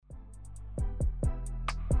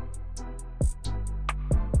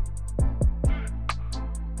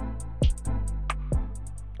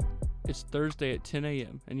It's Thursday at 10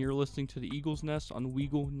 a.m., and you're listening to the Eagles Nest on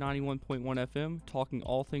Weagle 91.1 FM, talking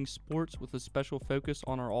all things sports with a special focus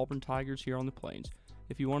on our Auburn Tigers here on the Plains.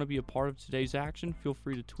 If you want to be a part of today's action, feel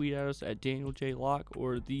free to tweet at us at Daniel J. Locke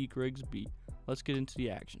or the Griggs Beat. Let's get into the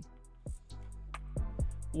action.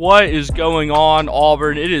 What is going on,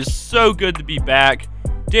 Auburn? It is so good to be back.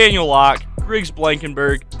 Daniel Locke, Griggs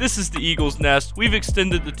Blankenberg. This is the Eagles Nest. We've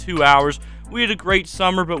extended the 2 hours. We had a great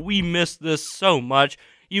summer, but we missed this so much.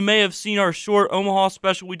 You may have seen our short Omaha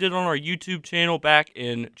special we did on our YouTube channel back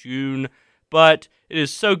in June, but it is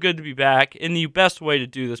so good to be back. And the best way to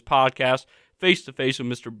do this podcast, face-to-face with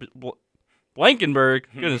Mr. Blankenberg,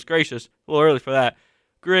 goodness gracious, a little early for that.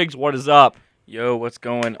 Griggs, what is up? Yo, what's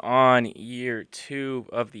going on? Year 2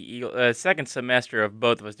 of the Eagles, second semester of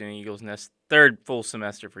both of us doing Eagles Nest, third full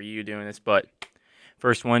semester for you doing this, but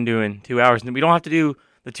first one doing 2 hours. And we don't have to do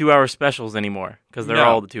the 2 hour specials anymore because they're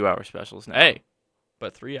all the 2 hour specials now. Hey,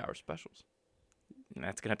 but 3 hour specials. And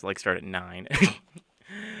that's going to have to start at 9.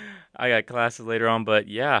 I got classes later on, but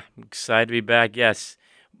yeah, I'm excited to be back, yes.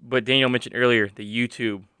 But Daniel mentioned earlier, the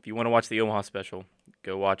YouTube. If you want to watch the Omaha special,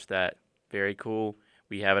 go watch that. Very cool.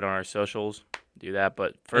 We have it on our socials. Do that,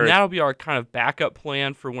 but first, and that'll be our kind of backup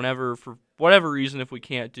plan for whenever, for whatever reason, if we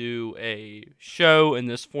can't do a show in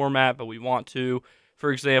this format, but we want to.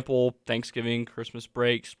 For example, Thanksgiving, Christmas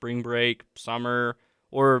break, spring break, summer,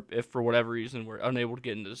 or if for whatever reason we're unable to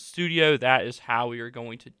get into the studio, that is how we are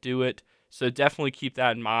going to do it. So definitely keep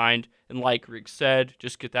that in mind. And like Rick said,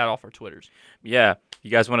 just get that off our Twitters. Yeah. If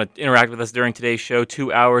you guys want to interact with us during today's show,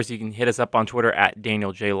 2 hours, you can hit us up on Twitter at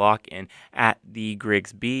Daniel J. Locke and at the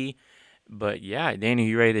Griggs B. But yeah, Daniel,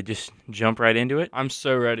 you ready to just jump right into it? I'm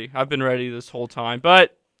so ready. I've been ready this whole time.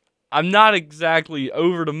 But I'm not exactly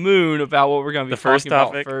over the moon about what we're going to be talking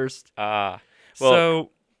about first.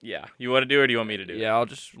 So, yeah. You want to do it or do you want me to do it? Yeah, I'll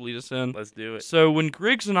just lead us in. Let's do it. So when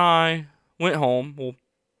Griggs and I went home, well,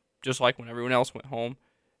 just like when everyone else went home,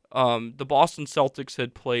 the Boston Celtics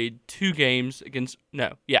had played 2 games against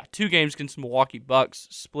the Milwaukee Bucks,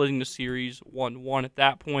 splitting the series 1-1 at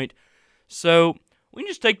that point. So we can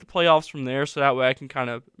just take the playoffs from there so that way I can kind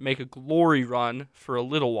of make a glory run for a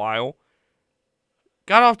little while.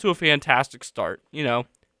 Got off to a fantastic start.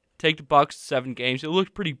 Take the Bucks to 7 games. It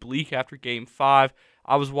looked pretty bleak after Game 5.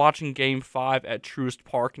 I was watching Game 5 at Truist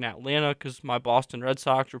Park in Atlanta because my Boston Red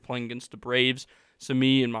Sox were playing against the Braves. So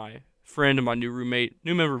me and my friend and my new roommate,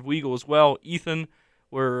 new member of Weagle as well, Ethan,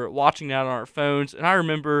 were watching that on our phones. And I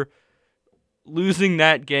remember losing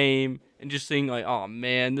that game and just seeing like, oh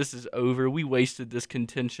man, this is over. We wasted this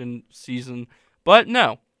contention season. But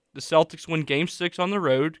no, the Celtics win Game 6 on the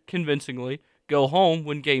road convincingly, go home,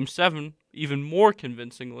 win Game 7 even more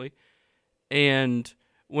convincingly. And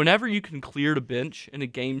whenever you can clear the bench in a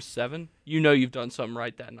Game 7, you know you've done something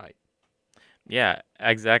right that night. Yeah,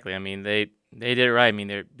 exactly. I mean, they did it right. I mean,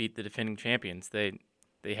 they beat the defending champions. They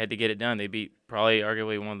had to get it done. They beat probably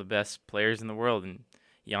arguably one of the best players in the world, and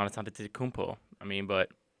Giannis Antetokounmpo. I mean,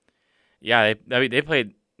 but yeah, they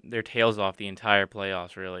played their tails off the entire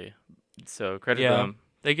playoffs, really. So credit to them.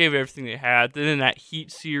 They gave everything they had. Then in that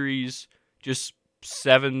Heat series, just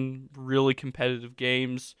 7 really competitive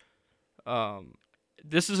games.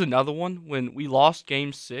 This is another one when we lost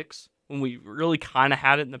Game 6, when we really kind of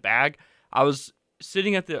had it in the bag. I was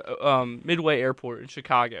sitting at the Midway Airport in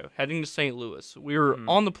Chicago, heading to St. Louis. We were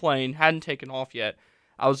on the plane, hadn't taken off yet.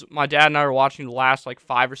 My dad and I were watching the last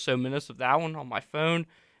 5 or so minutes of that one on my phone.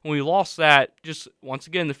 When we lost that, just once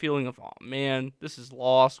again the feeling of, oh man, this is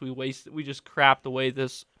lost. We just crapped away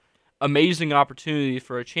this amazing opportunity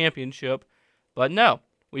for a championship. But no,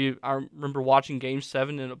 I remember watching Game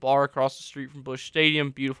 7 in a bar across the street from Busch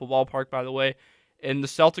Stadium, beautiful ballpark by the way, and the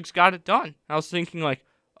Celtics got it done. I was thinking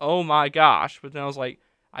oh my gosh, but then I was like,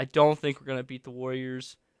 I don't think we're gonna beat the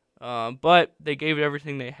Warriors. But they gave it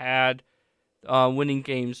everything they had, winning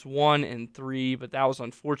Games 1 and 3, but that was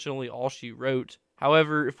unfortunately all she wrote.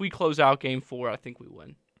 However, if we close out Game 4, I think we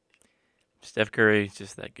win. Steph Curry is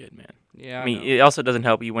just that good, man. Yeah, I mean, it also doesn't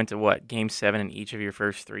help you went to, Game 7 in each of your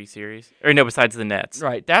first 3 series? Or no, besides the Nets.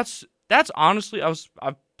 Right, that's honestly,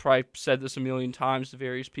 I've probably said this a million times to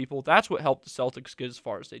various people, that's what helped the Celtics get as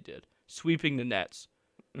far as they did, sweeping the Nets.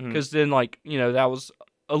 Because then, that was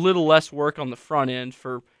a little less work on the front end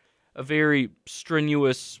for a very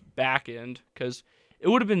strenuous back end. Because it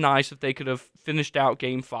would have been nice if they could have finished out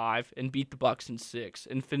Game 5 and beat the Bucks in 6,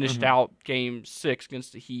 and finished out Game 6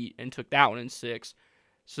 against the Heat and took that one in 6.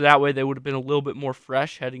 So that way they would have been a little bit more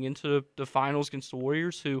fresh heading into the finals against the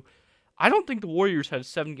Warriors, who I don't think the Warriors had a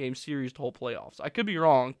 7-game series the whole playoffs. I could be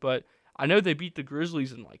wrong, but I know they beat the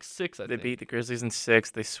Grizzlies in like 6. I They think beat the Grizzlies in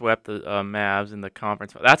 6. They swept the Mavs in the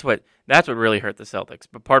conference. That's what really hurt the Celtics.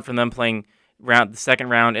 But apart from them playing the second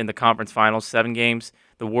round in the conference finals, 7 games,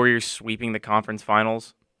 the Warriors sweeping the conference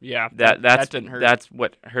finals. Yeah, that didn't hurt. That's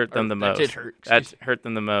what hurt them the most. That did hurt. That hurt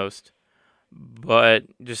them the most. But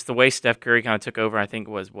just the way Steph Curry kind of took over, I think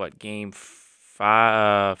was game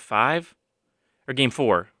 5 or game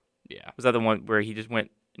 4. Yeah, was that the one where he just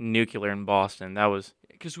went nuclear in Boston? That was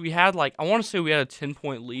because we had I want to say we had a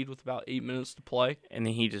 10-point lead with about 8 minutes to play, and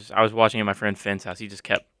then I was watching at my friend Finn's house. He just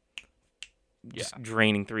kept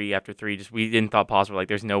draining 3 after 3. Just we didn't thought possible. Like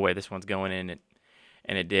there's no way this one's going in,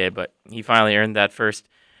 and it did. But he finally earned that first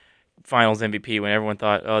Finals MVP when everyone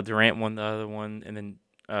thought Durant won the other one, and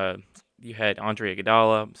then you had Andre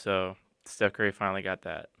Iguodala. So Steph Curry finally got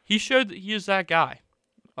that. He showed that he is that guy.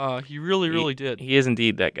 He really did. He is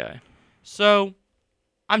indeed that guy. So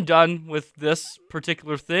I'm done with this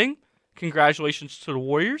particular thing. Congratulations to the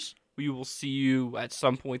Warriors. We will see you at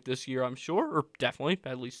some point this year, I'm sure, or definitely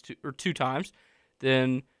at least 2 times.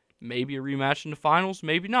 Then maybe a rematch in the finals,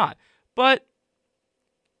 maybe not. But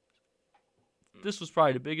this was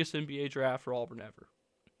probably the biggest NBA draft for Auburn ever.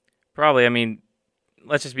 Probably. I mean,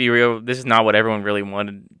 let's just be real. This is not what everyone really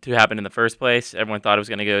wanted to happen in the first place. Everyone thought it was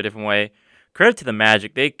going to go a different way. Credit to the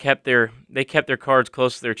Magic. They kept their cards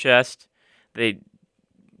close to their chest. They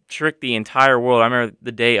tricked the entire world. I remember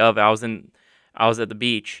the day of, I was at the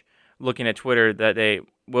beach looking at Twitter that day.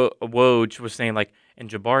 Woj was saying and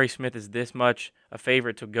Jabari Smith is this much a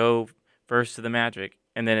favorite to go first to the Magic,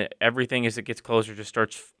 and then everything as it gets closer just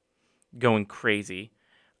starts going crazy,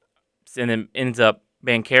 and then ends up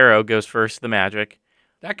Banchero goes first to the Magic.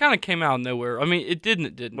 That kind of came out of nowhere. I mean, it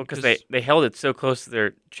didn't. Well, because they held it so close to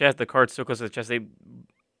their chest, the card's so close to the chest.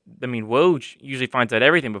 Woj usually finds out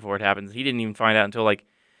everything before it happens. He didn't even find out until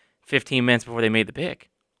 15 minutes before they made the pick.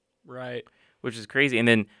 Right. Which is crazy. And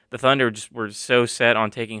then the Thunder just were so set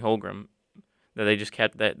on taking Holmgren that they just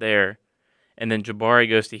kept that there. And then Jabari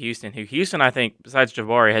goes to Houston, who Houston, I think, besides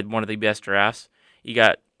Jabari, had one of the best drafts. You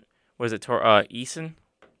got, Eason?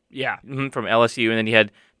 Yeah. From LSU. And then you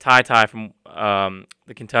had Ty from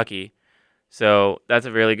the Kentucky. So that's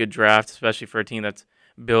a really good draft, especially for a team that's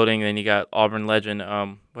building. And then you got Auburn legend,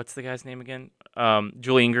 what's the guy's name again?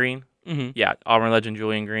 Julian Green. Mm-hmm. Yeah, Auburn legend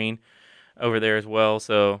Julian Green over there as well.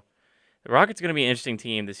 So the Rockets are going to be an interesting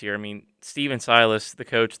team this year. I mean, Steven Silas, the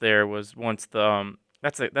coach there, was once the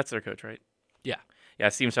that's their coach, right? Yeah. Yeah,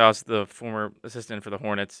 Steven Silas, the former assistant for the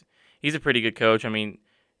Hornets. He's a pretty good coach. I mean,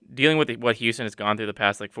 dealing with what Houston has gone through the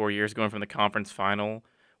past 4 years, going from the conference final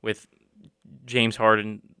with James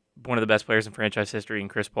Harden, one of the best players in franchise history, and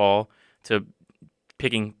Chris Paul, to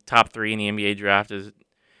picking top 3 in the NBA draft is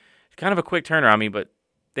kind of a quick turnaround. I mean, but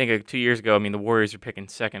think of 2 years ago, the Warriors are picking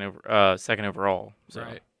second overall. So.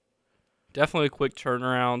 Right. Definitely a quick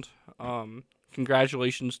turnaround.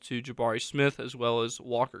 Congratulations to Jabari Smith as well as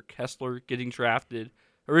Walker Kessler getting drafted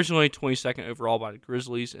originally 22nd overall by the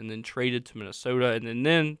Grizzlies and then traded to Minnesota and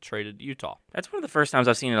then traded to Utah. That's one of the first times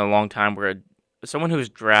I've seen in a long time where someone who was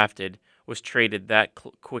drafted was traded that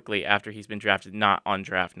quickly after he's been drafted, not on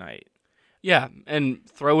draft night. Yeah, and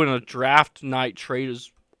throw in a draft night trade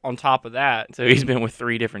is on top of that. So he's been with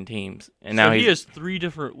 3 different teams, and now he has 3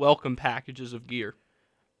 different welcome packages of gear.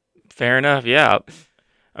 Fair enough, yeah.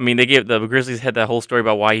 I mean, the Grizzlies had that whole story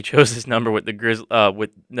about why he chose his number with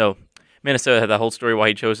Minnesota had that whole story why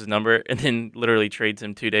he chose his number, and then literally trades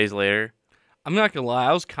him 2 days later. I'm not gonna lie,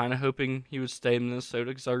 I was kind of hoping he would stay in Minnesota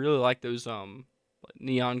because I really like those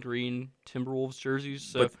neon green Timberwolves jerseys.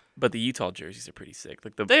 So, but the Utah jerseys are pretty sick.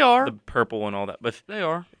 They are the purple and all that. But they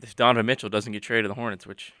are. If Donovan Mitchell doesn't get traded to the Hornets,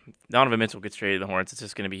 which Donovan Mitchell gets traded to the Hornets, it's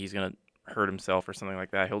just gonna be he's gonna hurt himself or something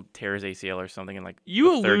like that. He'll tear his ACL or something in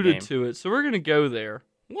you the third alluded game. to it, so we're gonna go there.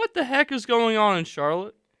 What the heck is going on in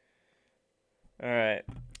Charlotte? All right.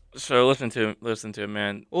 So listen to it,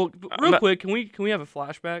 man. Well, real quick, can we have a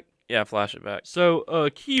flashback? Yeah, flash it back. So, a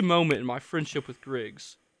key moment in my friendship with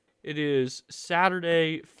Griggs. It is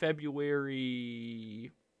Saturday,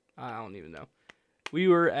 February. I don't even know. We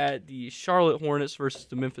were at the Charlotte Hornets versus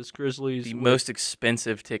the Memphis Grizzlies. The most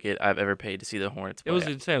expensive ticket I've ever paid to see the Hornets play. It was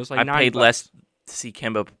insane. It was like I $9. paid less to see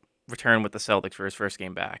Kemba return with the Celtics for his first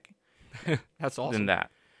game back. That's awesome. Than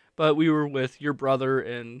that. But we were with your brother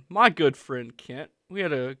and my good friend Kent. We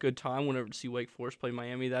had a good time. Went over to see Wake Forest play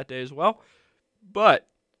Miami that day as well. But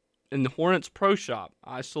in the Hornets Pro Shop,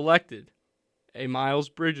 I selected a Miles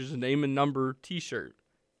Bridges name and number T-shirt.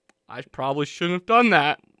 I probably shouldn't have done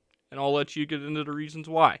that, and I'll let you get into the reasons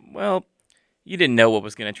why. Well, you didn't know what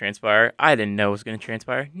was going to transpire. I didn't know what was going to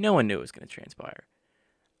transpire. No one knew it was going to transpire.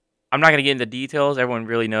 I'm not going to get into details. Everyone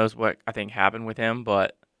really knows what I think happened with him,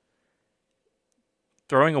 but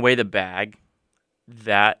throwing away the bag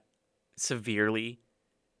that severely.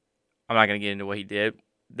 I'm not going to get into what he did.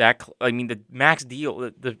 The max deal,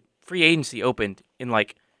 the free agency opened in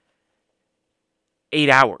like 8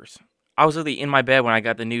 hours. I was literally in my bed when I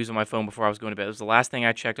got the news on my phone before I was going to bed. It was the last thing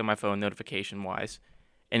I checked on my phone notification-wise.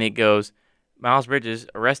 And it goes, Miles Bridges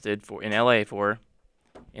arrested in L.A. for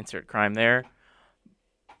insert crime there.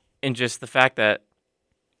 And just the fact that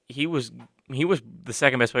he was the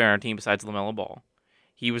second best player on our team besides LaMelo Ball.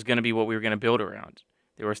 He was going to be what we were going to build around.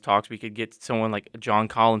 There was talks we could get someone like John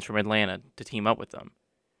Collins from Atlanta to team up with them.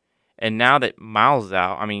 And now that Miles is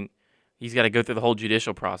out, I mean, he's got to go through the whole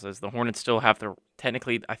judicial process. The Hornets still have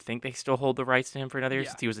technically, I think they still hold the rights to him for another year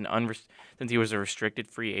since he was a restricted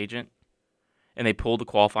free agent. And they pulled the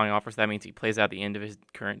qualifying offer, so that means he plays out the end of his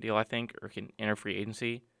current deal, I think, or can enter free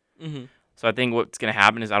agency. Mm-hmm. So I think what's going to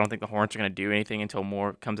happen is I don't think the Hornets are going to do anything until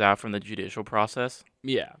more comes out from the judicial process.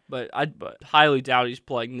 Yeah, but I highly doubt he's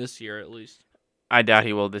playing this year at least. I doubt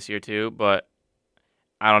he will this year too, but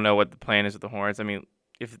I don't know what the plan is with the Hornets. I mean,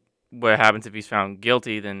 what happens if he's found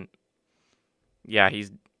guilty, then yeah, he's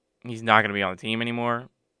not going to be on the team anymore.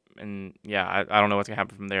 And yeah, I don't know what's going to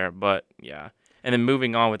happen from there, but yeah. And then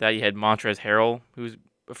moving on with that, you had Montrezl Harrell, who's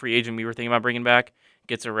a free agent we were thinking about bringing back,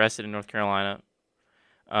 gets arrested in North Carolina.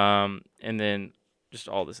 And then just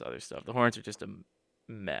all this other stuff. The Hornets are just a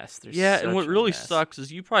mess. And what really sucks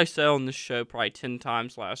is you probably said on this show probably 10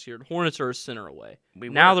 times last year, the Hornets are a center away.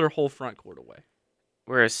 Now they're a whole front court away.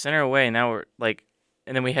 We're a center away, and now we're like,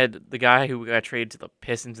 and then we had the guy who got traded to the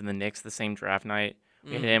Pistons and the Knicks the same draft night.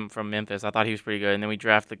 We had him from Memphis. I thought he was pretty good. And then we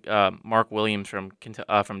drafted Mark Williams from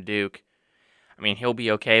Duke. I mean, he'll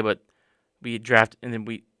be okay, but we drafted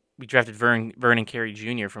Vernon Carey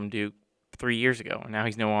Jr. from Duke 3 years ago, and now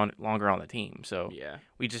he's no longer on the team. So yeah,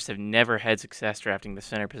 we just have never had success drafting the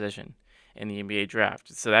center position in the NBA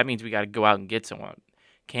draft. So that means we got to go out and get someone.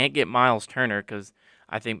 Can't get Miles Turner because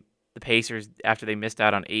I think the Pacers, after they missed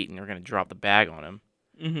out on Ayton, are going to drop the bag on him.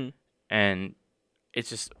 Mm-hmm. And it's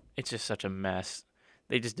just such a mess.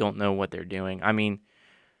 They just don't know what they're doing. I mean,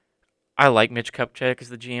 I like Mitch Kupchak as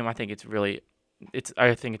the GM. I think it's really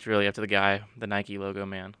up to the guy, the Nike logo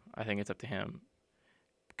man. I think it's up to him.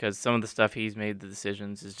 Because some of the stuff he's made, the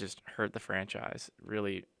decisions, has just hurt the franchise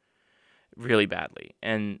really, really badly.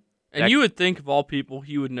 And you would think of all people,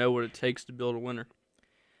 he would know what it takes to build a winner.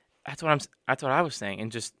 That's what I was saying.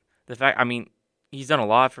 And just the fact, I mean, he's done a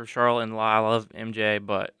lot for Charlotte, and I love MJ,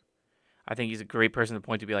 but I think he's a great person to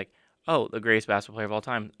point to be like, oh, the greatest basketball player of all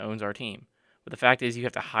time owns our team. But the fact is, you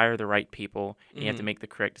have to hire the right people, and you have to make the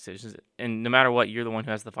correct decisions. And no matter what, you're the one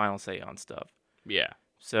who has the final say on stuff. Yeah.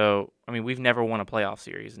 So, I mean, we've never won a playoff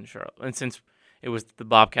series in Charlotte. And since it was the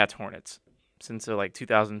Bobcats Hornets, since like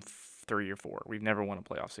 2003 or 4, we've never won a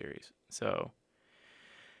playoff series. So,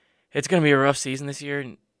 it's going to be a rough season this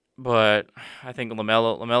year. But I think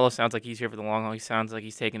LaMelo sounds like he's here for the long haul. He sounds like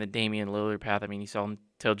he's taking the Damian Lillard path. I mean, you saw him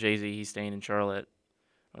tell Jay-Z he's staying in Charlotte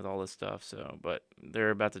with all this stuff. So, but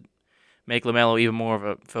they're about to make LaMelo even more of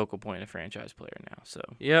a focal point, a franchise player now. So,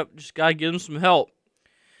 yep, just got to give him some help.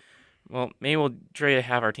 Well, maybe we'll try to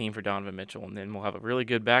have our team for Donovan Mitchell, and then we'll have a really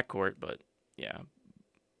good backcourt. But yeah,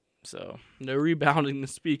 so no rebounding to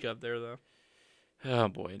speak of there, though. Oh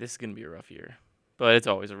boy, this is gonna be a rough year. But it's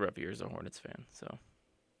always a rough year as a Hornets fan. So,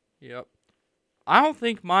 yep. I don't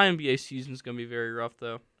think my NBA season is gonna be very rough,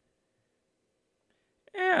 though.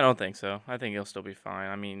 Yeah, I don't think so. I think it'll still be fine.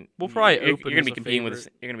 I mean, we'll probably you're open. Gonna be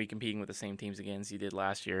competing with the same teams again as you did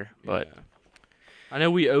last year. But yeah. I know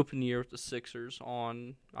we open the year with the Sixers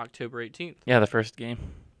on October 18th. Yeah, the first game.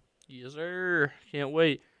 Yes, sir. Can't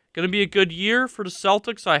wait. Going to be a good year for the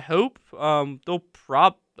Celtics, I hope.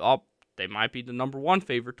 They might be the number one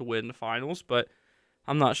favorite to win the finals, but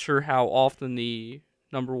I'm not sure how often the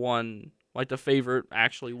number one, like the favorite,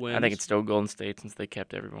 actually wins. I think it's still Golden State since they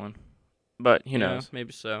kept everyone. But who knows?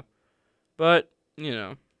 Maybe so. But,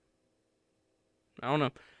 I don't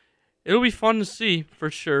know. It'll be fun to see, for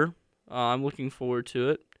sure. I'm looking forward to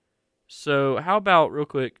it. So, how about, real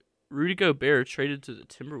quick, Rudy Gobert traded to the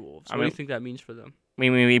Timberwolves? What do you think that means for them? I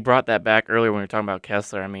mean, we brought that back earlier when we were talking about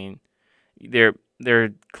Kessler. I mean, they're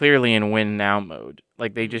clearly in win-now mode.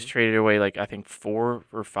 Like, they just traded away, like, I think 4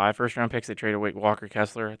 or 5 first-round picks. They traded away Walker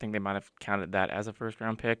Kessler. I think they might have counted that as a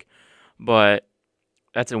first-round pick. But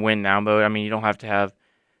that's a win-now mode. I mean, you don't have to have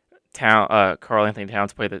Karl Anthony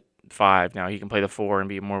Towns play the 5 now. He can play the 4 and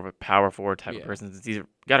be more of a power forward type of person. He's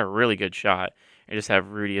got a really good shot. And just have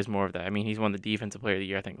Rudy as more of that. I mean, he's won the Defensive Player of the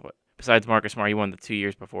Year, I think. Besides Marcus Smart, he won the 2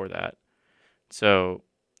 years before that. So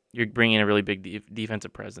you're bringing in a really big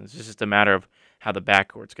defensive presence. It's just a matter of how the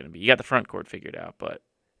backcourt's going to be. You got the front court figured out, but.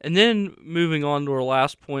 And then moving on to our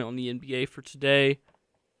last point on the NBA for today,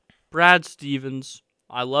 Brad Stevens,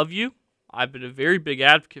 I love you. I've been a very big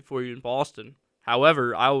advocate for you in Boston.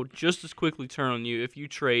 However, I will just as quickly turn on you if you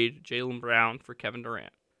trade Jaylen Brown for Kevin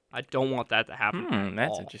Durant. I don't want that to happen at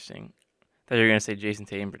That's all. interesting. I thought you were going to say Jason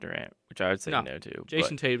Tatum for Durant, which I would say no to.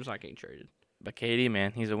 Jason Tatum's not getting traded. But KD,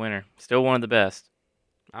 man, he's a winner. Still one of the best.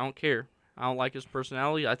 I don't care. I don't like his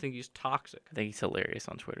personality. I think he's toxic. I think he's hilarious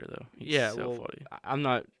on Twitter, though. He's so funny. I'm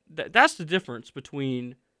not. That's the difference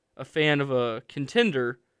between a fan of a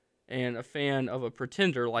contender and a fan of a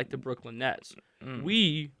pretender like the Brooklyn Nets.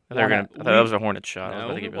 I thought that was a Hornets shot.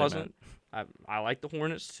 No, it wasn't. I like the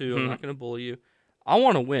Hornets too. I'm not going to bully you. I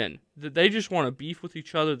want to win. They just want to beef with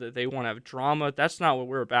each other. That they want to have drama. That's not what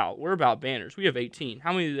we're about. We're about banners. We have 18.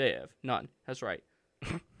 How many do they have? None. That's right.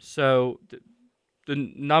 So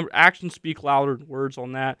the actions speak louder than words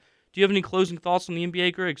on that. Do you have any closing thoughts on the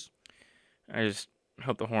NBA, Griggs? I just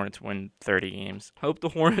hope the Hornets win 30 games. Hope the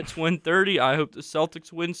Hornets win 30. I hope the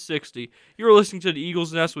Celtics win 60. You're listening to the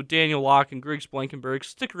Eagles Nest with Daniel Locke and Griggs Blankenberg.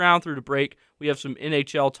 Stick around through the break. We have some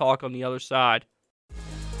NHL talk on the other side.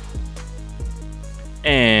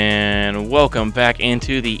 And welcome back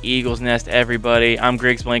into the Eagles Nest, everybody. I'm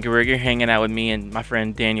Griggs Blankenberg. You're hanging out with me and my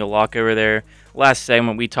friend Daniel Locke over there. Last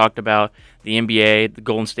segment, we talked about the NBA, the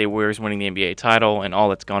Golden State Warriors winning the NBA title, and all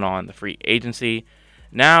that's gone on in the free agency.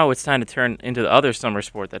 Now it's time to turn into the other summer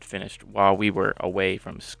sport that finished while we were away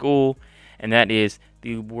from school, and that is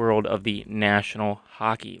the world of the National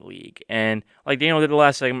Hockey League. And like Daniel did the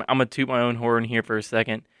last segment, I'm going to toot my own horn here for a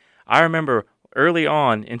second. I remember early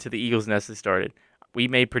on into the Eagles Nest that started, we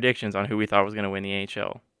made predictions on who we thought was going to win the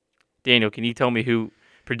NHL. Daniel, can you tell me who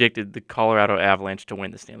predicted the Colorado Avalanche to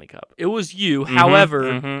win the Stanley Cup? It was you.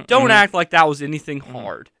 However, don't act like that was anything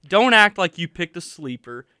hard. Don't act like you picked a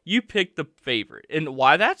sleeper. You picked the favorite. And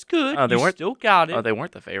why that's good, still got it. Oh, they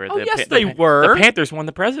weren't the favorite. Oh, yes, they were. The Panthers won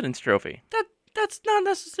the President's Trophy. That's not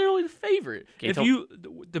necessarily the favorite.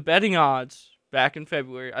 The betting odds back in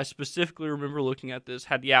February, I specifically remember looking at this,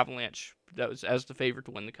 had the Avalanche that was as the favorite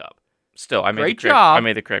to win the Cup. Still, I made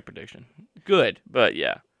the correct prediction. Good. But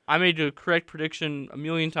yeah. I made the correct prediction a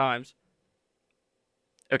million times.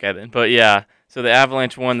 Okay then. But yeah, so the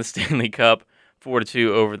Avalanche won the Stanley Cup 4-2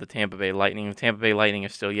 over the Tampa Bay Lightning. The Tampa Bay Lightning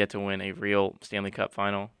have still yet to win a real Stanley Cup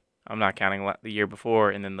final. I'm not counting the year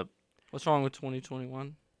before and then the What's wrong with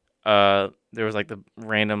 2021? There was like the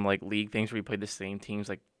random like league things where you played the same teams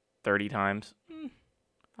like 30 times.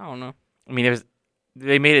 I don't know. I mean,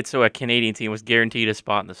 they made it so a Canadian team was guaranteed a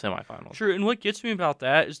spot in the semifinals. True, and what gets me about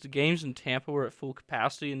that is the games in Tampa were at full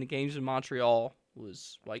capacity, and the games in Montreal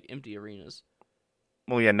was like empty arenas.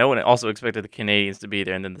 Well, yeah, no one also expected the Canadians to be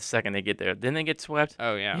there, and then the second they get there, then they get swept.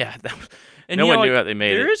 Oh, yeah. Yeah, no one knew how they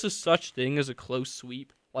made it. There is a such thing as a close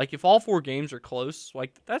sweep. Like, if all four games are close,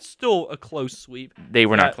 like, that's still a close sweep. They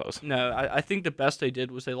were not close. No, I think the best they did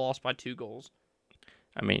was they lost by 2 goals.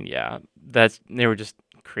 I mean, yeah, they were just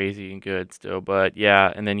crazy and good still. But,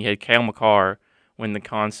 yeah, and then you had Cale Makar win the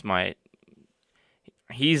Conn Smythe.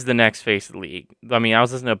 He's the next face of the league. I mean, I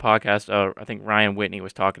was listening to a podcast, I think Ryan Whitney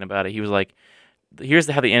was talking about it. He was like, here's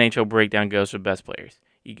how the NHL breakdown goes for best players.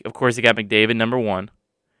 Of course, you got McDavid, number 1.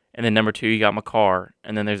 And then number 2, you got Makar.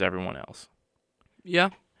 And then there's everyone else. Yeah.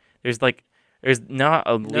 There's not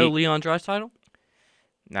a no Leon Draisaitl?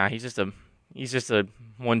 Nah, he's just a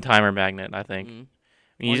one-timer magnet, I think.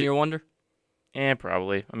 One-year wonder?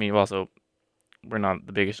 Probably. I mean, we're not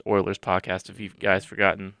the biggest Oilers podcast, if you've guys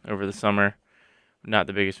forgotten over the summer. Not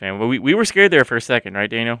the biggest fan. But we were scared there for a second, right,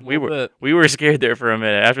 Daniel? We were scared there for a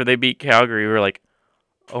minute. After they beat Calgary, we were like,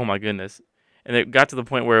 oh my goodness. And it got to the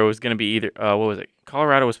point where it was going to be either, what was it?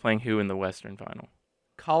 Colorado was playing who in the Western final?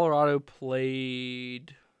 Colorado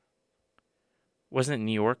played... Wasn't it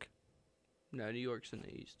New York? No, New York's in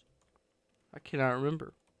the East. I cannot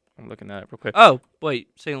remember. I'm looking that up real quick. Oh, wait,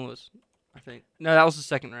 St. Louis, I think. No, that was the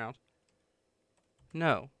second round.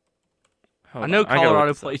 No. I know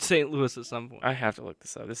Colorado played St. Louis at some point. I have to look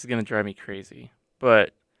this up. This is going to drive me crazy.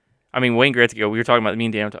 But, I mean, Wayne Gretzky, we were talking about, me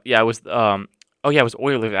and Dan, yeah, it was, it was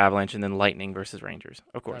Oilers, Avalanche, and then Lightning versus Rangers.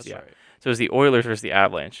 Of course, That's right. So it was the Oilers versus the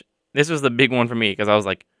Avalanche. This was the big one for me, because I was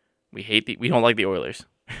like, we don't like the Oilers.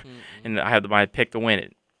 And I had my pick to win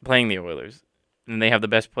it, playing the Oilers. And they have the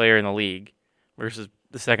best player in the league versus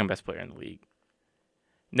the second best player in the league.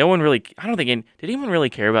 No one really, I don't think, did anyone really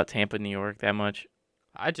care about Tampa, New York that much?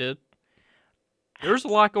 I did. There's a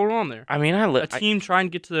lot going on there. I mean, a team trying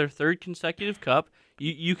to get to their 3rd consecutive cup.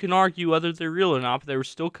 You can argue whether they're real or not, but they were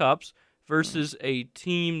still cups versus a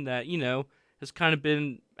team that, has kind of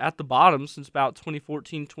been at the bottom since about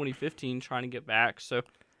 2014, 2015, trying to get back. So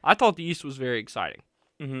I thought the East was very exciting.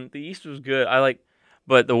 The East was good.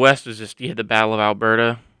 But the West was just, you had the Battle of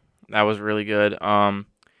Alberta. That was really good.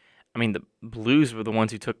 I mean, the Blues were the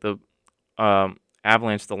ones who took the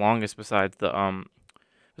Avalanche the longest, besides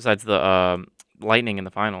the Lightning in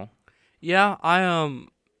the final. Yeah,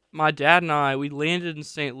 my dad and I, we landed in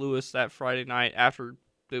St. Louis that Friday night after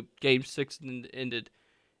the game 6 ended,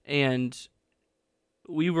 and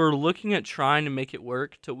we were looking at trying to make it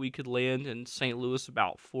work till we could land in St. Louis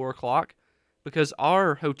about 4 o'clock, because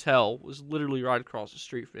our hotel was literally right across the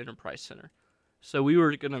street from Enterprise Center. So we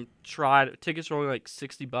were gonna try to, tickets were only like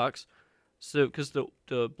 $60, so because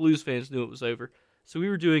the Blues fans knew it was over, so we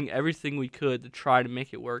were doing everything we could to try to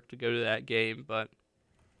make it work to go to that game, but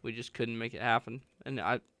we just couldn't make it happen, and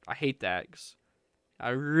I hate that because I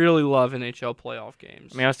really love NHL playoff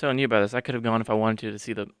games. I mean, I was telling you about this. I could have gone if I wanted to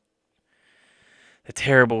see the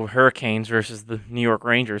terrible Hurricanes versus the New York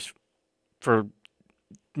Rangers for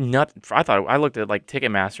I looked at like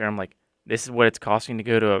Ticketmaster and I'm like, this is what it's costing to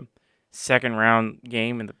go to a second round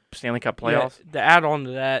game in the Stanley Cup playoffs. Yeah, to add on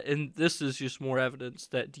to that, and this is just more evidence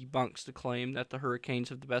that debunks the claim that the Hurricanes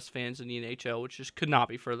have the best fans in the NHL, which just could not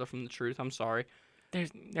be further from the truth. I'm sorry.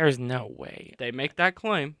 There's no way. They make that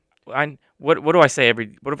claim. What do I say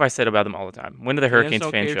what have I said about them all the time? When do the Hurricanes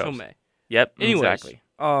don't fans care show till up? May. Yep, Anyways, exactly.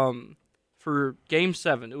 For Game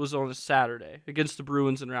 7, it was on a Saturday against the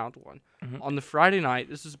Bruins in Round 1. Mm-hmm. On the Friday night,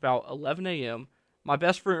 this is about 11 a.m., my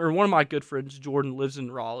best friend, or one of my good friends, Jordan, lives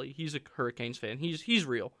in Raleigh. He's a Hurricanes fan. He's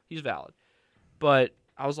real. He's valid. But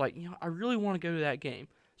I was like, I really want to go to that game.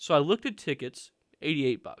 So I looked at tickets,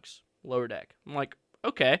 $88, lower deck. I'm like,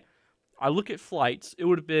 okay. I look at flights. It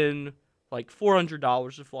would have been like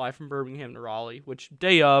 $400 to fly from Birmingham to Raleigh, which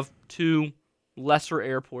day of, 2 lesser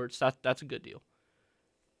airports, that's a good deal.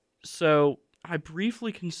 So I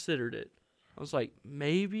briefly considered it. I was like,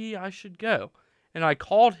 maybe I should go. And I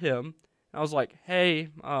called him. And I was like, hey,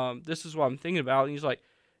 this is what I'm thinking about. And he's like,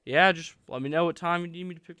 yeah, just let me know what time you need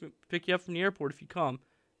me to pick you up from the airport if you come.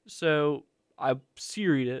 So I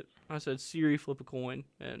Siri'd it. I said, Siri, flip a coin.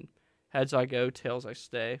 And heads I go, tails I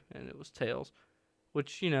stay. And it was tails,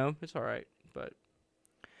 which, it's all right. But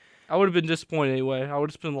I would have been disappointed anyway. I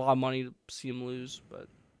would have spent a lot of money to see him lose, but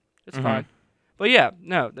it's fine. But yeah,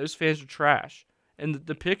 no, those fans are trash. And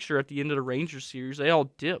the picture at the end of the Rangers series, they all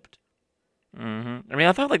dipped. Mm-hmm. I mean,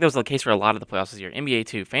 I thought like that was the case for a lot of the playoffs this year. NBA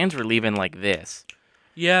too. Fans were leaving like this.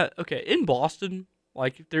 Yeah, okay. In Boston,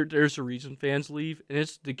 like there's a reason fans leave, and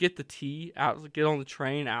it's to get the T out, to get on the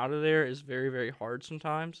train out of there is very, very hard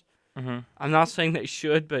sometimes. Mm-hmm. I'm not saying they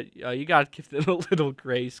should, but you got to give them a little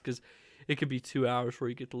grace because it could be 2 hours before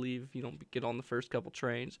you get to leave if you don't get on the first couple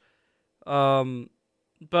trains.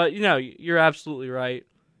 But you're absolutely right.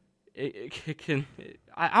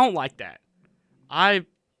 I don't like that. I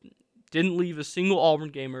didn't leave a single Auburn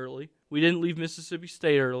game early. We didn't leave Mississippi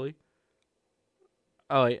State early.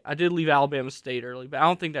 Oh wait, I did leave Alabama State early, but I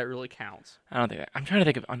don't think that really counts. I don't think I'm trying to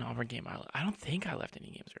think of an Auburn game. I don't think I left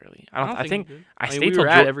any games early. I think I mean, stayed we till were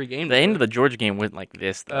at every game. The end of the Georgia game went like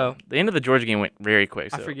this though. The end of the Georgia game went very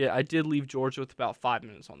quick. So. I forget. I did leave Georgia with about 5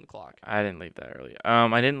 minutes on the clock. I didn't leave that early.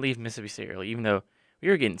 I didn't leave Mississippi State early, even though we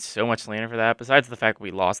were getting so much slander for that. Besides the fact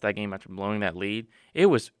we lost that game after blowing that lead, it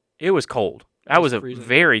was cold. That was a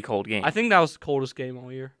very cold game. I think that was the coldest game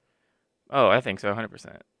all year. Oh, I think so,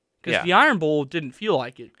 100%. Because the Iron Bowl didn't feel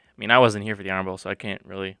like it. I mean, I wasn't here for the Iron Bowl, so I can't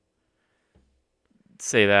really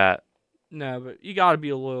say that. No, but you got to be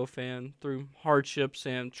a loyal fan through hardships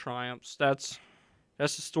and triumphs. That's the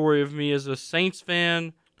story of me as a Saints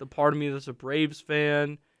fan. The part of me that's a Braves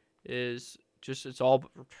fan is just it's all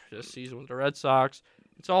this season with the Red Sox.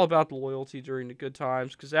 It's all about the loyalty during the good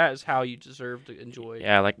times because that is how you deserve to enjoy it.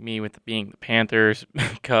 Yeah, like me with being the Panthers,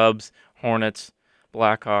 Cubs, Hornets,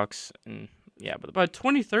 Blackhawks, and yeah. But by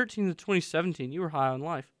 2013 to 2017, you were high on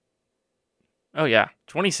life. Oh yeah,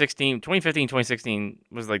 2015, 2016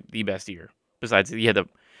 was like the best year. Besides, you had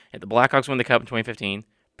the Blackhawks win the Cup in 2015.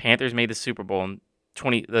 Panthers made the Super Bowl in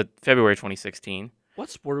February 2016.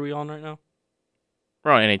 What sport are we on right now?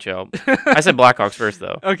 We're on NHL. I said Blackhawks first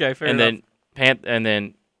though. Okay, fair enough. And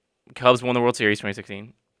then Cubs won the World Series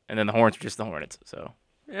 2016, and then the Hornets were just the Hornets. So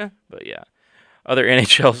yeah, but yeah, other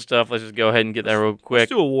NHL stuff. Let's just go ahead and get that real quick.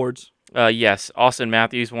 Let's do awards. Yes, Austin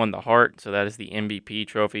Matthews won the Hart, so that is the MVP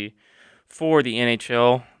trophy for the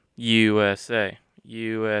NHL USA.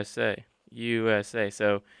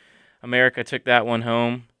 So America took that one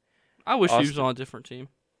home. I wish he was on a different team.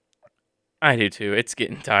 I do too. It's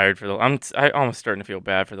getting tired for I'm almost starting to feel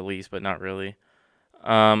bad for the Leafs, but not really.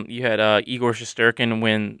 You had Igor Shesterkin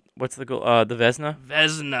win. What's the goal? The Vezina.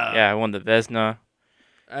 Vezina. Yeah, I won the Vezina.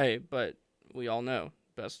 Hey, but we all know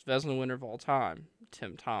best Vezina winner of all time,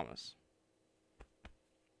 Tim Thomas.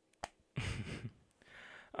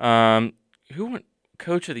 Who won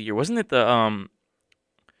Coach of the Year? Wasn't it the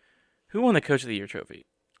Who won the Coach of the Year trophy?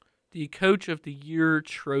 The Coach of the Year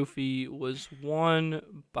trophy was won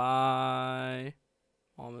by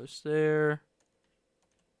almost there.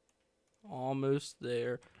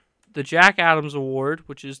 The Jack Adams Award,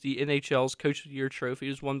 which is the NHL's Coach of the Year trophy,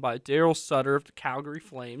 is won by Daryl Sutter of the Calgary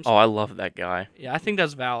Flames. Oh, I love that guy. Yeah, I think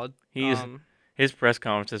that's valid. His press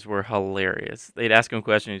conferences were hilarious. They'd ask him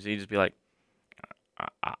questions, he'd just be like,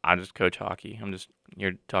 I just coach hockey. I'm just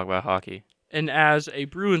here to talk about hockey. And as a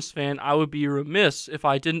Bruins fan, I would be remiss if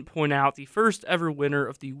I didn't point out the first ever winner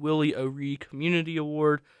of the Willie O'Ree Community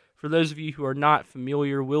Award. For those of you who are not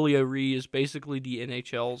familiar, Willie O'Ree is basically the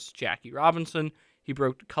NHL's Jackie Robinson. He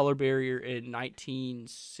broke the color barrier in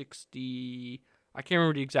 1960. I can't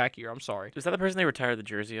remember the exact year. I'm sorry. Is that the person they retired the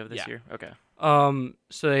jersey of this Yeah. year? Okay.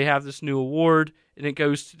 So they have this new award, and it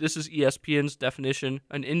goes to, this is ESPN's definition,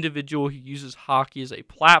 an individual who uses hockey as a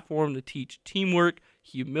platform to teach teamwork,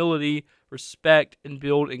 humility, respect, and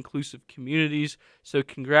build inclusive communities. So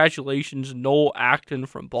congratulations, Noel Acton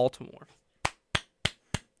from Baltimore.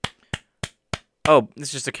 Oh,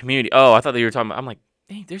 it's just a community. Oh, I thought that you were talking about. I'm like,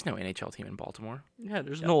 dang, there's no NHL team in Baltimore. Yeah,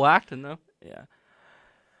 there's Noel Acton, though. Yeah.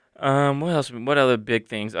 What else? What other big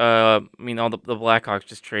things? All the Blackhawks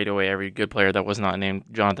just trade away every good player that was not named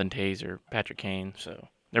Jonathan Toews or Patrick Kane. So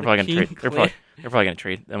they're probably gonna trade. They're probably gonna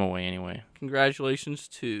trade them away anyway. Congratulations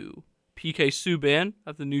to PK Subban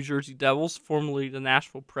of the New Jersey Devils, formerly the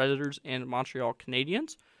Nashville Predators and Montreal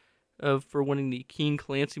Canadiens, for winning the Keane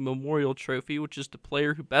Clancy Memorial Trophy, which is the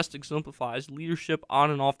player who best exemplifies leadership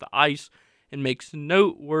on and off the ice and makes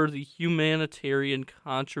noteworthy humanitarian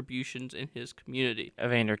contributions in his community.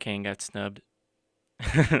 Evander Kane got snubbed.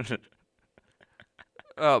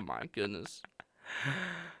 Oh, my goodness.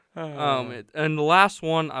 And the last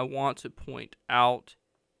one I want to point out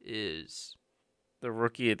is the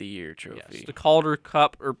Rookie of the Year trophy. Yes, the Calder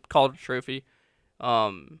Cup, or Calder Trophy,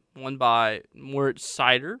 won by Moritz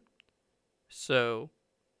Seider. So,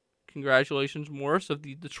 congratulations, Morris, of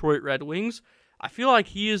the Detroit Red Wings. I feel like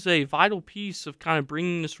he is a vital piece of kind of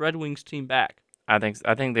bringing this Red Wings team back. I think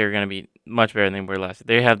they're going to be much better than they were last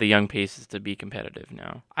year. They have the young pieces to be competitive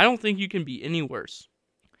now. I don't think you can be any worse.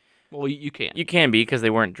 Well, you can. You can be because they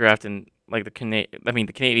weren't drafting like the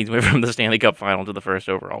Canadians went from the Stanley Cup final to the first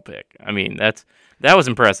overall pick. I mean, that was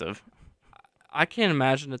impressive. I can't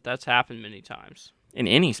imagine that that's happened many times. In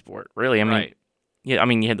any sport, really. I mean, right. Yeah, I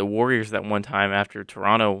mean, you had the Warriors that one time after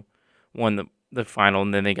Toronto won the final,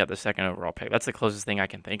 and then they got the second overall pick. That's the closest thing I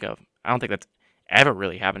can think of. I don't think that's ever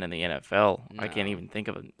really happened in the NFL. No. I can't even think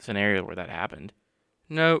of a scenario where that happened.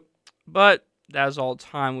 Nope. But that is all the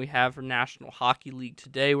time we have for National Hockey League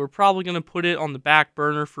today. We're probably going to put it on the back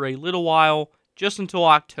burner for a little while, just until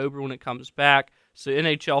October when it comes back. So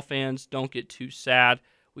NHL fans, don't get too sad.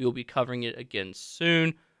 We will be covering it again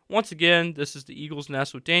soon. Once again, this is the Eagles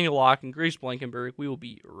Nest with Daniel Locke and Griggs Blankenberg. We will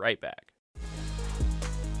be right back.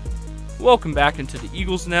 Welcome back into the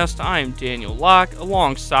Eagles Nest. I am Daniel Locke.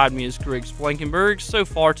 Alongside me is Griggs Blankenberg. So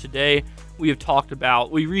far today, we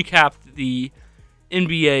recapped the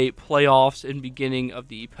NBA playoffs and beginning of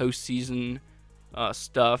the postseason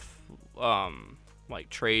stuff, like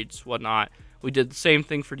trades, whatnot. We did the same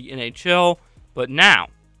thing for the NHL, but now,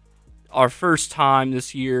 our first time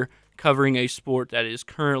this year covering a sport that is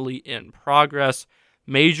currently in progress,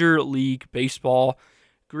 Major League Baseball.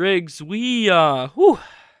 Griggs, we're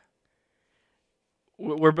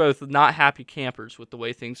both not happy campers with the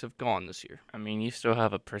way things have gone this year. I mean, you still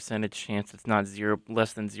have a percentage chance that's not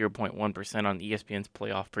less than 0.1% on ESPN's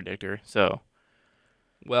playoff predictor. So,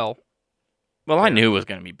 well, I knew it was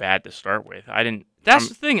going to be bad to start with. That's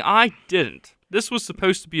the thing. I didn't. This was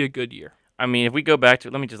supposed to be a good year. I mean, if we go back to,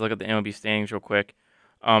 let me just look at the MLB standings real quick.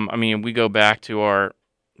 We go back to our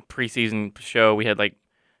preseason show. We had like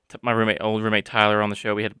my old roommate Tyler on the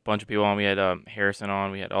show. We had a bunch of people on. We had Harrison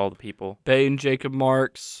on. We had all the people. Bay and Jacob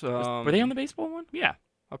Marks. Were they on the baseball one? Yeah,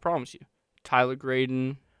 I promise you. Tyler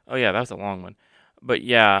Graydon. Oh yeah, that was a long one. But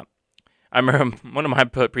yeah, I remember one of my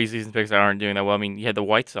preseason picks that aren't doing that well. I mean, you had the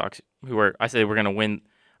White Sox, I said we're gonna win.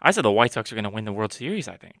 I said the White Sox are gonna win the World Series.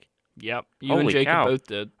 I think. Yep, you and Jacob both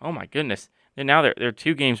did. Oh my goodness. And now they're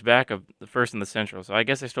 2 games back of the first in the Central, so I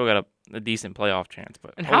guess they still got a decent playoff chance.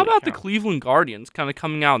 But and how about the Cleveland Guardians kind of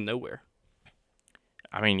coming out of nowhere?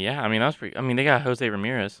 I mean, yeah. I mean, that's pretty. I mean, they got Jose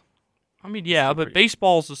Ramirez. I mean, yeah, but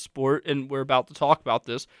baseball's a sport, and we're about to talk about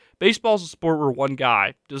this. Baseball's a sport where one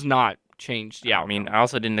guy does not change the outcome. I mean, I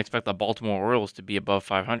also didn't expect the Baltimore Orioles to be above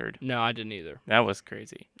 500. No, I didn't either. That was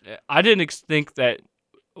crazy. I didn't think that.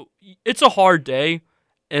 It's a hard day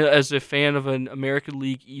as a fan of an American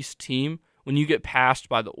League East team when you get passed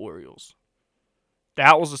by the Orioles.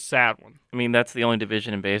 That was a sad one. I mean, that's the only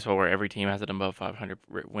division in baseball where every team has an above 500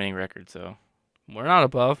 winning record. So We're not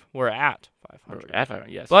above. We're at we're 500. at 500.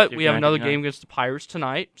 Yes, But we have 59, another 59. game against the Pirates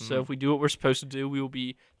tonight. So Mhm. if we do what we're supposed to do, we will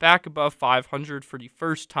be back above 500 for the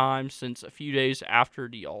first time since a few days after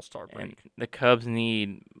the All-Star break. And the Cubs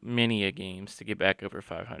need many a games to get back over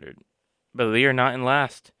 500. But we are not in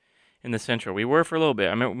last in the Central. We were for a little bit.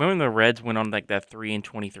 I mean, remember when the Reds went on like that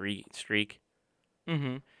 3-23 streak,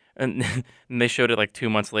 Mm-hmm. and, and they showed it like 2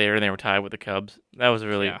 months later, and they were tied with the Cubs. That was a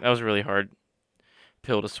really hard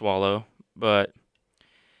pill to swallow. But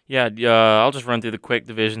yeah, I'll just run through the quick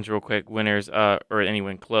divisions real quick. Winners, or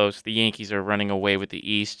anyone close. The Yankees are running away with the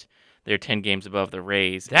East. They're 10 games above the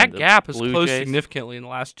Rays. That And the gap has Blue closed Jays, significantly in the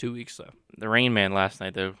last 2 weeks, though. the Rain Man last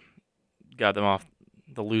night, though, got them off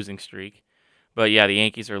the losing streak. But yeah, the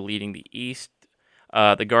Yankees are leading the East.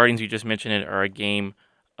 The Guardians, you just mentioned it, are a game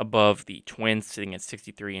above the Twins, sitting at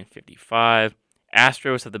 63 and 55.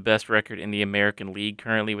 Astros have the best record in the American League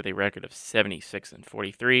currently with a record of 76 and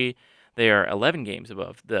 43. They are 11 games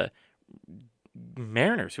above the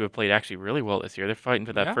Mariners, who have played actually really well this year. They're fighting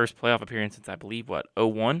for that Yeah. first playoff appearance since, I believe,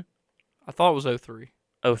 01? I thought it was 03.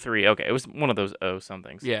 03. Okay, it was one of those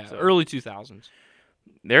somethings. Yeah, So early 2000s.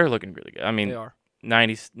 they're looking really good. I They mean, are.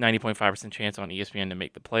 90.5% chance on ESPN to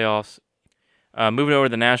make the playoffs. Moving over to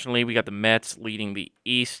the National League, we got the Mets leading the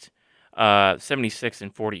East, 76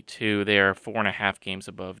 and 42. They are 4.5 games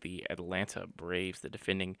above the Atlanta Braves, the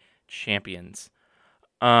defending champions.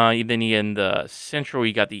 Then in the Central,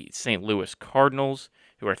 you got the St. Louis Cardinals,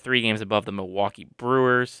 who are 3 games above the Milwaukee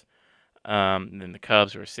Brewers. Then the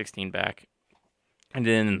Cubs, who are 16 back. And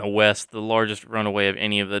then in the West, the largest runaway of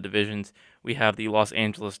any of the divisions, we have the Los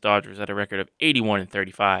Angeles Dodgers at a record of 81 and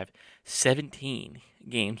 35, 17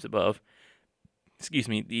 games above,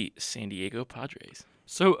 the San Diego Padres.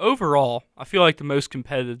 So overall, I feel like the most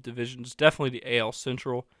competitive division is definitely the AL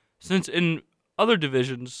Central, since in other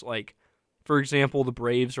divisions, like, for example, the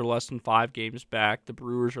Braves are less than 5 games back, the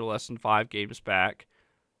Brewers are less than 5 games back.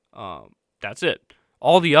 That's it.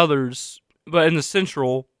 All the others, but in the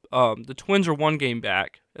Central, the Twins are 1 game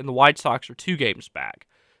back, and the White Sox are 2 games back.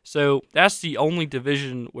 So that's the only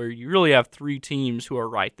division where you really have 3 teams who are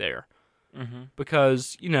right there. Mm-hmm.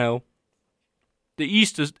 Because, the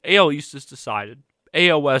AL East is decided,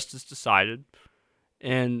 AL West is decided,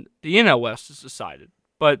 and the NL West is decided.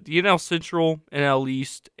 But the NL Central, NL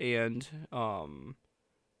East, and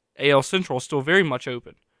AL Central is still very much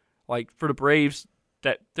open. Like, for the Braves,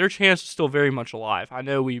 that their chance is still very much alive. I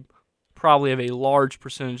know we probably have a large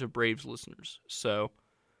percentage of Braves listeners. So,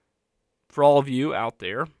 for all of you out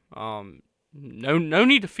there, no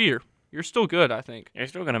need to fear. You're still good, I think. You're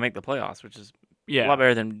still going to make the playoffs, which is Yeah. a lot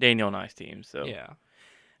better than Daniel and I's team. So Yeah.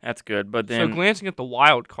 that's good. But So then glancing at the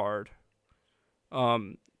wild card,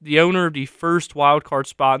 the owner of the first wild card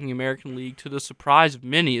spot in the American League, to the surprise of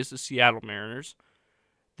many, is the Seattle Mariners.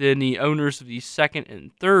 Then the owners of the second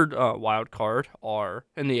and third wild card are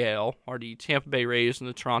in the AL are the Tampa Bay Rays and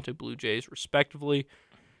the Toronto Blue Jays, respectively.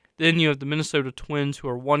 Then you have the Minnesota Twins, who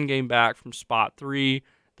are 1 game back from spot 3.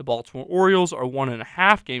 The Baltimore Orioles are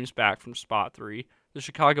 1.5 games back from spot 3. The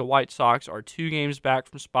Chicago White Sox are 2 games back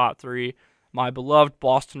from spot 3. My beloved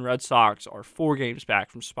Boston Red Sox are 4 games back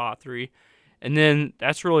from spot 3. And then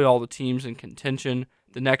that's really all the teams in contention.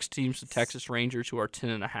 The next team's the Texas Rangers, who are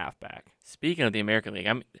 10.5 back. speaking of the American League,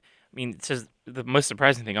 I mean, it says the most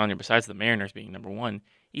surprising thing on here, besides the Mariners being number 1,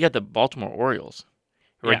 you got the Baltimore Orioles,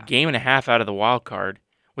 who are Yeah. a game and a half out of the wild card,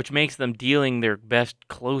 which makes them dealing their best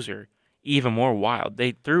closer even more wild.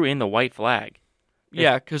 They threw in the white flag.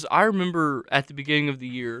 Yeah, because I remember at the beginning of the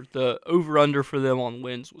year, the over-under for them on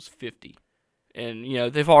wins was 50. And,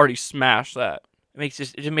 they've already smashed that. It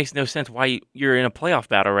just makes no sense why you're in a playoff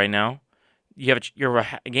battle right now. You're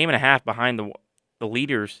a game and a half behind the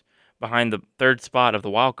leaders, behind the third spot of the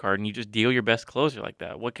wild card, and you just deal your best closer like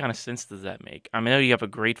that. What kind of sense does that make? I know you have a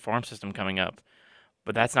great farm system coming up,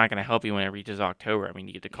 but that's not going to help you when it reaches October. I mean,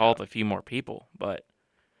 you get to call up a few more people, but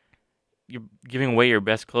you're giving away your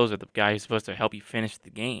best closer, the guy who's supposed to help you finish the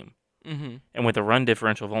game. Mm-hmm. And with a run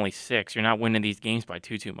differential of only 6, you're not winning these games by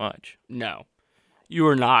too much. No, you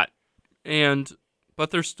are not. But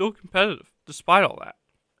they're still competitive, despite all that.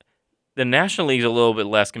 The National League's a little bit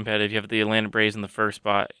less competitive. You have the Atlanta Braves in the first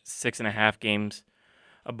spot, 6.5 games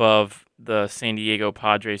above the San Diego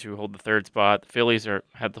Padres, who hold the third spot. The Phillies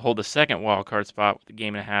have to hold the second wild card spot with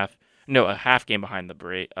a half game behind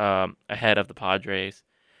the ahead of the Padres.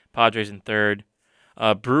 Padres in third.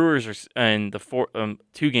 Brewers are in the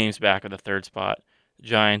 2 games back of the third spot. The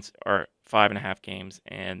Giants are 5.5 games,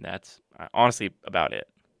 and that's honestly about it.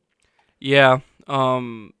 Yeah,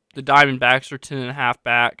 the Diamondbacks are 10.5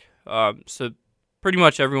 back. So pretty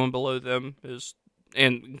much everyone below them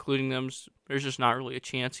and including them, there's just not really a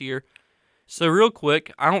chance here. So real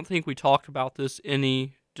quick, I don't think we talked about this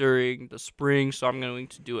any during the spring, so I'm going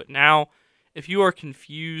to do it now. If you are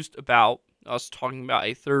confused about us talking about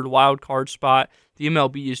a third wild card spot, the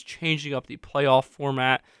MLB is changing up the playoff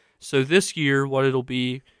format. So this year, what it'll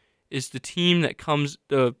be is the team that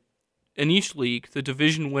in each league, the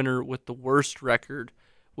division winner with the worst record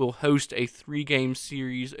will host a 3-game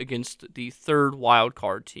series against the third wild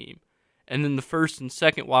card team. And then the first and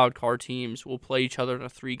second wild card teams will play each other in a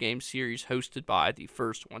 3-game series hosted by the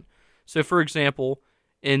first one. So, for example,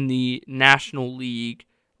 in the National League,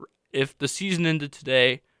 if the season ended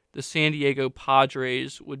today, the San Diego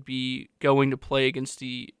Padres would be going to play against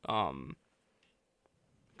the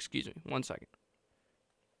excuse me, 1 second.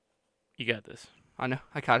 You got this. I know,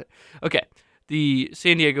 I got it. Okay, the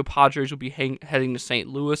San Diego Padres will be heading to St.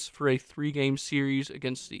 Louis for a 3-game series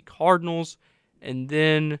against the Cardinals, and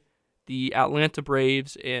then the Atlanta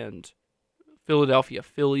Braves and Philadelphia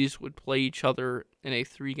Phillies would play each other in a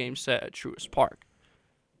 3-game set at Truist Park.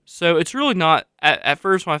 So it's really not. At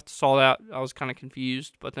first, when I saw that, I was kind of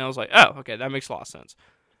confused, but then I was like, "Oh, okay, that makes a lot of sense."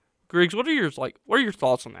 Griggs, what are your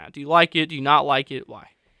thoughts on that? Do you like it? Do you not like it? Why?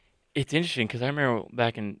 It's interesting because I remember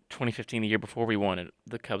back in 2015, the year before we won it,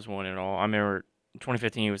 the Cubs won it all. I remember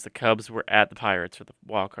 2015 it was the Cubs were at the Pirates for the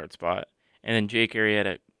wild card spot, and then Jake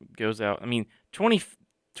Arrieta goes out. I mean,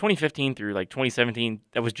 2015 through like 2017,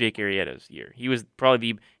 that was Jake Arrieta's year. He was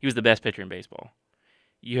the best pitcher in baseball.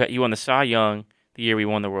 He won the Cy Young the year we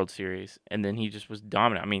won the World Series, and then he just was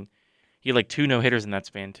dominant. I mean, he had like 2 no-hitters in that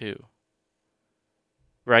span too.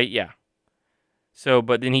 Right? Yeah. So,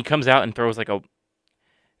 but then he comes out and throws like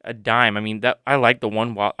a dime. I mean, that I like the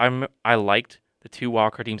one I liked the 2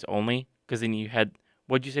 wild card teams only because then you had,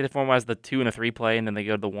 what'd you say the form was, the 2 and the 3 play, and then they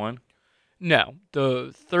go to the 1. No,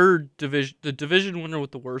 the division winner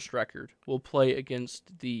with the worst record will play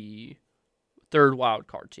against the third wild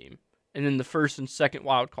card team, and then the first and second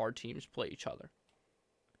wild card teams play each other.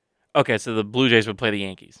 Okay, so the Blue Jays would play the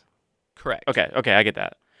Yankees. Correct. Okay, I get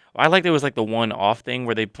that. I liked it was like the one-off thing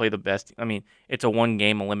where they play the best. I mean, it's a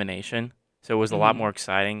 1-game elimination, so it was a lot more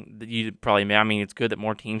exciting. You probably, I mean, it's good that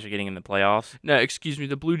more teams are getting in the playoffs. No, excuse me,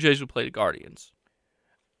 the Blue Jays would play the Guardians.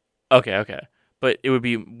 Okay. But it would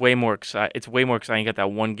be way more exciting. It's way more exciting. You got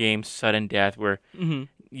that 1-game sudden death where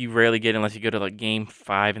you rarely get unless you go to like Game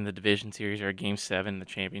 5 in the division series or Game 7 in the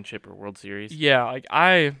championship or World Series. Yeah, like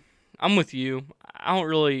I'm with you. I don't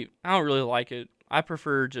really like it. I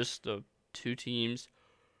prefer just the 2 teams.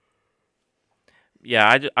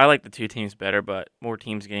 Yeah, I like the 2 teams better, but more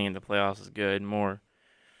teams getting into playoffs is good.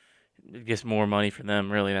 It gets more money for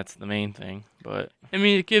them. Really, that's the main thing. But I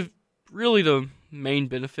mean, the main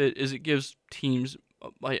benefit is it gives teams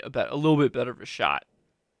like a little bit better of a shot.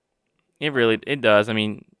 It does. I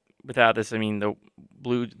mean, without this, I mean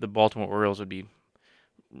the Baltimore Orioles would be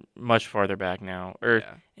much farther back now,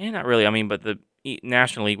 and not really. I mean, but the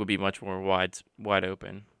National League would be much more wide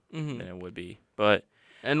open than it would be. But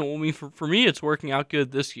and I mean, for me, it's working out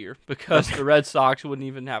good this year because the Red Sox wouldn't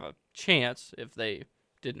even have a chance if they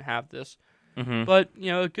didn't have this. Mm-hmm. But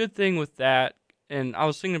a good thing with that, and I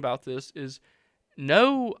was thinking about this is,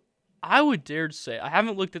 no, I would dare to say I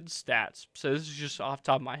haven't looked at the stats, so this is just off the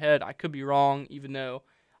top of my head. I could be wrong, even though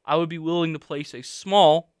I would be willing to place a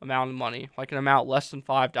small amount of money, like an amount less than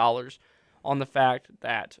 $5, on the fact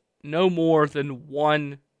that no more than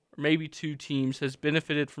 1 or maybe 2 teams has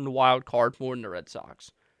benefited from the wild card more than the Red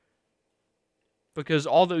Sox. Because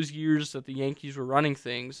all those years that the Yankees were running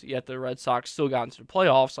things, yet the Red Sox still got into the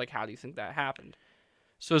playoffs, like how do you think that happened?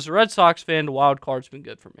 So as a Red Sox fan, the wild card's been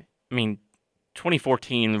good for me. I mean,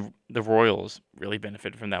 2014, the Royals really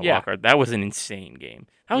benefited from that wild card. That was an insane game.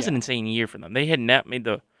 That was an insane year for them. They had not made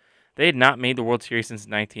the World Series since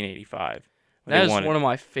 1985. That is one of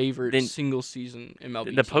my favorite single season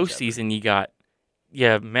MLB. The postseason, you got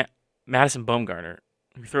Madison Bumgarner,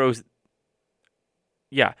 who throws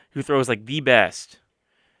like the best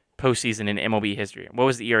postseason in MLB history. What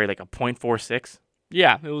was the ERA, like a .46?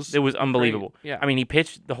 Yeah, it was unbelievable. Great. Yeah, I mean, he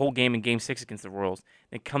pitched the whole game in Game 6 against the Royals.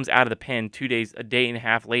 And comes out of the pen a day and a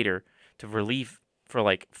half later to relief for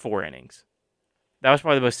like 4 innings. That was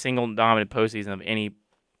probably the most single dominant postseason of any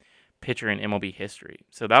pitcher in MLB history.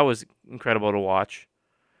 So that was incredible to watch.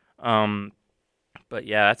 But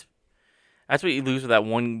yeah, that's what you lose with that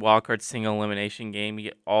one wildcard single elimination game. You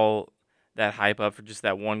get all that hype up for just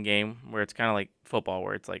that one game where it's kind of like football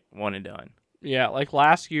where it's like one and done. Yeah, like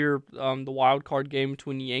last year, the wild card game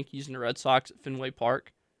between the Yankees and the Red Sox at Fenway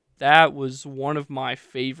Park, that was one of my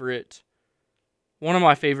favorite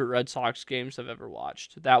Red Sox games I've ever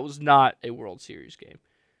watched. That was not a World Series game.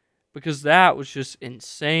 because that was just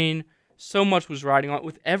insane. So much was riding on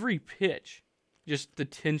with every pitch, just the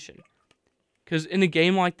tension. Because in a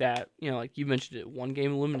game like that, like you mentioned it, one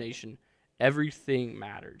game elimination, everything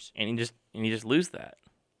matters. And you just lose that.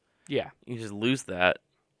 Yeah. You just lose that.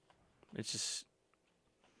 It's just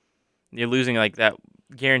you're losing like that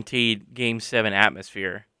guaranteed Game 7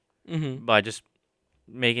 atmosphere by just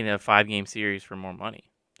making it a 5-game series for more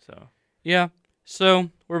money. So yeah. So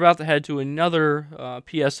we're about to head to another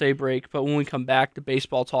PSA break, but when we come back, the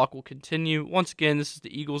baseball talk will continue. Once again, this is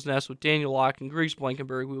the Eagles Nest with Daniel Locke and Griggs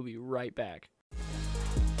Blankenberg. We'll be right back.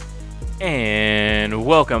 And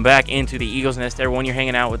welcome back into the Eagles Nest, everyone. You're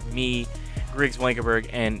hanging out with me, Griggs Blankenberg,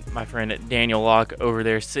 and my friend Daniel Locke over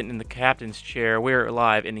there sitting in the captain's chair. We're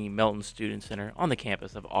live in the Melton Student Center on the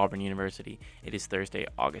campus of Auburn University. It is Thursday,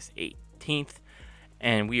 August 18th,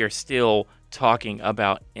 and we are still talking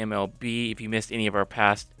about MLB. If you missed any of our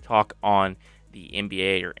past talk on the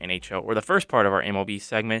NBA or NHL or the first part of our MLB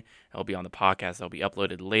segment, it'll be on the podcast. It'll be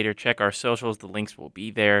uploaded later. Check our socials. The links will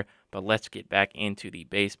be there. But let's get back into the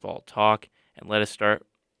baseball talk, and let us start.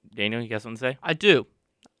 Daniel, you got something to say? I do.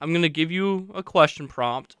 I'm going to give you a question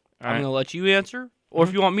prompt. I'm going to let you answer, or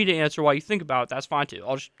if you want me to answer while you think about it, that's fine too.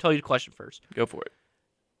 I'll just tell you the question first. Go for it.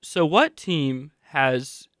 So what team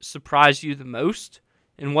has surprised you the most,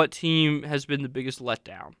 and what team has been the biggest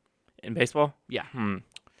letdown? In baseball? Yeah.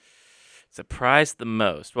 Surprised the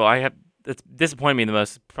most? Well, that's disappointed me the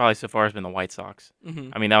most probably so far has been the White Sox.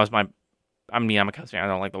 Mm-hmm. I mean, that was I'm a Cubs fan. I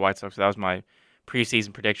don't like the White Sox. So that was my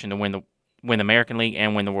preseason prediction to win the American League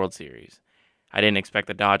and win the World Series. I didn't expect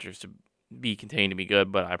the Dodgers to be contained to be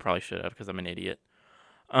good, but I probably should have because I'm an idiot.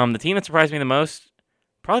 The team that surprised me the most,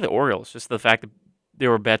 probably the Orioles. Just the fact that there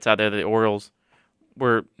were bets out there that the Orioles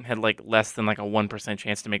had like less than like a 1%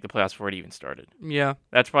 chance to make the playoffs before it even started. Yeah.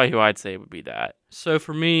 That's probably who I'd say would be that. So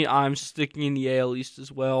for me, I'm sticking in the AL East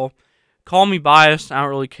as well. Call me biased. I don't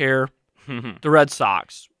really care. The Red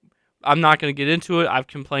Sox. I'm not going to get into it. I've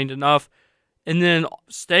complained enough. And then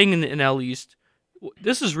staying in the NL East,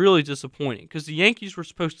 this is really disappointing because the Yankees were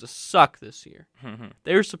supposed to suck this year.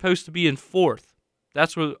 They were supposed to be in 4th.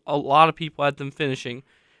 That's where a lot of people had them finishing.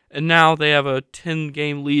 And now they have a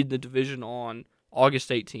 10-game lead in the division on August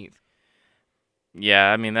 18th.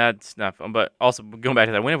 Yeah, I mean, that's not fun. But also, going back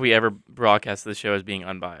to that, when have we ever broadcast this show as being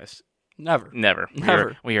unbiased? Never.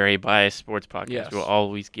 We are a biased sports podcast. Yes. We'll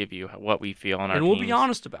always give you what we feel on our teams. And we'll be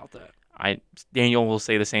honest about that. Daniel will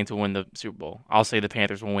say the Saints will win the Super Bowl. I'll say the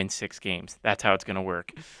Panthers will win 6 games. That's how it's going to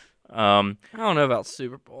work. I don't know about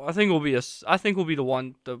Super Bowl. I think we'll be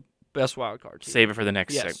the best wild card team. Save it for the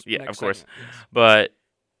next segment. Yeah, next of course. Segment, yes. But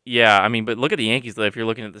yeah, I mean, but look at the Yankees though. If you're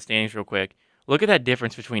looking at the standings real quick, look at that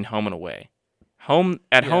difference between home and away. Home,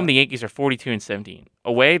 the Yankees are 42-17.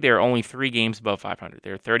 Away, they're only 3 games above 500.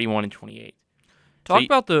 They're 31-28.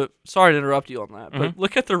 Sorry to interrupt you on that, but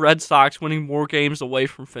look at the Red Sox winning more games away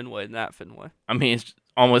from Fenway than at Fenway. I mean, it's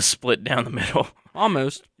almost split down the middle.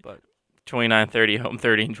 Almost, but 29-30 home,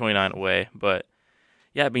 30 and 29 away. But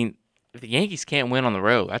yeah, I mean, if the Yankees can't win on the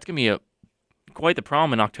road, that's gonna be quite the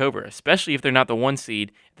problem in October, especially if they're not the 1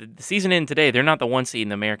 seed. The season ended today. They're not the 1 seed in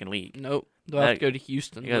the American League. Nope, they'll have to go to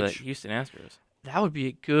Houston. Yeah, the Houston Astros. That would be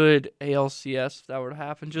a good ALCS if that were to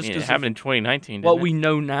happen. Just it happened in 2019. What we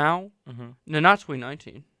know now. No, not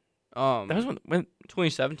 2019. That was when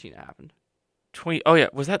 2017 happened. Oh yeah,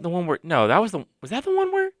 was that the one where? No, was that the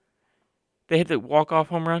one where they had the walk-off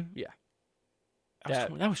home run? Yeah, that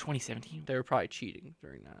was 2017. They were probably cheating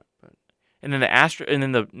during that, but. And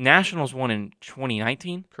then the Nationals won in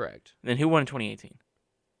 2019. Correct. And then who won in 2018?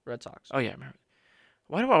 Red Sox. Oh yeah, I remember.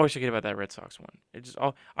 Why do I always forget about that Red Sox one?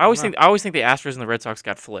 I always think the Astros and the Red Sox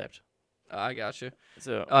got flipped. I got you.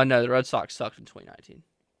 So no, the Red Sox sucked in 2019.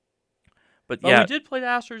 But yeah, we did play the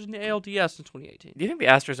Astros in the ALDS in 2018. Do you think the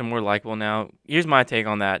Astros are more likable now? Here's my take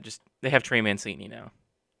on that. Just they have Trey Mancini now.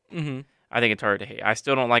 I think it's hard to hate. I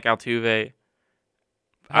still don't like Altuve.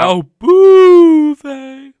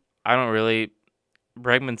 Altuve. I don't really.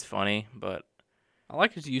 Bregman's funny, but I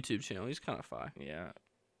like his YouTube channel. He's kind of fun. Yeah,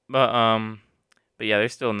 but yeah, they're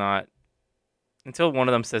still not. Until one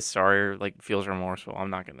of them says sorry or like feels remorseful,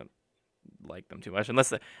 I'm not gonna like them too much.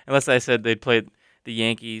 Unless I said they'd play the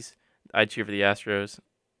Yankees, I'd cheer for the Astros,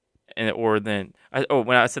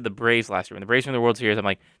 when I said the Braves last year, when the Braves won the World Series, I'm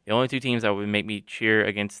like the only 2 teams that would make me cheer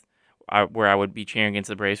against, where I would be cheering against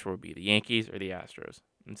the Braves would be the Yankees or the Astros,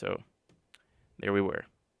 and so there we were.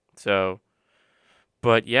 So,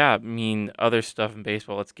 but yeah, I mean other stuff in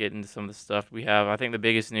baseball. Let's get into some of the stuff we have. I think the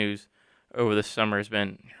biggest news over the summer has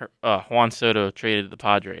been Juan Soto traded to the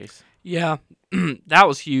Padres. Yeah, that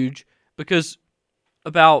was huge because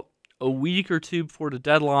about a week or 2 before the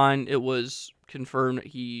deadline, it was confirmed that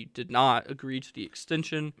he did not agree to the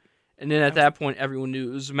extension. And then at that point, everyone knew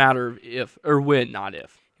it was a matter of if or when, not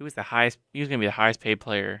if. He was the highest. He was going to be the highest paid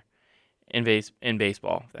player in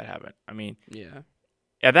baseball if that happened. I mean, Yeah.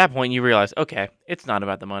 At that point, you realize, okay, it's not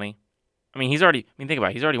about the money. I mean, think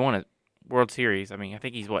about it. He's already won a World Series. I mean, I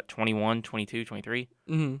think he's, 21, 22, 23?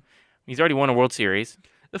 Mm-hmm. He's already won a World Series.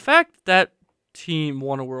 The fact that team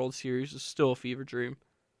won a World Series is still a fever dream.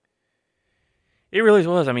 It really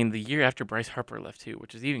was. I mean, the year after Bryce Harper left, too,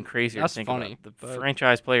 which is even crazier That's to think funny, about. The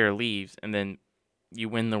franchise player leaves, and then you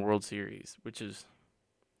win the World Series, which is...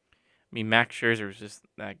 I mean, Max Scherzer was just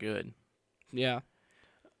that good. Yeah.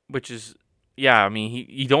 Which is... Yeah, I mean,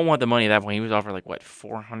 you don't want the money at that point. He was offered,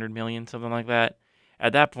 $400 million, something like that.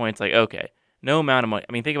 At that point, it's like, okay, no amount of money.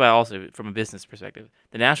 I mean, think about it also from a business perspective.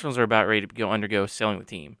 The Nationals are about ready to undergo selling the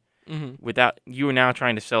team. Mm-hmm. You are now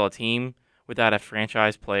trying to sell a team without a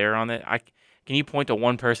franchise player on it. Can you point to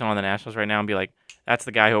one person on the Nationals right now and be like, that's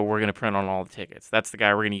the guy who we're going to print on all the tickets. That's the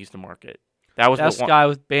guy we're going to use to market. That's the guy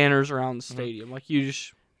with banners around the stadium. Mm-hmm.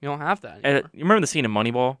 You don't have that anymore. You remember the scene in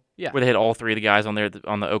Moneyball? Yeah. Where they had all three of the guys on there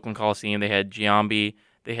on the Oakland Coliseum. They had Giambi,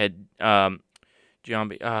 they had Johnny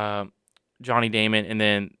Damon, and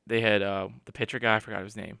then they had the pitcher guy. I forgot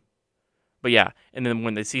his name. But yeah, and then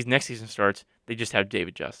when the next season starts, they just have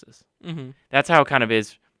David Justice. Mm-hmm. That's how it kind of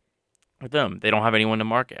is with them. They don't have anyone to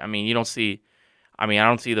market. I mean, I don't see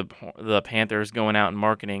the Panthers going out and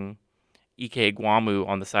marketing Ike Guamu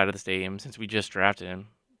on the side of the stadium since we just drafted him.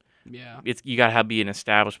 Yeah, you got to be an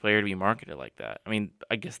established player to be marketed like that. I mean,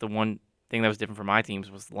 I guess the one thing that was different for my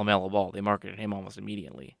teams was LaMelo Ball. They marketed him almost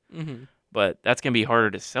immediately. Mm-hmm. But that's going to be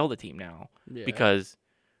harder to sell the team now because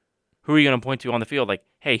who are you going to point to on the field? Like,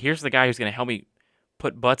 hey, here's the guy who's going to help me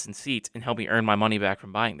put butts in seats and help me earn my money back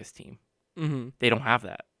from buying this team. Mm-hmm. They don't have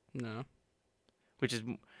that. No. Which is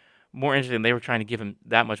more interesting. They were trying to give him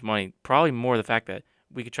that much money. Probably more the fact that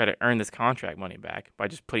we could try to earn this contract money back by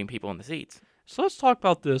just putting people in the seats. So let's talk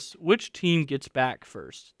about this. Which team gets back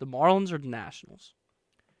first, the Marlins or the Nationals?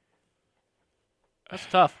 That's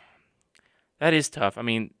tough. That is tough. I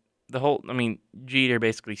mean, Jeter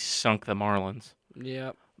basically sunk the Marlins.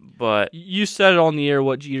 Yeah. But you said it on the air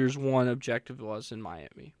what Jeter's one objective was in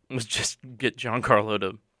Miami. Was just get Giancarlo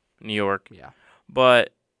to New York. Yeah.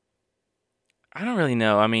 But I don't really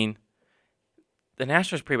know. I mean, the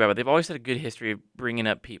Nationals are pretty bad, but they've always had a good history of bringing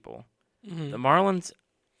up people. Mm-hmm. The Marlins,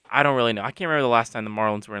 I don't really know. I can't remember the last time the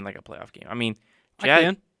Marlins were in a playoff game. I mean, I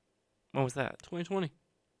can. When was that? 2020.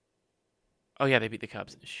 Oh yeah, they beat the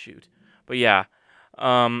Cubs. Shoot. But yeah.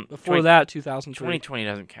 Before that, 2003. 2020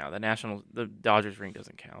 doesn't count. The Dodgers ring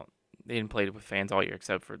doesn't count. They didn't play it with fans all year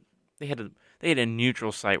except for they had a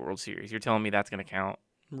neutral site World Series. You're telling me that's going to count?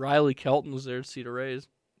 Riley Kelton was there to see the Rays.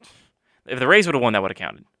 If the Rays would have won, that would have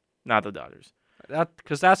counted, not the Dodgers.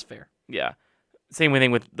 Because that's fair. Yeah. Same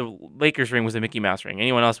thing with the Lakers ring was a Mickey Mouse ring.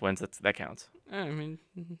 Anyone else wins, that counts. I mean,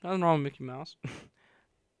 nothing wrong with Mickey Mouse.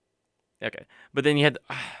 Okay, but then you had.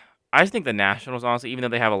 I just think the Nationals, honestly, even though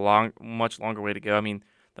they have a much longer way to go. I mean,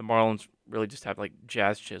 the Marlins really just have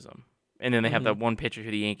Jazz Chisholm, and then they have that one pitcher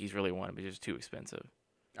who the Yankees really wanted, but it's just too expensive.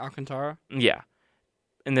 Alcantara. Yeah,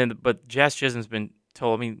 but Jazz Chisholm's been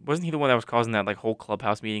told. I mean, wasn't he the one that was causing that whole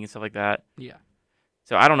clubhouse meeting and stuff like that? Yeah.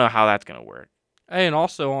 So I don't know how that's gonna work. Hey, and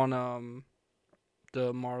also on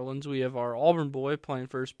the Marlins, we have our Auburn boy playing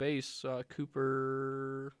first base,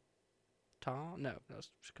 Cooper. No, that's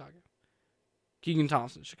Chicago. Keegan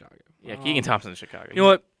Thompson, Chicago. Yeah, Keegan Thompson, Chicago. You know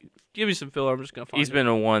what? Give me some filler. I'm just gonna find. He's been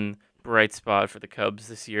a one bright spot for the Cubs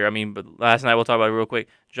this year. I mean, but last night we'll talk about it real quick.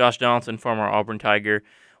 Josh Donaldson, former Auburn Tiger,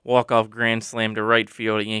 walk-off grand slam to right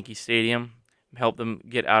field at Yankee Stadium, helped them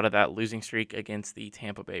get out of that losing streak against the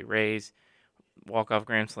Tampa Bay Rays. Walk-off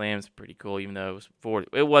grand slam is pretty cool, even though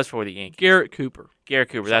it was for the Yankees. Garrett Cooper. Sorry.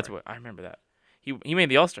 That's what I remember. That he made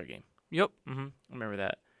the All-Star game. Yep. I remember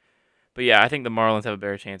that. But yeah, I think the Marlins have a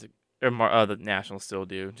better chance. The Nationals still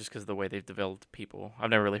do, just because of the way they've developed people. I've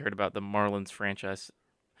never really heard about the Marlins franchise,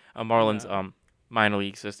 minor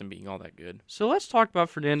league system being all that good. So let's talk about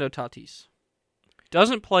Fernando Tatis.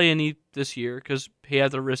 Doesn't play any this year because he had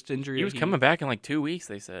the wrist injury. He was coming back in 2 weeks,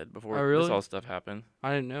 they said, before this all stuff happened.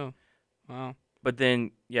 I didn't know. Wow. But then,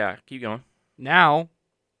 yeah, keep going. Now,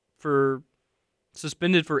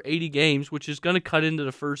 suspended for 80 games, which is going to cut into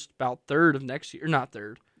the first about third of next year. Not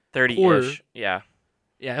third. 30-ish, yeah.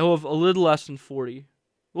 Yeah, he'll have a little less than 40.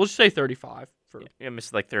 We'll just say 35.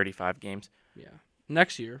 Missed 35 games. Yeah,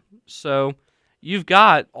 next year. So you've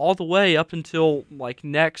got all the way up until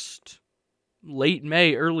next late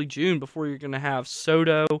May, early June before you're going to have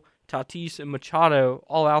Soto, Tatis, and Machado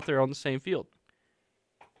all out there on the same field.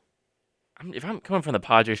 If I'm coming from the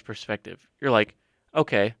Padres' perspective, you're like,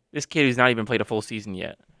 okay, this kid who's not even played a full season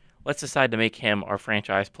yet, let's decide to make him our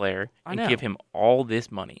franchise player I and know. give him all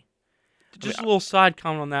this money. Just a little side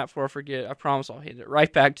comment on that before I forget. I promise I'll hand it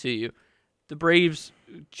right back to you. The Braves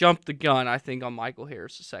jumped the gun, I think, on Michael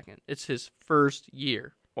Harris II. It's his first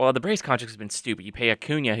year. Well, the Braves contract has been stupid. You pay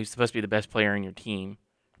Acuna, who's supposed to be the best player in your team,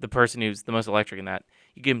 the person who's the most electric in that.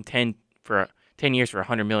 You give him 10 years for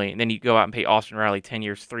 $100 million, and then you go out and pay Austin Riley 10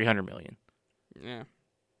 years, $300 million. Yeah.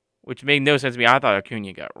 Which made no sense to me. I thought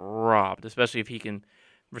Acuna got robbed, especially if he can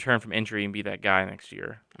return from injury and be that guy next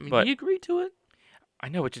year. I mean, but he agreed to it. I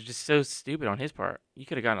know, which is just so stupid on his part. You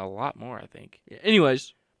could have gotten a lot more, I think. Yeah.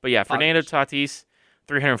 Anyways. But yeah, Fernando Tatis,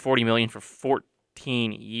 $340 million for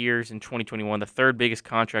 14 years in 2021, the third biggest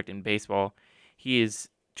contract in baseball. He is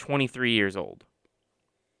 23 years old.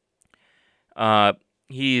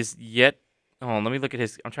 He is yet. Hold on, let me look at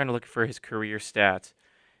his. I'm trying to look for his career stats.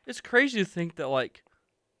 It's crazy to think that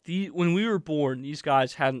when we were born, these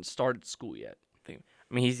guys hadn't started school yet. I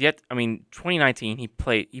mean, 2019 he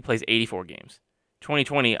plays 84 games.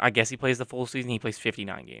 2020, I guess he plays the full season. He plays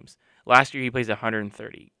 59 games. Last year he plays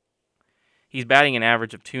 130. He's batting an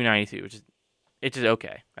average of 292, which is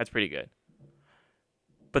okay. That's pretty good.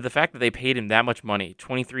 But the fact that they paid him that much money,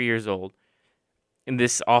 23 years old, in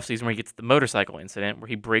this offseason where he gets the motorcycle incident where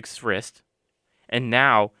he breaks his wrist, and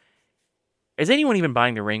now, is anyone even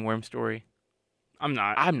buying the ringworm story? I'm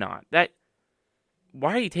not.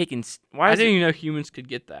 Why are you taking? I didn't even know humans could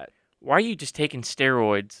get that. Why are you just taking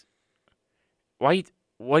steroids?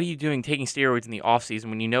 What are you doing taking steroids in the off season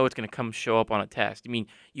when you know it's going to come show up on a test? I mean,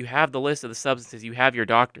 you have the list of the substances, you have your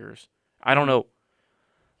doctors. I don't know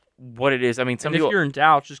what it is. I mean, if you're in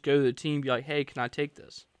doubt, just go to the team and be like, "Hey, can I take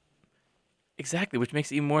this?" Exactly, which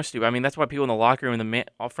makes it even more stupid. I mean, that's why people in the locker room and the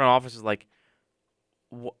front office is like,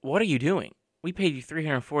 "What are you doing? We paid you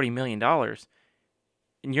 $340 million,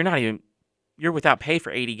 and you're without pay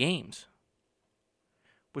for 80 games."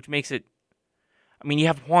 Which makes it. I mean, you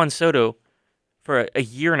have Juan Soto for a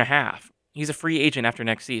year and a half. He's a free agent after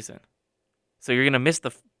next season. So you're going to miss the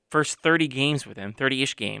first 30 games with him,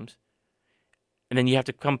 30-ish games. And then you have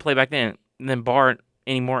to come play back then, and then bar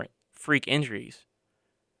any more freak injuries.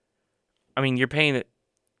 I mean, you're paying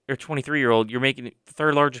your 23-year-old, you're making the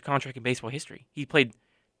third largest contract in baseball history. He played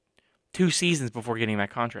 2 seasons before getting that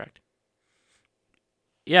contract.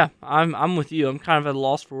 Yeah, I'm with you. I'm kind of at a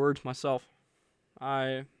loss for words myself.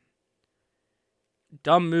 Dumb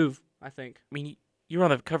move, I think. I mean, you're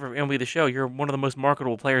on the cover of MLB The Show. You're one of the most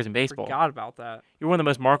marketable players in baseball. Forgot about that. You're one of the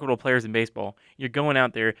most marketable players in baseball. You're going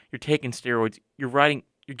out there. You're taking steroids. You're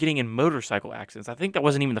getting in motorcycle accidents. I think that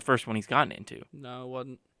wasn't even the first one he's gotten into. No, it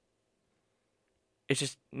wasn't. It's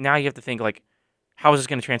just now you have to think, like, how is this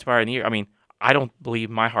going to transpire in the year? I mean, I don't believe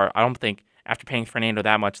my heart. I don't think after paying Fernando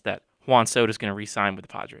that much that Juan Soto is going to re-sign with the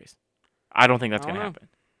Padres. I don't think that's going to happen,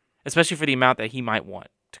 especially for the amount that he might want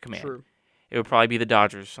to command. True. It would probably be the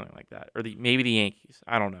Dodgers or something like that, or maybe the Yankees.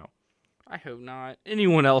 I don't know. I hope not.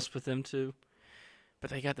 Anyone else but them too. But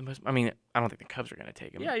they got the most. I mean, I don't think the Cubs are going to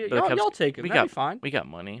take him. Yeah, y'all take him. That'd be fine. We got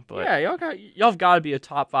money, but yeah, y'all've got to be a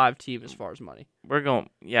top 5 team as far as money. We're going.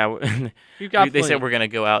 Yeah, they said we're going to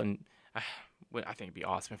go out and. I think it'd be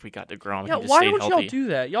awesome if we got DeGrom. Yeah, and he just why stayed don't healthy. y'all do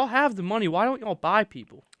that? Y'all have the money. Why don't y'all buy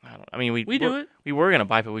people? I mean, we do it. We were going to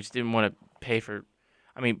buy, but we just didn't want to pay for.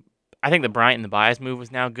 I mean, I think the Bryant and the Baez move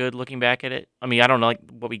was now good looking back at it. I mean, I don't know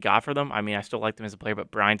what we got for them. I mean, I still like them as a player, but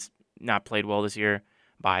Bryant's not played well this year.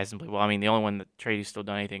 Baez hasn't played well. I mean, the only one that trade who's still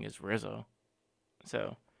done anything is Rizzo.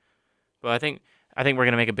 So, but I think we're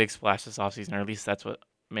going to make a big splash this offseason, or at least that's what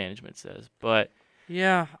management says. But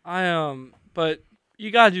yeah, but you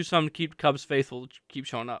got to do something to keep Cubs faithful to keep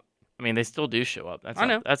showing up. I mean, they still do show up. I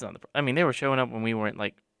know. That's not the. I mean, they were showing up when we weren't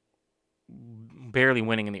like barely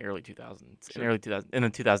winning in the early 2000s, in the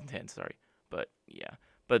 2010s, sorry. But yeah,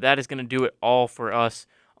 but that is going to do it all for us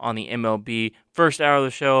on the MLB first hour of the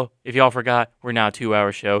show. If y'all forgot, we're now a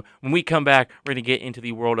 2-hour show. When we come back, we're going to get into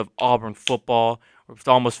the world of Auburn football. It's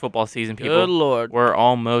almost football season, people. Good Lord. We're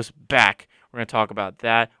almost back. We're going to talk about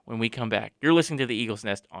that when we come back. You're listening to the Eagles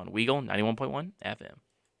Nest on Weagle 91.1 FM.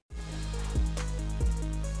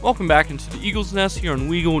 Welcome back into the Eagles Nest here on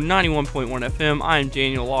Weagle 91.1 FM. I am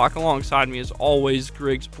Daniel Locke. Alongside me, as always,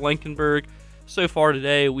 Griggs Blankenberg. So far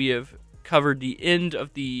today, we have covered the end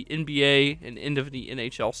of the NBA and end of the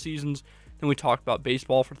NHL seasons. Then we talked about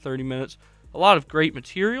baseball for 30 minutes. A lot of great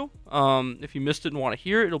material. If you missed it and want to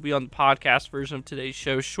hear it, it'll be on the podcast version of today's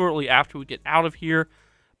show shortly after we get out of here.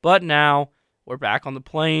 But now, we're back on the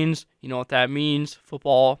plains. You know what that means.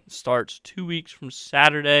 Football starts 2 weeks from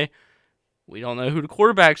Saturday. We don't know who the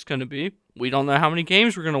quarterback's going to be. We don't know how many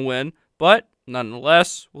games we're going to win. But,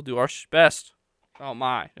 nonetheless, we'll do our best. Oh,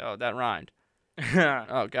 my. Oh, that rhymed.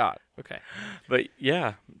 Oh God. Okay. But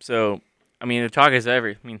yeah, so I mean, the talk is I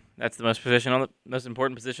mean, that's the most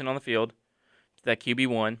important position on the field. That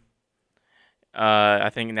QB1. I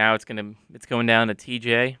think now it's going down to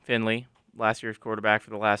TJ Finley, last year's quarterback for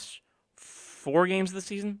the last 4 games of the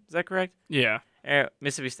season. Is that correct? Yeah.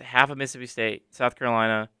 Mississippi State, half of Mississippi State, South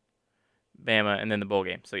Carolina, Bama, and then the bowl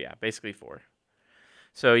game. So yeah, basically 4.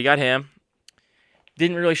 So you got him.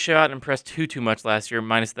 Didn't really show out and impress too much last year,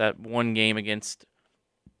 minus the one game against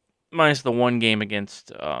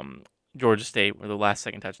Georgia State, where the last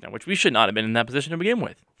second touchdown, which we should not have been in that position to begin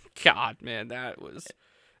with. God, man, that was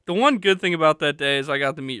the one good thing about that day is I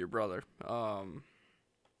got to meet your brother.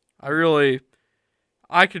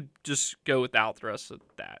 I could just go without the rest of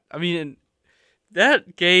that. I mean,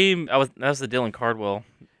 that game. That was the Dylan Cardwell.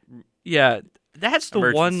 Yeah, that's the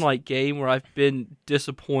Emergence. one like game where I've been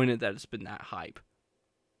disappointed that it's been that hype.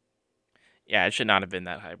 Yeah, it should not have been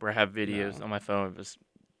that hype. Where I have videos on my phone of us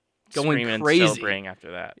Going screaming crazy. and celebrating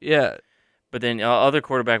after that. Yeah. But then other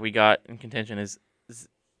quarterback we got in contention is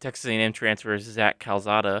Texas A&M transfer Zach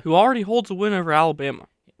Calzada, Who already holds a win over Alabama.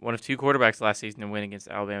 one of 2 quarterbacks last season to win against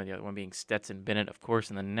Alabama. The other one being Stetson Bennett, of course,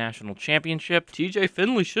 in the national championship. TJ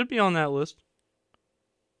Finley should be on that list.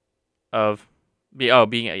 That was we're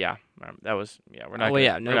not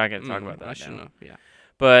going to talk about that. I shouldn't have. Yeah.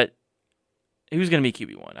 But who's going to be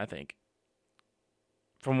QB1? I think.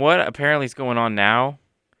 From what apparently is going on now,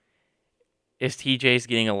 is TJ's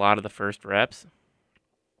getting a lot of the first reps.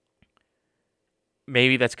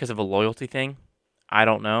 Maybe that's because of a loyalty thing. I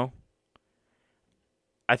don't know.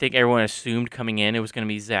 I think everyone assumed coming in it was going to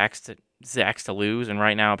be Zach's to lose, and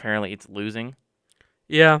right now apparently it's losing.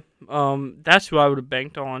 Yeah, that's who I would have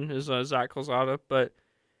banked on is Zach Calzada, but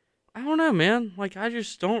I don't know, man. Like, I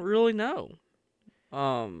just don't really know.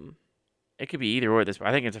 It could be either or at this point.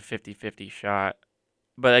 I think it's a 50-50 shot.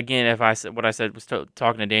 But again, if I said what I said was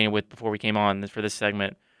talking to Daniel with before we came on for this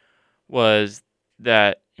segment was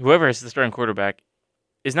that whoever is the starting quarterback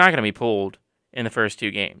is not going to be pulled in the first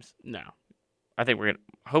 2 games. No. I think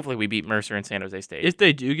hopefully we beat Mercer and San Jose State. If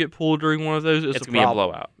they do get pulled during one of those, it's going to be a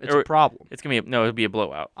blowout. It's a problem. It'll be a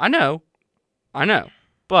blowout. I know.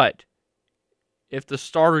 But if the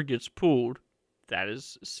starter gets pulled, that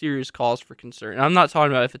is a serious cause for concern. And I'm not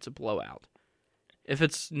talking about if it's a blowout. If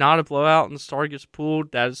it's not a blowout and the starter gets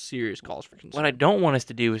pulled, that is a serious cause for concern. What I don't want us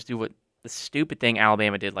to do is do what the stupid thing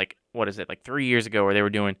Alabama did, like 3 years ago, where they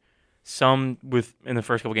were doing some in the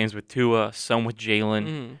first couple games with Tua, some with Jalen.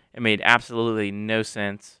 Mm-hmm. It made absolutely no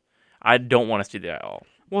sense. I don't want us to do that at all.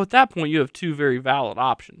 Well, at that point, you have 2 very valid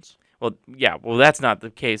options. Well, yeah. Well, that's not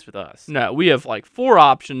the case with us. No, we have like 4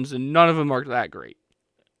 options, and none of them are that great.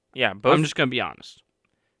 Yeah, both. I'm just going to be honest.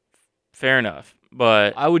 Fair enough,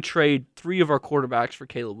 but I would trade 3 of our quarterbacks for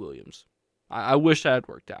Caleb Williams. I wish that had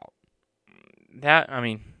worked out.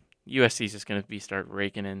 USC is just going to start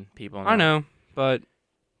raking in people. I know, but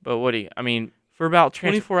what for about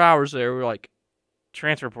 24 hours there, we're like,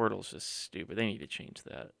 transfer portal is just stupid. They need to change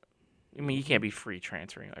that. I mean, you can't be free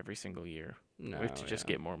transferring every single year. No, we have to just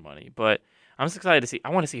get more money. But I'm just excited to see. I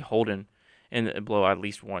want to see Holden in the blowout at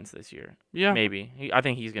least once this year. Yeah, maybe. I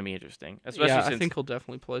think he's going to be interesting. I think he'll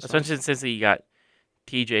definitely play. Especially since he got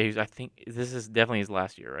TJ, who's I think this is definitely his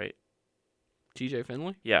last year, right? TJ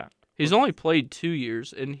Finley. Yeah, he's only played 2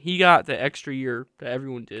 years, and he got the extra year that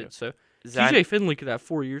everyone did. So TJ Finley could have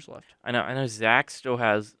 4 years left. I know. Zach still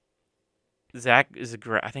has. Zach is a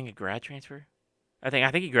grad transfer. I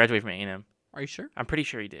think he graduated from A&M. Are you sure? I'm pretty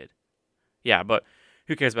sure he did. Yeah, but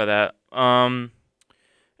who cares about that?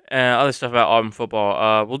 Other stuff about Auburn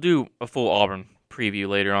football. We'll do a full Auburn preview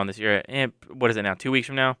later on this year. And what is it now? 2 weeks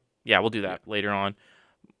from now? Yeah, we'll do that later on.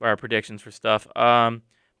 Our predictions for stuff.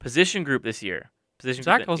 Position group this year.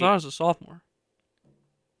 Zach Calzada is a sophomore.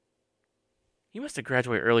 He must have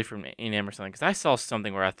graduated early from A&M or something, because I saw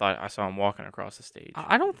something where I thought I saw him walking across the stage.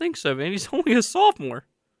 I don't think so, man. He's only a sophomore.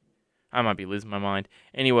 I might be losing my mind.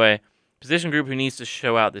 Anyway, position group who needs to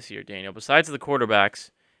show out this year, Daniel. Besides the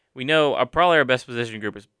quarterbacks, we know probably our best position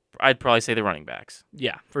group is, I'd probably say, the running backs.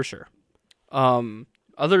 Yeah, for sure.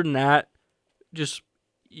 Other than that, just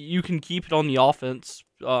you can keep it on the offense.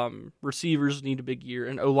 Receivers need a big year,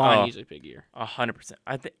 and O-line needs a big year. 100%.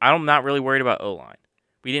 I'm not really worried about O-line.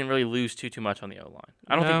 We didn't really lose too much on the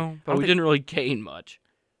O-line. But we didn't really gain much.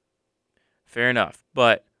 Fair enough.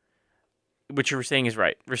 But what you're saying is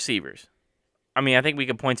right. Receivers. I mean, I think we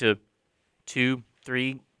could point to 2,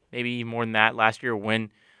 3, maybe more than that last year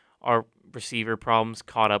when our receiver problems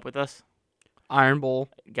caught up with us. Iron Bowl.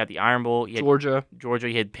 You got the Iron Bowl. Georgia.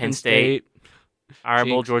 You had Penn State. Iron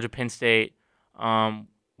Bowl, Georgia, Penn State.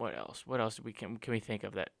 What else? What else can we think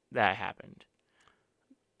of that happened?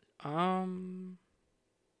 USC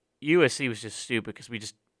was just stupid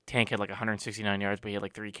because Tank had like 169 yards, but he had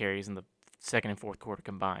like 3 carries in the second and fourth quarter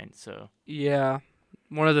combined. So Yeah,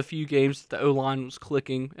 one of the few games that the O-line was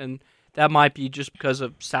clicking, and that might be just because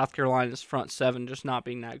of South Carolina's front seven just not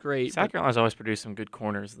being that great. South Carolina's always produced some good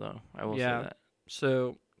corners, though. I will say that.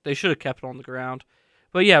 So they should have kept it on the ground.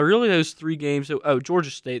 But yeah, really those 3 games.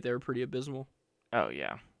 Georgia State, they were pretty abysmal. Oh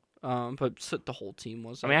yeah. But the whole team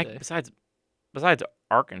was. Besides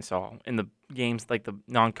Arkansas in the games like the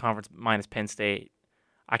non-conference minus Penn State,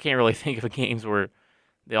 I can't really think of games where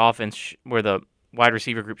the offense where the wide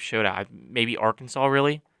receiver group showed out. Maybe Arkansas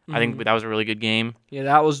really. Mm-hmm. I think that was a really good game. Yeah,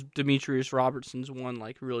 that was Demetrius Robertson's one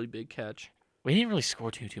like really big catch. We didn't really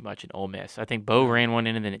score too much in Ole Miss. I think Bo ran one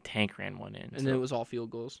in, and then Tank ran one in. And then it was all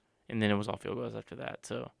field goals. And then it was all field goals after that.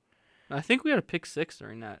 So I think we had a pick 6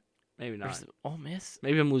 during that. Maybe not. Ole Miss?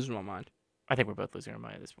 Maybe I'm losing my mind. I think we're both losing our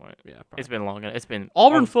mind at this point. Yeah, probably. It's been long. It's been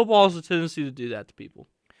Auburn football has a tendency to do that to people.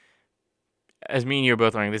 As me and you are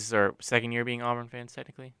both learning, this is our second year being Auburn fans,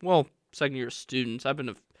 technically. Well, second year as students.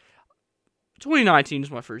 2019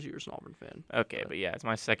 is my first year as an Auburn fan. Okay, but yeah, it's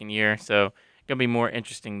my second year, so gonna be more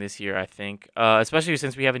interesting this year, I think. Especially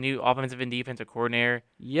since we have a new offensive and defensive coordinator.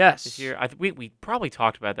 Yes. This year, we probably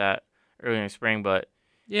talked about that earlier in the spring, but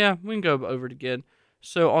yeah, we can go over it again.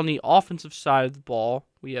 So on the offensive side of the ball,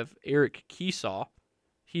 we have Eric Keesaw.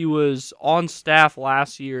 He was on staff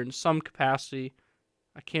last year in some capacity.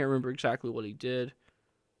 I can't remember exactly what he did.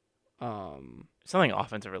 Something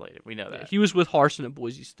offensive related. We know that. He was with Harsin at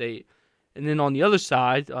Boise State. And then on the other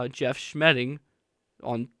side, Jeff Schmedding,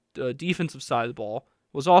 on the defensive side of the ball,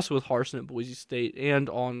 was also with Harsin at Boise State and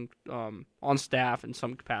on staff in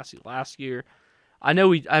some capacity last year. I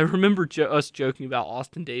remember us joking about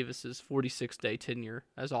Austin Davis's 46-day tenure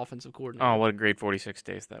as offensive coordinator. Oh, what a great 46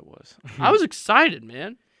 days that was. I was excited,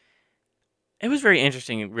 man. It was very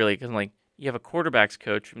interesting, really, because you have a quarterbacks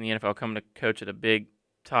coach from the NFL coming to coach at a big,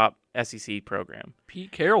 top SEC program.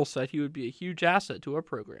 Pete Carroll said he would be a huge asset to our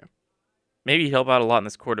program. Maybe he'd help out a lot in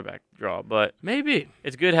this quarterback draw, but maybe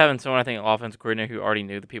it's good having someone, I think, an offensive coordinator who already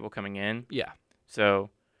knew the people coming in. Yeah. So,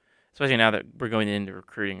 especially now that we're going into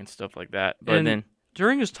recruiting and stuff like that. But then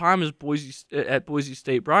during his time at Boise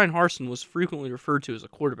State, Brian Harsin was frequently referred to as a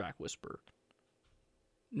quarterback whisperer.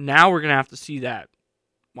 Now we're gonna have to see that,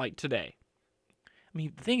 like today. I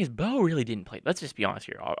mean, the thing is, Bo really didn't play. Let's just be honest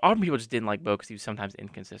here. Auburn people just didn't like Bo because he was sometimes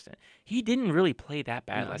inconsistent. He didn't really play that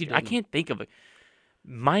bad last year. I can't think of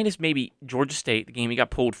minus maybe Georgia State, the game he got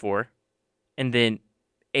pulled for, and then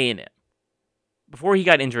A&M. Before he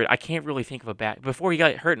got injured, I can't really think of a bad. Before he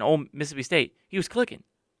got hurt in old Mississippi State, he was clicking.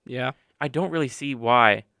 Yeah. I don't really see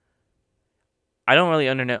why. I don't really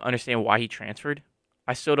understand why he transferred.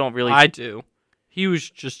 I still don't really. I do. He was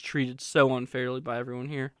just treated so unfairly by everyone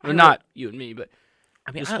here. I mean, not you and me, but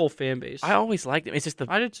this whole fan base. I always liked him. It's just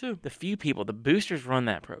I did too. The few people, the boosters run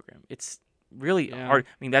that program. It's really hard.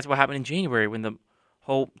 I mean, that's what happened in January when the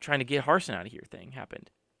whole trying to get Harsin out of here thing happened.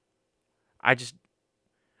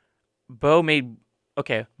 Bo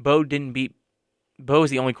didn't beat. Bo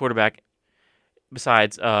is the only quarterback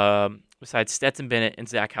besides Stetson Bennett and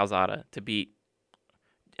Zach Calzada to beat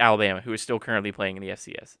Alabama, who is still currently playing in the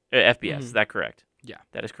FBS. Mm-hmm. Is that correct? Yeah,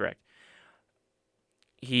 that is correct.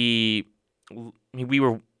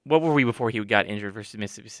 What were we before he got injured versus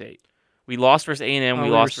Mississippi State? We lost versus A&M. We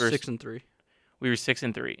lost versus 6-3. We were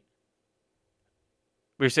 6-3.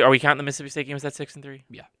 Are we counting the Mississippi State game? Was that 6-3?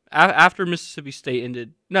 Yeah. After Mississippi State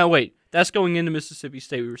ended. No, wait. That's going into Mississippi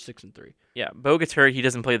State. We were 6-3. Yeah. Bo gets hurt. He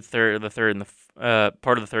doesn't play the third and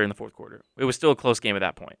the fourth quarter. It was still a close game at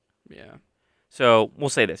that point. Yeah. So we'll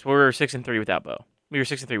say this: we were 6-3 without Bo. We were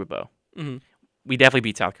 6-3 with Bo. Mm-hmm. We definitely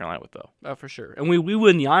beat South Carolina with Bo. Oh, for sure. And we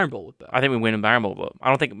win the Iron Bowl with Bo. I think we win the Iron Bowl with Bo.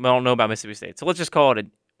 I don't know about Mississippi State. So let's just call it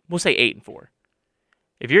we'll say 8-4.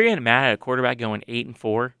 If you're getting mad at a quarterback going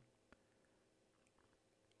 8-4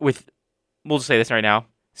 with, we'll just say this right now,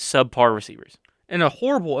 subpar receivers. And a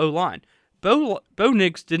horrible O-line. Bo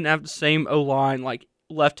Nix didn't have the same O-line, like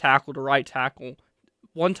left tackle to right tackle,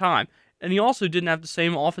 one time. And he also didn't have the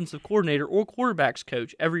same offensive coordinator or quarterbacks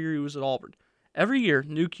coach every year he was at Auburn. Every year,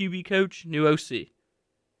 new QB coach, new OC.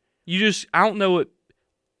 I don't know what.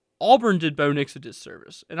 Auburn did Bo Nix a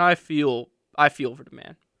disservice, and I feel for the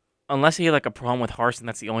man. Unless he had a problem with Harsin,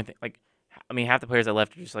 that's the only thing. Half the players that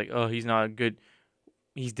left are just oh, he's not good.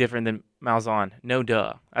 He's different than Malzahn. No,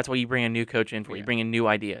 duh. That's why you bring a new coach in for. You bring in new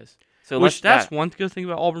ideas. So that's one good thing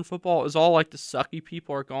about Auburn football is all the sucky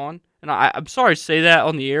people are gone. And I'm sorry to say that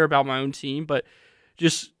on the air about my own team, but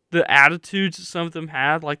just the attitudes that some of them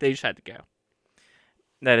had, they just had to go.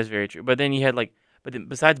 That is very true. But then you had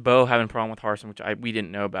besides Bo having a problem with Harsin, which we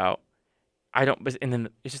didn't know about, I don't. And then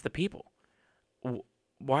it's just the people.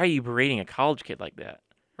 Why are you berating a college kid like that?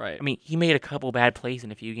 Right. I mean, he made a couple bad plays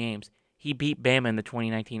in a few games. He beat Bama in the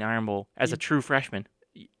 2019 Iron Bowl as a true freshman.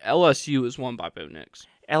 LSU was won by Bo Nix.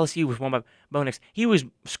 LSU was won by Bo Nix. He was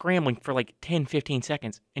scrambling for like 10, 15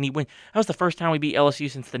 seconds, and he went. That was the first time we beat LSU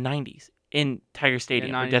since the 90s in Tiger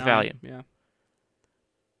Stadium or Death Valley. Yeah.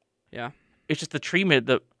 Yeah. It's just the treatment,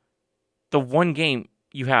 the one game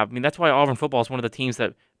you have. I mean, that's why Auburn football is one of the teams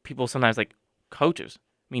that people sometimes like coaches.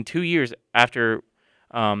 I mean, 2 years after,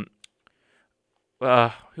 who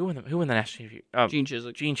won the national championship? Gene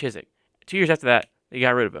Chizik. Gene Chizik. 2 years after that, they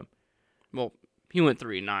got rid of him. Well, he went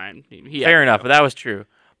 3-9. Fair enough, but that was true.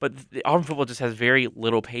 But the Auburn football just has very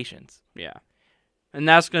little patience. Yeah. And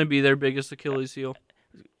that's going to be their biggest Achilles heel.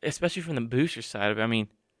 Especially from the booster side of it. I mean,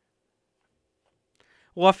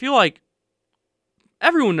 well, I feel like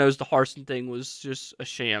everyone knows the Harsin thing was just a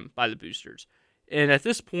sham by the boosters. And at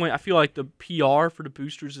this point, I feel like the PR for the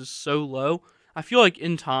boosters is so low. I feel like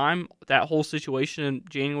in time, that whole situation in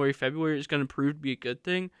January, February is going to prove to be a good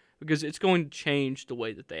thing because it's going to change the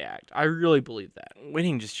way that they act. I really believe that.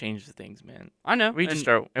 Winning just changes things, man. I know.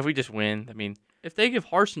 If we just win, I mean, if they give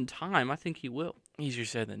Harsin time, I think he will. Easier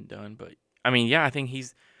said than done, but I mean, yeah, I think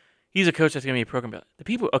he's a coach that's going to be a program. The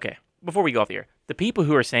people, okay, before we go off the air, the people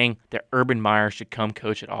who are saying that Urban Meyer should come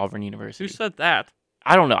coach at Auburn University. Who said that?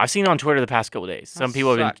 I don't know. I've seen it on Twitter the past couple of days. Some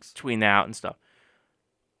people have been tweeting that out and stuff.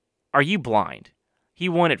 Are you blind? He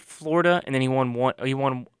won at Florida, and then he won one. He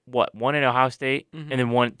won what? One at Ohio State, and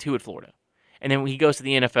then two at Florida. And then when he goes to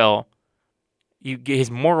the NFL, you get his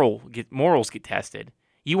morals get tested.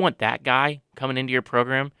 You want that guy coming into your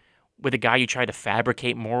program with a guy you tried to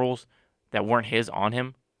fabricate morals that weren't his on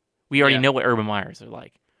him? We already know what Urban Meyers are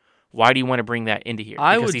like. Why do you want to bring that into here?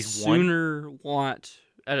 I would sooner want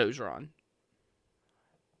Ed Ogeron.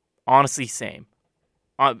 Honestly, same.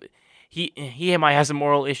 He might have some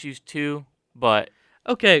moral issues too, but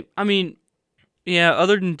okay. I mean, yeah.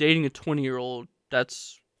 Other than dating a 20-year-old,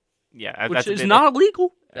 which is not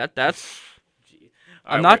illegal. That's.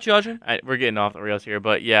 I'm not judging. We're getting off the rails here,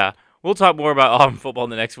 but yeah, we'll talk more about Auburn football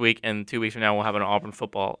the next week, and 2 weeks from now we'll have an Auburn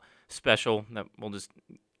football special that we'll just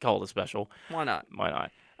call it a special. Why not?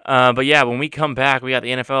 But yeah, when we come back, we got the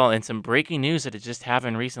NFL and some breaking news that had just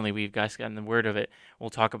happened recently. We've guys gotten the word of it. We'll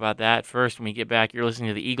talk about that first when we get back. You're listening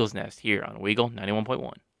to the Eagles Nest here on Weagle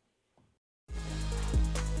 91.1.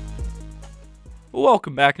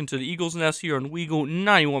 Welcome back into the Eagles Nest here on Weagle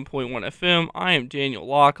 91.1 FM. I am Daniel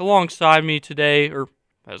Locke. Alongside me today, or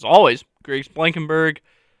as always, Griggs Blankenberg.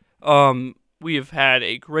 We have had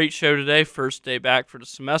a great show today. First day back for the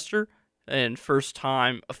semester, and first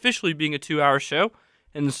time officially being a 2-hour show.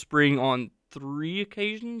 In the spring, on 3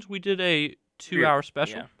 occasions, we did a 2-hour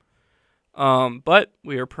special. Yeah. But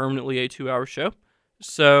we are permanently a 2-hour show.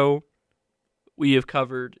 So we have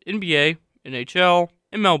covered NBA, NHL,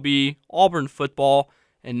 MLB, Auburn football,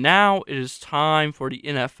 and now it is time for the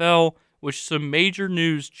NFL, which some major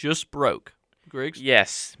news just broke. Griggs?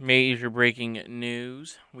 Yes, major breaking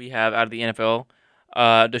news we have out of the NFL.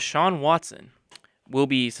 Deshaun Watson will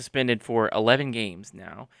be suspended for 11 games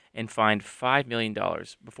now and fined $5 million.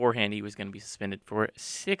 Beforehand, he was going to be suspended for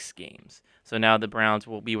 6 games. So now the Browns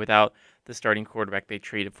will be without the starting quarterback they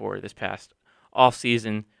traded for this past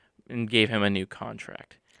offseason and gave him a new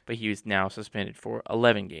contract. But he is now suspended for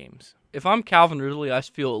 11 games. If I'm Calvin Ridley, I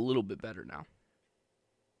feel a little bit better now.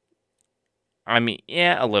 I mean,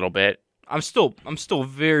 yeah, a little bit. I'm still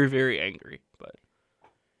very, very angry. But I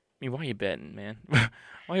mean, why are you betting, man? Why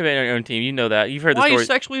are you betting on your own team? You know that. You've heard the story. Why are you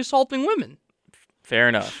sexually assaulting women? Fair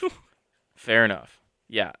enough. Fair enough.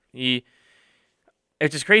 Yeah. It's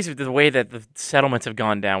just crazy the way that the settlements have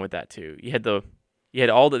gone down with that too. You had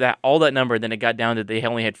all that number, then it got down to they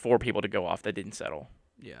only had 4 people to go off that didn't settle.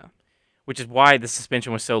 Yeah. Which is why the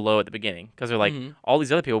suspension was so low at the beginning, because they're like, all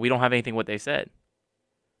these other people, we don't have anything what they said.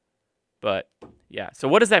 But yeah. So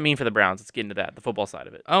what does that mean for the Browns? Let's get into that, the football side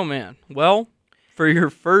of it. Oh man. Well, for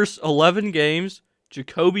your first 11 games,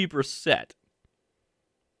 Jacoby Brissett.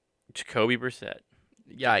 Yikes.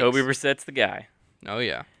 Jacoby Brissett's the guy. Oh,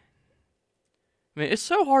 yeah. I mean, it's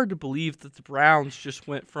so hard to believe that the Browns just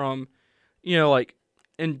went from, in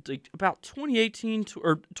about 2018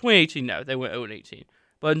 or 2018, no, they went 0-18.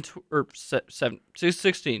 But in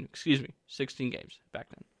 16 games back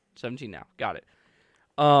then. 17 now. Got it.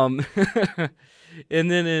 And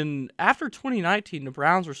then after 2019, the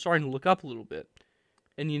Browns were starting to look up a little bit.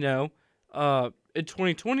 And, in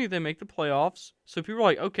 2020, they make the playoffs. So people are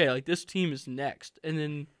like, okay, like this team is next. And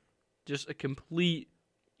then just a complete,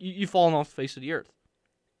 you've fallen off the face of the earth.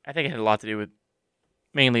 I think it had a lot to do with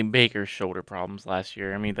mainly Baker's shoulder problems last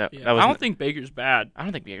year. I mean, that Yeah, was. I don't think Baker's bad. I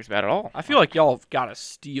don't think Baker's bad at all. I feel like y'all have got a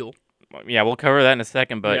steal. Yeah, we'll cover that in a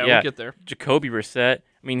second. But yeah, we'll get there. Jacoby Brissett.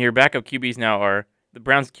 I mean, your backup QBs now are the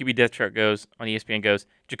Browns QB depth chart goes on ESPN goes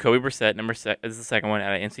Jacoby Brissett, is the second one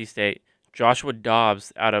out of NC State. Joshua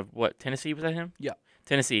Dobbs out of what, Tennessee, was that him? Yeah.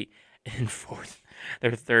 Tennessee. And fourth,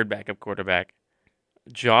 their third backup quarterback,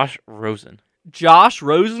 Josh Rosen. Josh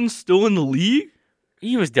Rosen's still in the league?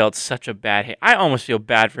 He was dealt such a bad hit. I almost feel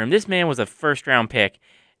bad for him. This man was a first-round pick,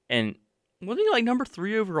 and wasn't he like number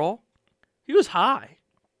 3 overall? He was high.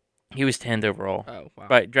 He was 10th overall. Oh, wow.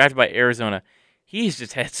 But drafted by Arizona. He's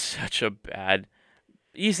just had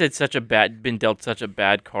been dealt such a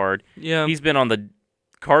bad card. Yeah. He's been on the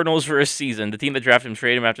Cardinals for a season. The team that drafted him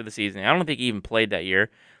traded him after the season. I don't think he even played that year.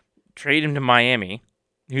 Trade him to Miami,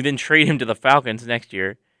 who then trade him to the Falcons next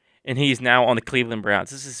year, and he's now on the Cleveland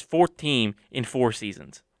Browns. This is his 4th team in 4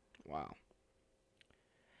 seasons. Wow.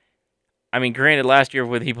 I mean, granted, last year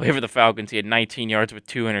when he played for the Falcons, he had 19 yards with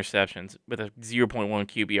 2 interceptions with a 0.1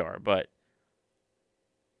 QBR, but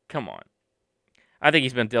come on. I think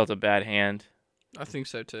he's been dealt a bad hand. I think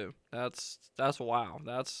so, too. That's wow.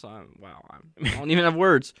 That's, wow. I don't even have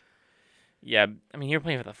words. Yeah, I mean, you were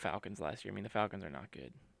playing for the Falcons last year. I mean, the Falcons are not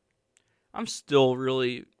good. I'm still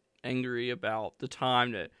really angry about the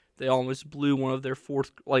time that they almost blew one of their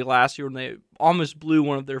last year when they almost blew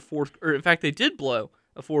one of their or in fact, they did blow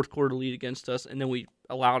a fourth quarter lead against us, and then we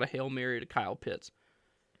allowed a Hail Mary to Kyle Pitts.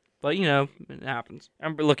 But, it happens.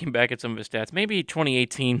 I'm looking back at some of his stats. Maybe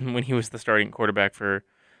 2018, when he was the starting quarterback for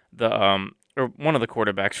the, or one of the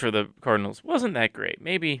quarterbacks for the Cardinals, wasn't that great.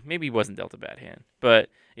 Maybe he wasn't dealt a bad hand. But,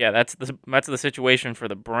 yeah, that's the situation for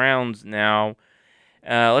the Browns now.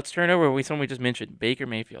 Let's turn over someone we just mentioned, Baker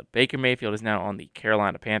Mayfield. Baker Mayfield is now on the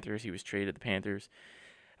Carolina Panthers. He was traded to the Panthers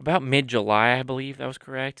about mid-July, I believe that was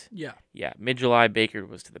correct. Yeah. Yeah, mid-July, Baker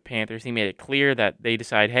was to the Panthers. He made it clear that they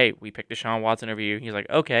decide, hey, we picked Deshaun Watson over you. He's like,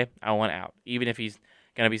 okay, I want out. Even if he's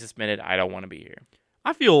going to be suspended, I don't want to be here.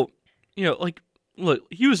 I feel, look,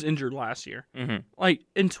 he was injured last year. Mm-hmm.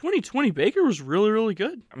 In 2020, Baker was really, really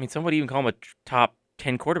good. I mean, somebody even call him a top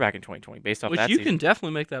 10 quarterback in 2020 based off that season. You can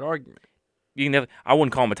definitely make that argument. I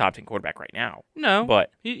wouldn't call him a top 10 quarterback right now. No,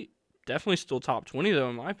 but he definitely still top 20 though,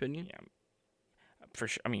 in my opinion. Yeah, for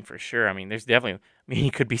sure. I mean, there's definitely. I mean, he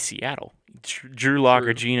could be Seattle, Drew Lock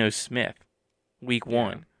or Geno Smith, week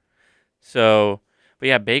 1. So, but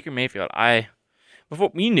yeah, Baker Mayfield.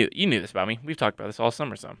 Before you knew this about me. We've talked about this all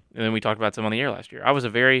summer some, and then we talked about some on the air last year. I was a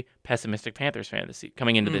very pessimistic Panthers fan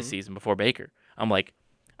coming into this season before Baker. I'm like,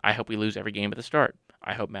 I hope we lose every game at the start.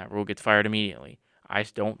 I hope Matt Rule gets fired immediately. I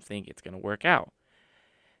just don't think it's going to work out.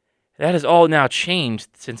 That has all now changed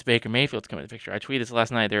since Baker Mayfield's come into the picture. I tweeted this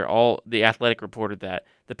last night. The Athletic reported that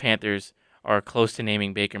the Panthers are close to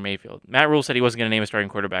naming Baker Mayfield. Matt Rule said he wasn't going to name a starting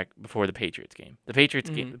quarterback before the Patriots game. The Patriots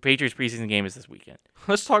preseason game is this weekend.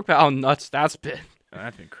 Let's talk about how nuts that's been.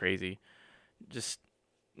 That's been crazy.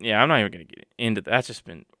 I'm not even going to get into that. That's just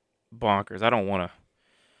been bonkers. I don't want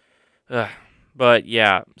to. But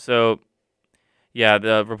yeah, so yeah,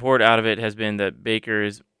 the report out of it has been that Baker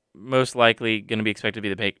is most likely going to be expected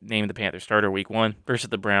to be named the Panthers starter week 1 versus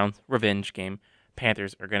the Browns. Revenge game.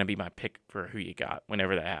 Panthers are going to be my pick for who you got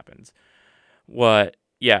whenever that happens.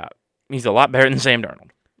 He's a lot better than Sam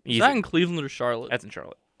Darnold. Is that in Cleveland or Charlotte? That's in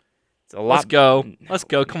Charlotte. It's a lot. Let's go. Let's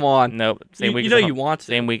go. Come on. No, same week. You want to.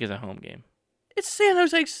 Same week as a home game. It's San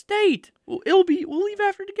Jose State. We'll leave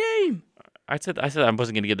after the game. I said I wasn't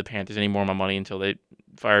going to give the Panthers any more of my money until they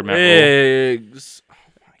fired Matt Griggs. Oh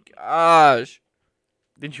my gosh.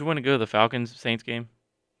 Didn't you want to go to the Falcons-Saints game?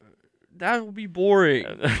 That would be boring.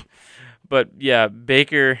 But yeah,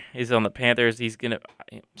 Baker is on the Panthers.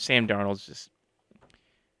 Sam Darnold's just.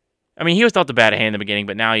 I mean, he was dealt a bad hand in the beginning,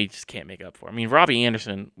 but now he just can't make up for it. I mean, Robbie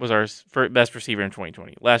Anderson was our best receiver in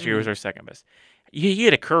 2020. Last year was our second best. He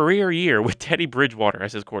had a career year with Teddy Bridgewater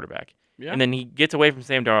as his quarterback. Yeah. And then he gets away from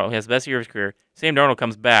Sam Darnold. He has the best year of his career. Sam Darnold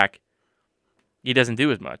comes back. He doesn't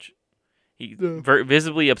do as much. He's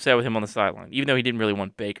visibly upset with him on the sideline, even though he didn't really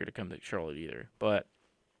want Baker to come to Charlotte either. But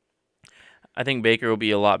I think Baker will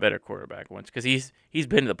be a lot better quarterback once because he's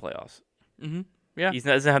been to the playoffs. Mm-hmm. Yeah. He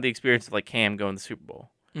doesn't have the experience of like Cam going to the Super Bowl,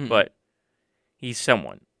 but he's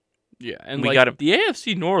someone. Yeah, and we got him. The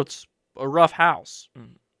AFC North's a rough house.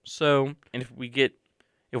 Mm. So, and if we get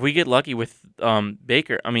lucky with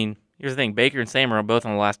Baker, I mean, here's the thing: Baker and Sam are both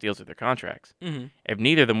on the last deals of their contracts. Mm-hmm. If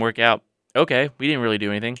neither of them work out, okay, we didn't really do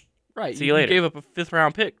anything. Right. See you later. Gave up a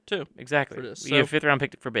 5th-round pick too. Exactly. We gave a 5th-round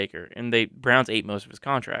pick for Baker, and the Browns ate most of his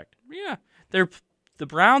contract. Yeah, the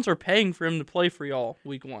Browns are paying for him to play for y'all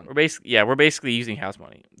week 1. We're basically using house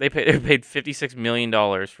money. They paid $56 million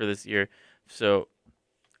for this year. So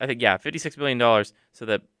I think, yeah, $56 billion so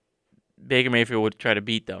that Baker Mayfield would try to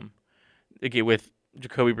beat them with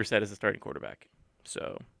Jacoby Brissett as the starting quarterback.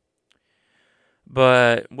 So,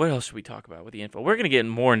 but what else should we talk about with the info? We're going to get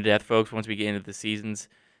more in depth, folks, once we get into the seasons.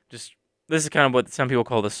 This is kind of what some people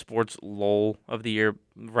call the sports lull of the year,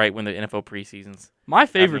 right when the NFL preseason's My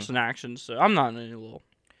favorite's in action, so I'm not in any lull.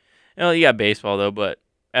 Well, you got baseball, though, but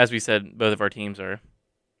as we said, both of our teams are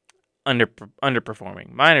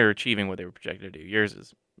underperforming. Mine are achieving what they were projected to do. Yours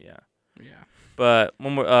is, yeah. Yeah. But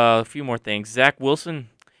a few more things. Zach Wilson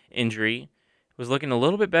injury was looking a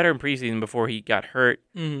little bit better in preseason before he got hurt.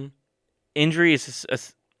 Mm-hmm. Injury is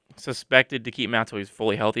suspected to keep him out until he's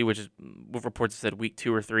fully healthy, which is what reports said week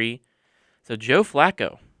 2 or 3. So Joe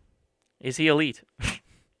Flacco, is he elite?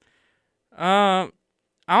 I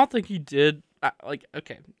don't think he did.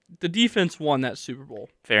 Okay, the defense won that Super Bowl.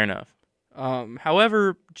 Fair enough.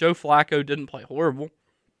 However, Joe Flacco didn't play horrible.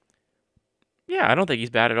 Yeah, I don't think he's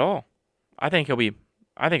bad at all. I think he'll be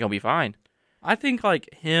fine. I think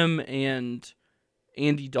him and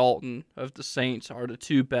Andy Dalton of the Saints are the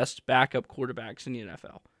two best backup quarterbacks in the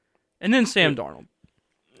NFL. And then Sam Darnold.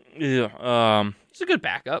 Yeah. He's a good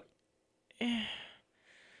backup.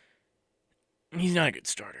 He's not a good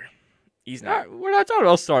starter. He's not. We're not talking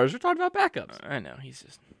about starters. We're talking about backups. I know. He's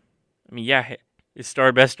just. I mean, yeah, his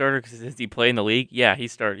best starter because does he play in the league? Yeah, he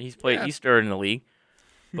started. He's played. Yeah. He started in the league,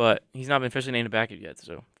 but he's not been officially named a backup yet.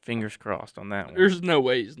 So fingers crossed on that one. There's no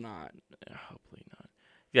way he's not. Hopefully not.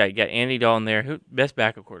 Yeah, you got Andy Dalton there. Who best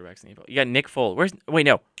backup quarterbacks in the NFL? You got Nick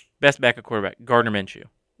Foles. Best backup quarterback Gardner Minshew.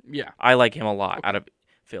 Yeah, I like him a lot out of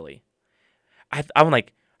Philly. I'm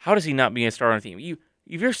like, how does he not be a starter on the team?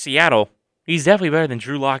 If you're Seattle, he's definitely better than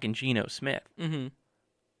Drew Lock and Geno Smith. Mm-hmm.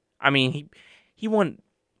 I mean, he won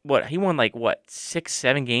what? He won 6,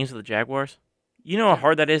 7 games with the Jaguars. You know how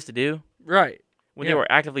hard that is to do? Right. When they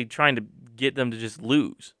were actively trying to get them to just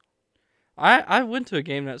lose. I went to a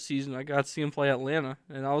game that season. I got to see him play Atlanta,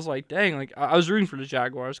 and I was like, dang, I was rooting for the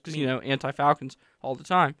Jaguars because, anti-Falcons all the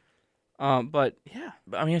time. But, yeah.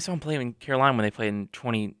 I mean, I saw him play in Carolina when they played in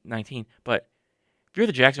 2019. But if you're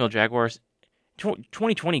the Jacksonville Jaguars,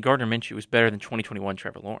 2020 Gardner Minshew was better than 2021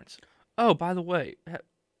 Trevor Lawrence. Oh, by the way,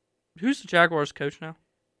 who's the Jaguars coach now?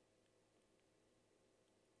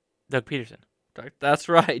 Doug Peterson. That's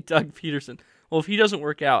right, Doug Peterson. Well, if he doesn't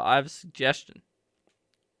work out, I have a suggestion.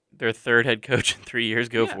 Their third head coach in 3 years.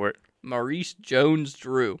 Go for it. Maurice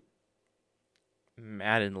Jones-Drew.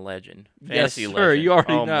 Madden legend. Fantasy Fantasy sir, legend. you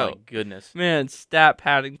already know. know. Oh, my goodness. Man, stat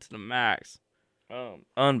padding to the max.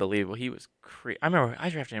 Unbelievable. He was crazy. I remember I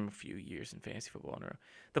drafted him a few years in fantasy football in a row.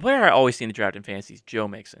 The player I always seem to draft in fantasy is Joe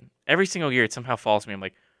Mixon. Every single year it somehow falls to me. I'm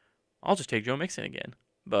like, I'll just take Joe Mixon again.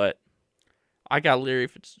 But I got Larry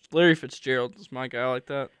Fitzgerald is my guy like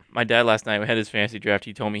that. My dad last night had his fantasy draft.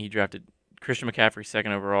 He told me he drafted Christian McCaffrey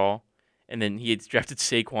 2nd overall, and then he had drafted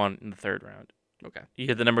Saquon in the 3rd round. Okay. He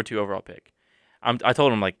had the number 2 overall pick. I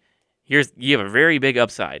told him, you have a very big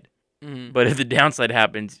upside, but if the downside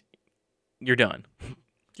happens, you're done.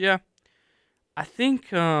 Yeah. I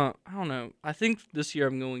think, I don't know. I think this year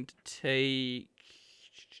I'm going to take,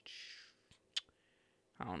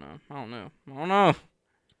 I don't know.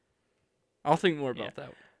 I'll think more about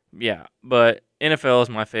that. Yeah, but NFL is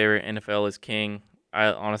my favorite. NFL is king. I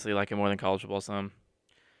honestly like it more than college football some.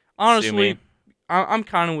 Honestly, I'm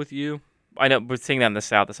kind of with you. I know, but seeing that in the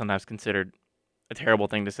South is sometimes considered a terrible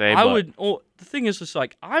thing to say. The thing is, just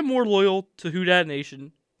I'm more loyal to Who Dat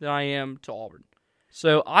Nation than I am to Auburn.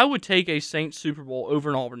 So I would take a Saints Super Bowl over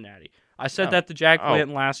an Auburn Natty. I said that to Jack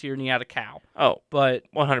Blanton last year, and he had a cow. Oh, but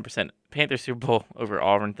 100%. Panthers Super Bowl over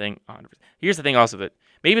Auburn thing, 100%. Here's the thing also that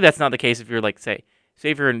maybe that's not the case if you're say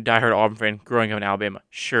if you're a diehard Auburn fan growing up in Alabama.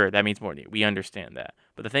 Sure, that means more than you. We understand that.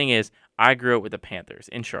 But the thing is, I grew up with the Panthers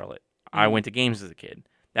in Charlotte. I went to games as a kid.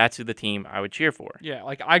 That's who the team I would cheer for. Yeah,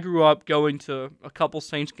 I grew up going to a couple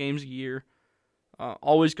Saints games a year.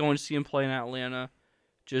 Always going to see them play in Atlanta.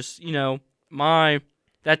 Just, that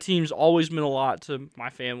team's always meant a lot to my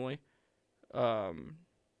family.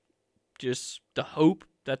 Just the hope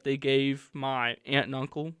that they gave my aunt and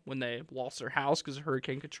uncle when they lost their house because of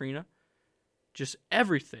Hurricane Katrina. Just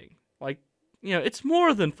everything. It's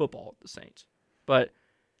more than football at the Saints.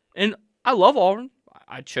 And I love Auburn.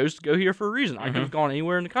 I chose to go here for a reason. I could have gone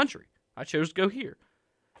anywhere in the country. I chose to go here.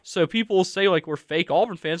 So people will say, we're fake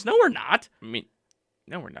Auburn fans. No, we're not.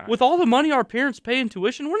 No, we're not. With all the money our parents pay in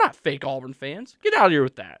tuition, we're not fake Auburn fans. Get out of here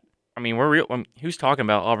with that. We're real. Who's talking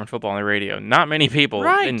about Auburn football on the radio? Not many people.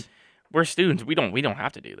 Right. And we're students. We don't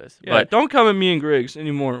have to do this. Yeah, but don't come at me and Griggs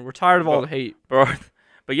anymore. We're tired of all the hate. But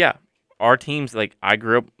yeah, our teams, I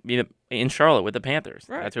grew up in Charlotte with the Panthers.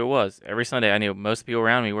 Right. That's who it was. Every Sunday, I knew most people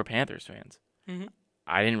around me were Panthers fans. Mm-hmm.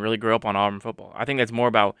 I didn't really grow up on Auburn football. I think that's more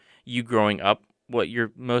about you growing up, what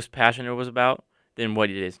your most passionate was about, than what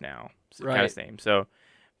it is now. It's kind of same. So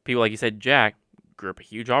people like you said, Jack grew up a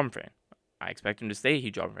huge Auburn fan. I expect him to stay a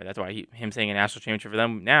huge Auburn fan. That's why him saying a national championship for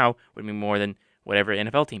them now would mean more than whatever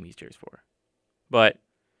NFL team he cheers for. But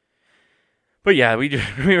yeah, we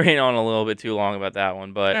ran on a little bit too long about that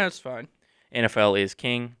one. But that's fine. NFL is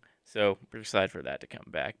king, so we're excited for that to come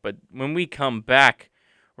back. But when we come back,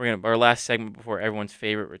 our last segment before everyone's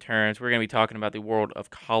favorite returns, we're gonna be talking about the world of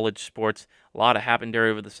college sports. A lot happened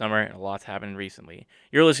over the summer, and a lot's happened recently.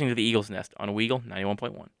 You're listening to the Eagles Nest on Weagle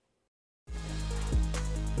 91.1.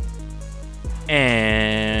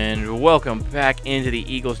 And welcome back into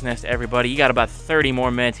the Eagles Nest, everybody. You got about 30 more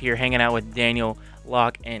minutes here hanging out with Daniel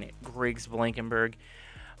Locke and Griggs Blankenberg.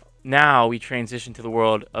 Now we transition to the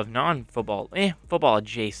world of non-football, football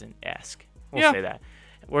adjacent-esque. We'll say that.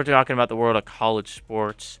 We're talking about the world of college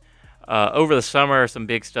sports. Over the summer, some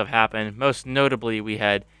big stuff happened. Most notably, we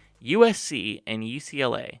had USC and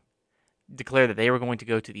UCLA declare that they were going to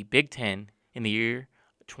go to the Big Ten in the year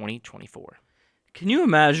 2024. Can you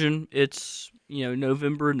imagine it's,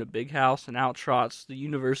 November in the big house and out trots the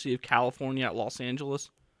University of California at Los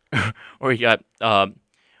Angeles? Or you got, I'm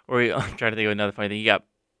trying to think of another funny thing. You got,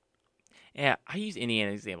 I use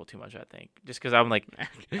Indiana example too much, I think. Just because I'm like,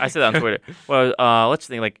 I said that on Twitter. Well, let's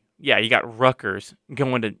think you got Rutgers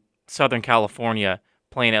going to Southern California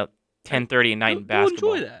playing at 10:30 at night in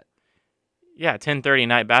basketball. Enjoy that. Yeah, 10:30 at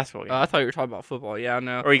night basketball game. I thought you were talking about football. Yeah, I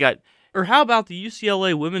know. Or how about the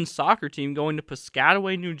UCLA women's soccer team going to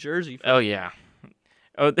Piscataway, New Jersey? Oh yeah.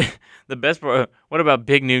 Oh, the best part. What about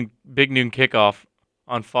Big Noon Kickoff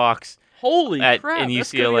on Fox? Holy crap! In UCLA,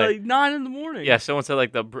 that's gonna be like 9 in the morning. Yeah, someone said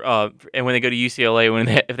and when they go to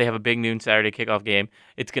UCLA, if they have a Big Noon Saturday kickoff game,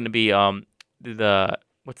 it's gonna be their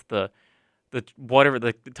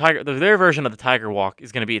version of the Tiger Walk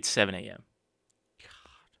is gonna be at 7 a.m.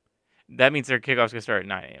 God, that means their kickoff's gonna start at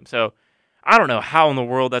 9 a.m. So I don't know how in the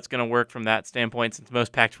world that's gonna work from that standpoint, since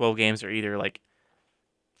most Pac-12 games are either like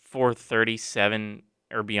 4:37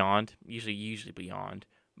 or beyond, usually beyond.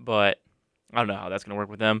 But I don't know how that's gonna work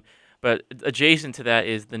with them. But adjacent to that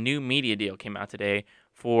is the new media deal came out today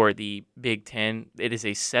for the Big Ten. It is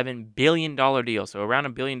a $7 billion deal, so around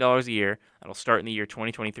 $1 billion a year. That'll start in the year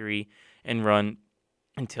 2023 and run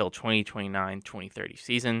until 2029-2030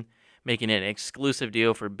 season, making it an exclusive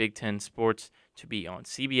deal for Big Ten sports to be on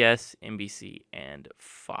CBS, NBC, and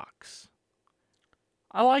Fox.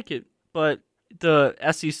 I like it, but the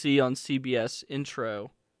SEC on CBS intro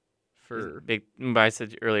big. I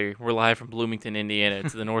said earlier, we're live from Bloomington, Indiana.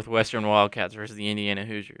 It's the Northwestern Wildcats versus the Indiana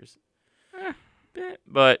Hoosiers.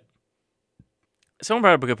 But someone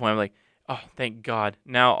brought up a good point. I'm like, oh, thank God.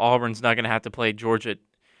 Now Auburn's not going to have to play Georgia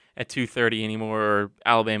at 2:30 anymore, or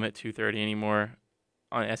Alabama at 2:30 anymore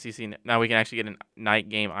on SEC. Now we can actually get a night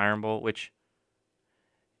game Iron Bowl, which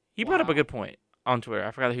he brought up a good point on Twitter.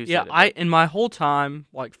 I forgot who said it. Yeah, in my whole time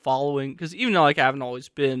following, because even though I haven't always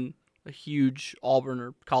been a huge Auburn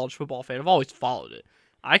or college football fan, I've always followed it.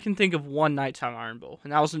 I can think of one nighttime Iron Bowl,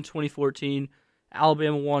 and that was in 2014.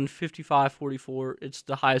 Alabama won 55-44. It's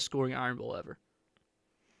the highest scoring Iron Bowl ever.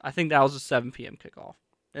 I think that was a 7 p.m. kickoff,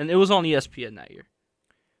 and it was on ESPN that year.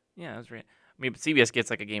 Yeah, that's right. I mean, but CBS gets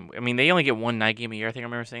like a game. I mean, they only get one night game a year. I think I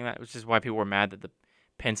remember saying that, which is why people were mad that the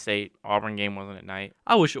Penn State Auburn game wasn't at night.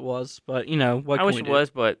 I wish it was, but what I can wish we it do? was,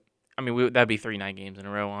 but I mean, that'd be 3 night games in a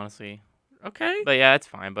row, honestly. Okay, but yeah, it's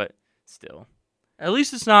fine. But still, at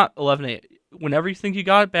least it's not 11-8. Whenever you think you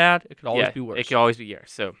got it bad, it could always be worse. It could always be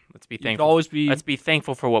worse. So let's be thankful. Let's be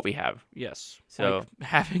thankful for what we have. Yes. So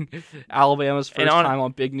having Alabama's first time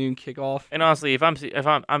on Big Noon kickoff. And honestly,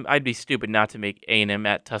 I'd be stupid not to make A&M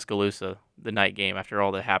at Tuscaloosa the night game after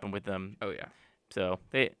all that happened with them. Oh yeah. So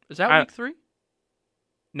is that week 3?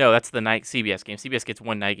 No, that's the night CBS game. CBS gets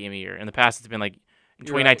one night game a year. In the past, it's been like in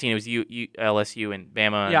 2019, it was LSU and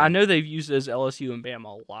Bama. Yeah, I know they've used it as LSU and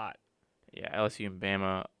Bama a lot. Yeah, LSU and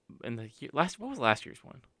Bama. And what was last year's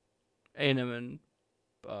one? A&M and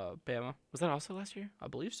Bama. Was that also last year? I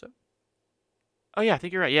believe so. Oh yeah, I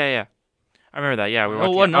think you're right. Yeah. I remember that. Yeah, I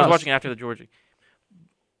was watching it after the Georgia.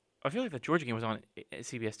 I feel like the Georgia game was on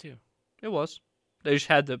CBS too. It was. They just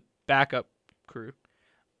had the backup crew.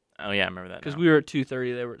 Oh yeah, I remember that. Because we were at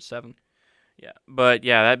 2:30, they were at 7. Yeah, but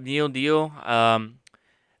yeah, that deal.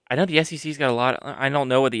 I know the SEC's got a lot. I don't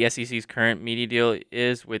know what the SEC's current media deal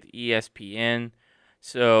is with ESPN.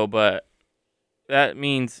 So, but that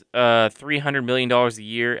means $300 million a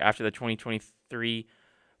year after the 2023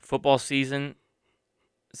 football season.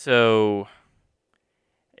 So,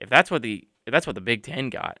 if that's what the Big Ten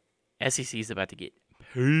got, SEC's about to get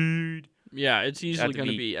paid. Yeah, it's easily going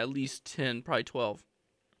to be at least 10, probably 12.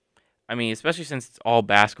 I mean, especially since it's all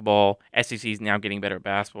basketball. SEC is now getting better at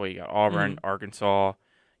basketball. You got Auburn, Arkansas,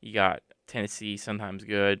 you got Tennessee, sometimes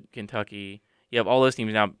good, Kentucky. You have all those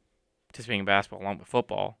teams now participating in basketball along with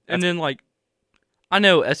football. And then, like, I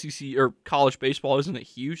know SEC or college baseball isn't a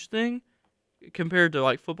huge thing compared to,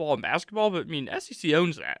 like, football and basketball, but, I mean, SEC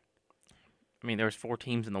owns that. I mean, there was 4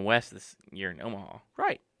 teams in the West this year in Omaha.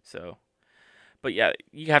 Right. So, but yeah,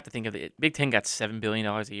 you have to think of it. Big Ten got $7 billion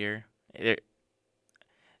a year.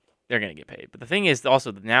 They're going to get paid. But the thing is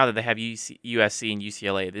also now that they have USC and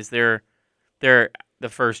UCLA, they're the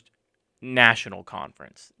first national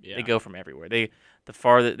conference. Yeah. They go from everywhere. They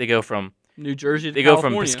go from New Jersey to they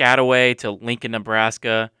California. go from Piscataway to Lincoln,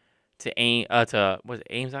 Nebraska to Ames,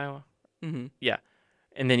 Iowa? Mm-hmm. Yeah.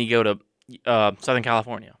 And then you go to Southern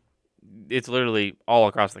California. It's literally all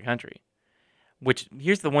across the country. Which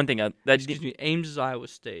here's the one thing Excuse me, Ames is Iowa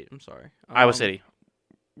State. I'm sorry. Iowa City.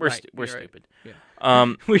 We're right. stupid.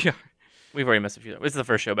 Yeah. We are. We've already missed a few. This is the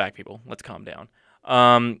first show back, people. Let's calm down.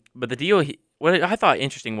 But the deal, what I thought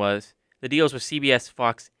interesting was the deals with CBS,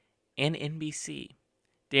 Fox, and NBC.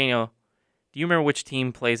 Daniel, do you remember which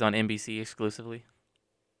team plays on NBC exclusively?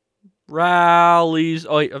 Rallies.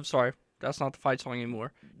 Oh, wait, I'm sorry. That's not the fight song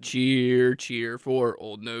anymore. Cheer, cheer for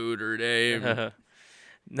old Notre Dame.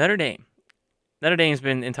 Notre Dame. Notre Dame's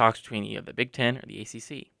been in talks between either the Big Ten or the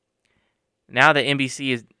ACC. Now that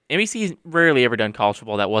NBC has rarely ever done college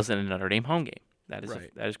football that wasn't a Notre Dame home game. That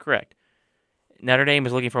is correct. Notre Dame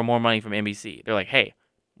is looking for more money from NBC. They're like, hey,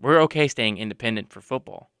 we're okay staying independent for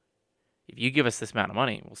football. If you give us this amount of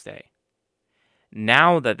money, we'll stay.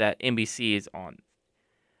 Now that NBC is on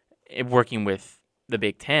working with the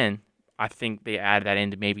Big Ten, I think they add that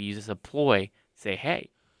in to maybe use as a ploy. Say, hey,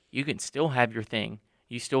 you can still have your thing.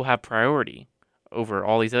 You still have priority over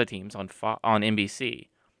all these other teams on NBC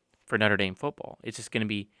for Notre Dame football. It's just going to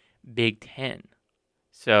be Big Ten.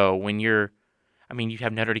 So when you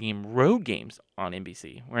have Notre Dame road games on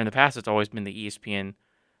NBC, where in the past it's always been the ESPN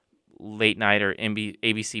late night or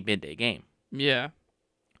ABC midday game. Yeah.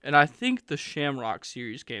 And I think the Shamrock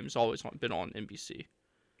Series game has always been on NBC.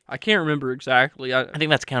 I can't remember exactly. I think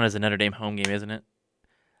that's counted as a Notre Dame home game, isn't it?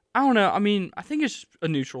 I don't know. I mean, I think it's a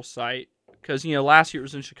neutral site because, last year it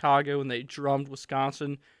was in Chicago and they drummed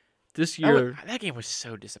Wisconsin. This year... That game was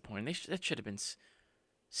so disappointing. That should have been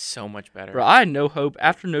so much better. Bro, I had no hope.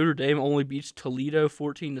 After Notre Dame only beats Toledo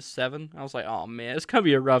 14-7, I was like, oh, man, it's going to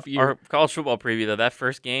be a rough year. Our college football preview, though, that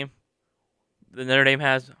first game that Notre Dame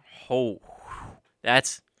has,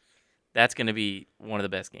 that's going to be one of the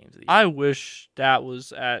best games of the year. I wish that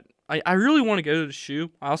was at... I really want to go to the Shoe.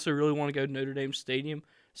 I also really want to go to Notre Dame Stadium.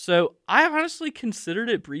 So I honestly considered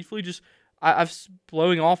it briefly, just I was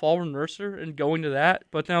blowing off Auburn Mercer and going to that.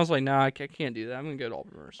 But then I was like, nah, I can't do that. I'm going to go to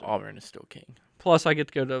Auburn Mercer. Auburn is still king. Plus, I get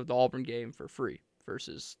to go to the Auburn game for free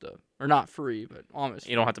versus or not free, but almost.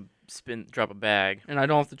 You don't have to drop a bag. And I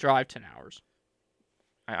don't have to drive 10 hours.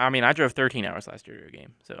 I drove 13 hours last year to a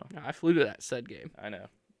game. So I flew to that said game. I know.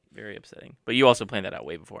 Very upsetting. But you also planned that out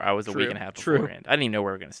way before. I was a week and a half beforehand. I didn't even know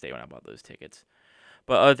where we were going to stay when I bought those tickets.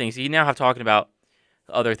 But other things, you now have talking about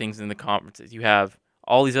other things in the conferences. You have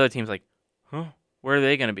all these other teams like, where are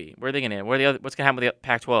they going to be? Where are they going to end? What's going to happen with the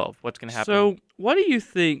Pac-12? What's going to happen? So what do you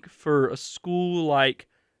think for a school like,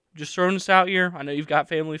 just throwing this out here, I know you've got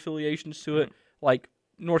family affiliations to it, like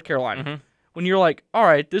North Carolina. When you're like, all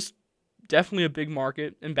right, this definitely a big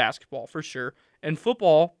market in basketball for sure. And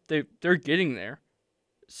football, they're getting there.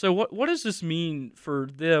 So what does this mean for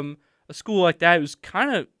them, a school like that who's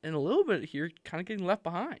kind of, in a little bit here, kind of getting left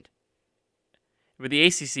behind? With the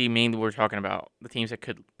ACC, mainly we're talking about the teams that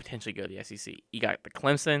could potentially go to the SEC. You got the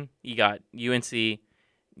Clemson, you got UNC,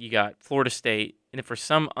 you got Florida State, and if for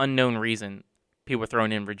some unknown reason, people are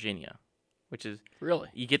throwing in Virginia, which is... Really?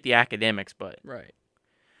 You get the academics, but... Right.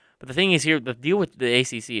 But the thing is here, the deal with the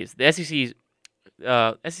ACC is, the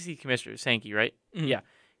SEC Commissioner, Sankey, right? Mm-hmm. Yeah.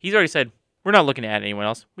 He's already said, we're not looking to add anyone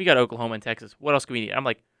else. We got Oklahoma and Texas. What else do we need? I'm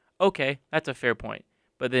like, okay, that's a fair point.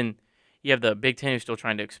 But then you have the Big Ten who's still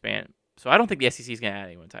trying to expand. So I don't think the SEC is going to add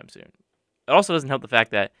anyone anytime soon. It also doesn't help the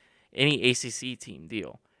fact that any ACC team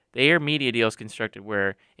deal, their media deal is constructed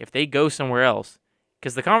where if they go somewhere else,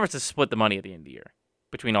 because the conferences split the money at the end of the year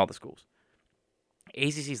between all the schools.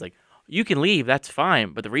 ACC is like, you can leave, that's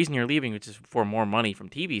fine, but the reason you're leaving is just for more money from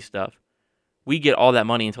TV stuff. We get all that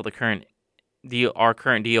money until our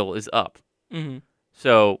current deal is up. Mm-hmm.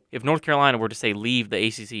 So if North Carolina were to say leave the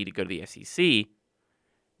ACC to go to the SEC,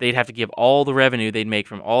 they'd have to give all the revenue they'd make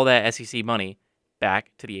from all that SEC money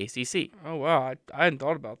back to the ACC. Oh, wow. I hadn't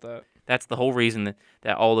thought about that. That's the whole reason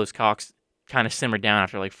that all those talks kind of simmered down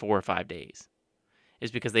after like 4 or 5 days.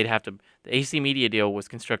 Is because they'd have to... The ACC media deal was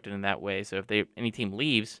constructed in that way, so if any team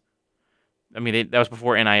leaves, I mean, that was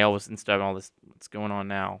before NIL was and stuff and all this what's going on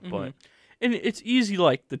now. But And it's easy,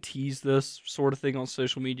 like, to tease this sort of thing on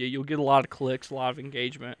social media. You'll get a lot of clicks, a lot of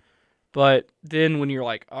engagement. But then when you're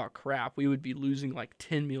like, oh, crap, we would be losing like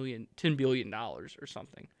 $10 billion or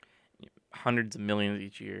something. hundreds of millions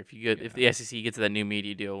each year. If the SEC gets that new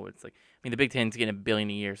media deal, it's like, I mean, the Big Ten's getting $1 billion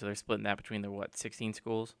a year, so they're splitting that between their 16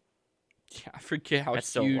 schools. Yeah, I forget how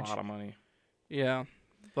That's huge. still a lot of money. Yeah,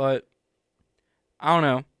 but I don't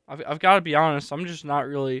know. I've got to be honest. I'm just not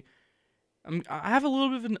really. I have a little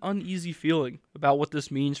bit of an uneasy feeling about what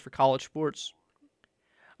this means for college sports.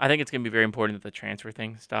 I think it's going to be very important that the transfer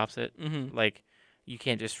thing stops it. Mm-hmm. Like, you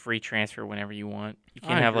can't just free transfer whenever you want. You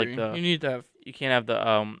can't I have agree. like the. You need to have. You can't have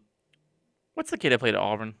the What's the kid that played at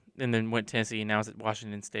Auburn and then went to Tennessee and now is at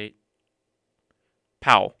Washington State?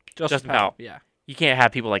 Powell. Justin Powell. Yeah. You can't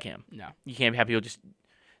have people like him. No. You can't have people just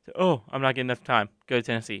say, oh, I'm not getting enough time. Go to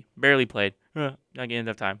Tennessee. Barely played. Not getting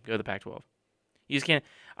enough time. Go to the Pac-12. You just can't.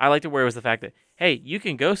 I liked it where it was the fact that, hey, you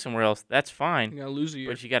can go somewhere else. That's fine. You got to lose a year.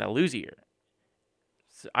 But you got to lose a year.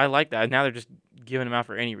 So I like that. Now they're just giving them out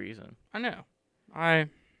for any reason. I know.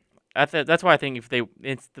 That's why I think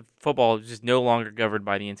it's the football is just no longer governed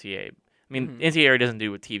by the NCAA. I mean, NCAA doesn't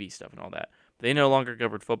do with TV stuff and all that. But they no longer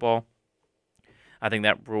govern football. I think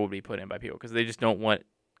that rule would be put in by people because they just don't want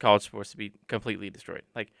college sports to be completely destroyed.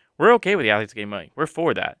 Like, we're okay with the athletes getting money. We're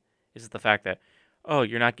for that. It's just the fact that, oh,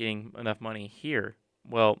 you're not getting enough money here.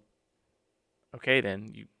 Well, okay,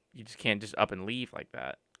 then you just can't just up and leave like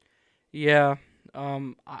that. Yeah.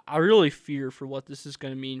 I really fear for what this is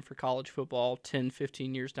going to mean for college football 10,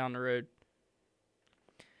 15 years down the road.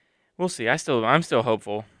 We'll see. I'm still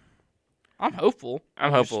hopeful. I'm hopeful.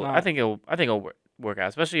 I'm hopeful. I think it'll work out,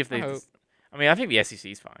 especially if they. I think the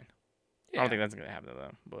SEC is fine. Yeah. I don't think that's gonna happen to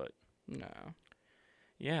them, but no.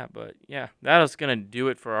 Yeah, but yeah, that is gonna do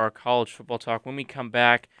it for our college football talk. When we come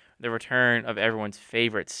back, the return of everyone's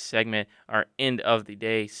favorite segment, our end of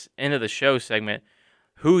the show segment.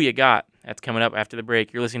 Who you got? That's coming up after the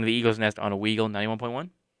break. You're listening to the Eagles Nest on a Weagle 91.1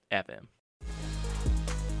 FM.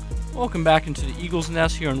 Welcome back into the Eagles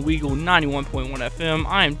Nest here on Weagle 91.1 FM.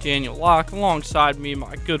 I am Daniel Locke. Alongside me,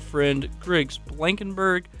 my good friend Griggs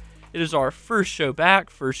Blankenberg. It is our first show back,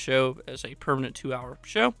 first show as a permanent 2-hour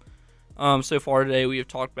show. So far today, we have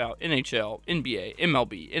talked about NHL, NBA,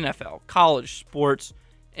 MLB, NFL, college sports,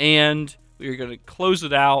 and we are going to close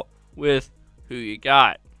it out with Who You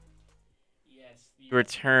Got. The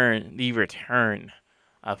return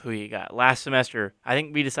of Who You Got. Last semester, I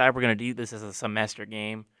think we decided we're going to do this as a semester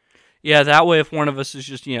game. Yeah, that way if one of us is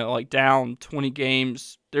just, like down 20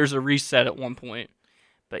 games, there's a reset at one point.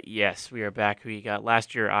 But yes, we are back. Who You Got. Last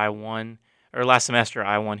semester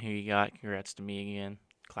I won Who You Got. Congrats to me again.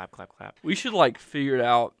 Clap, clap, clap. We should figure it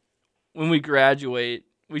out when we graduate.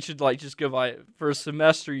 We should just go by for a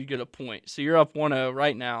semester you get a point. So you're up 1-0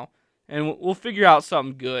 right now, and we'll figure out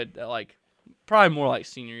something good that probably more like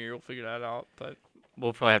senior year. We'll figure that out, but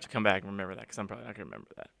we'll probably have to come back and remember that because I'm probably not going to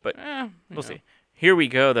remember that. But we'll see. Here we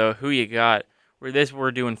go, though. Who You Got?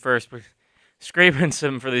 We're doing first. We're scraping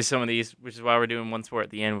some of these, which is why we're doing one sport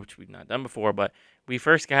at the end, which we've not done before. But we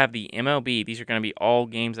first have the MLB. These are going to be all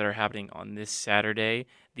games that are happening on this Saturday,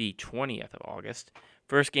 the 20th of August.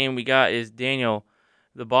 First game we got is Daniel.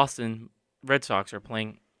 The Boston Red Sox are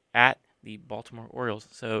playing at the Baltimore Orioles.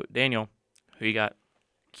 So, Daniel, who you got?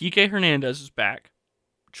 Kike Hernandez is back.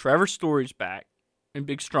 Trevor Story's back. And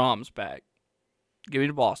Big Strom's back. Give me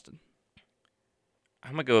to Boston.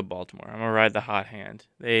 I'm going to go with Baltimore. I'm going to ride the hot hand.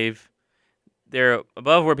 They're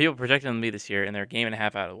above where people projected them to be this year, and they're a game and a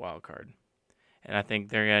half out of the wild card. And I think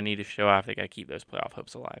they're going to need to show off. They got to keep those playoff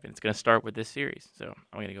hopes alive. And it's going to start with this series. So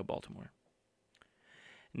I'm going to go Baltimore.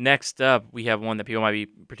 Next up, we have one that people might be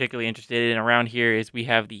particularly interested in around here is we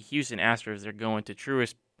have the Houston Astros. They're going to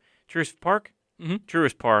Truist Park? Mm-hmm.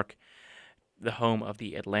 Truist Park, the home of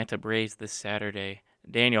the Atlanta Braves this Saturday.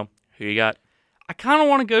 Daniel, who you got? I kind of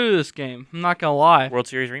want to go to this game. I'm not going to lie. World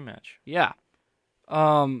Series rematch. Yeah.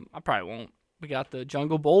 I probably won't. We got the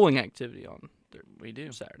Jungle Bowling activity on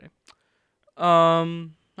Saturday.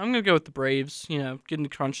 I'm going to go with the Braves. Getting to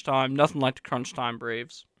crunch time. Nothing like the crunch time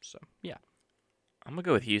Braves. So, yeah. I'm going to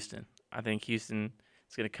go with Houston. I think Houston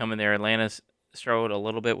is going to come in there. Atlanta's struggled a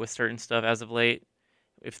little bit with certain stuff as of late.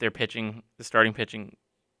 If their pitching, the starting pitching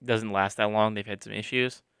doesn't last that long, they've had some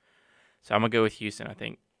issues. So I'm going to go with Houston. I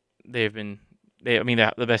think they're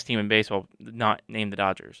the best team in baseball, not named the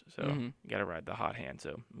Dodgers. So you got to ride the hot hand.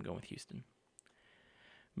 So I'm going with Houston.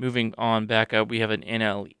 Moving on back up, we have an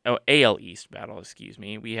AL East battle,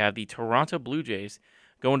 We have the Toronto Blue Jays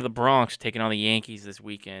Going to the Bronx, taking on the Yankees this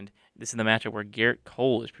weekend. This is the matchup where Garrett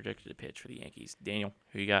Cole is projected to pitch for the Yankees. Daniel,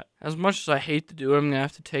 who you got? As much as I hate to do it, I'm going to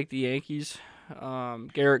have to take the Yankees.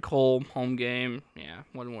 Garrett Cole, home game. Yeah,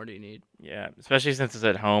 what more do you need? Yeah, especially since it's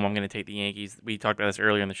at home, I'm going to take the Yankees. We talked about this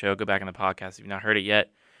earlier in the show. Go back in the podcast if you've not heard it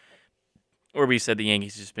yet. Or we said the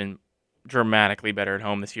Yankees just been dramatically better at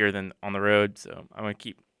home this year than on the road. So I'm going to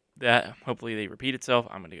keep that. Hopefully they repeat itself.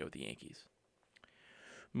 I'm going to go with the Yankees.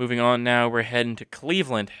 Moving on now, we're heading to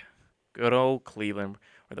Cleveland. Good old Cleveland,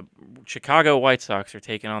 where the Chicago White Sox are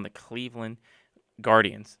taking on the Cleveland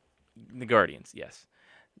Guardians. The Guardians, yes.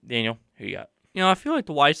 Daniel, who you got? I feel like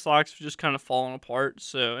the White Sox have just kind of fallen apart.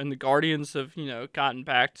 And the Guardians have, gotten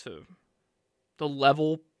back to the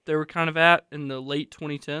level they were kind of at in the late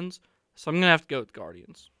 2010s. So I'm going to have to go with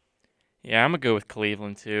Guardians. Yeah, I'm going to go with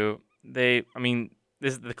Cleveland, too. This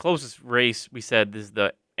is the closest race we said. This is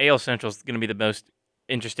the AL Central is going to be the most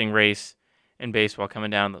interesting race in baseball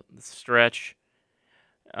coming down the stretch.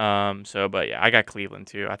 But yeah, I got Cleveland,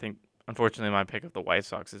 too. I think, unfortunately, my pick of the White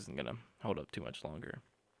Sox isn't going to hold up too much longer.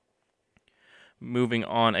 Moving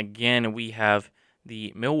on again, we have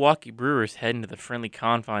the Milwaukee Brewers heading to the friendly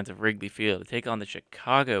confines of Wrigley Field to take on the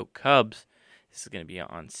Chicago Cubs. This is going to be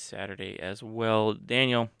on Saturday as well.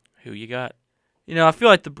 Daniel, who you got? I feel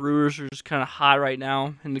like the Brewers are just kind of high right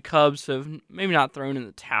now, and the Cubs have maybe not thrown in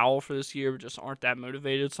the towel for this year, but just aren't that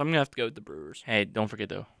motivated. So I'm going to have to go with the Brewers. Hey, don't forget,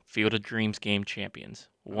 though, Field of Dreams game champions.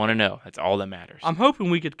 1-0. That's all that matters. I'm hoping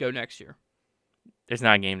we could go next year. There's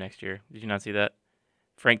not a game next year. Did you not see that?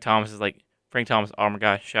 Frank Thomas, oh my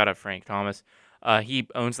gosh, shout out Frank Thomas. He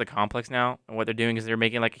owns the complex now, and what they're doing is they're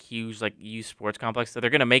making like a huge used sports complex. So they're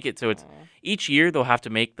gonna make it so it's each year they'll have to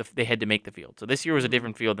they had to make the field. So this year was a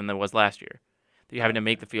different field than there was last year. They're having to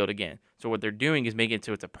make the field again. So what they're doing is making it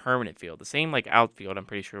so it's a permanent field, the same like outfield. I'm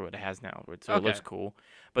pretty sure what it has now, so it looks cool.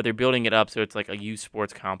 But they're building it up so it's like a used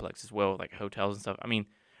sports complex as well, like hotels and stuff. I mean,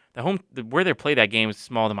 where they play that game is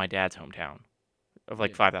smaller than my dad's hometown, of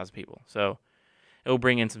 5,000 people. So it'll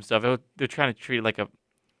bring in some stuff. They're trying to treat it like a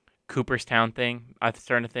Cooperstown thing, I'm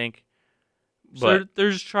starting to think. So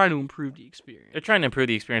they're just trying to improve the experience. They're trying to improve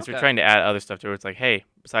the experience. Okay. They're trying to add other stuff to it. It's like, hey,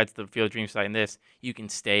 besides the Field of Dreams site and this, you can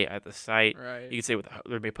stay at the site. Right. You can stay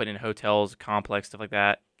they'll be putting in hotels, complex, stuff like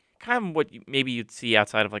that. Kind of what maybe you'd see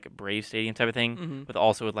outside of like a Brave Stadium type of thing, but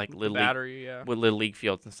also with like Little League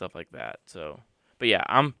fields and stuff like that. So, but yeah,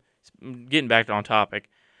 I'm getting back on topic.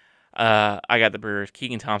 I got the Brewers.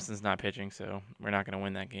 Keegan Thompson's not pitching, so we're not going to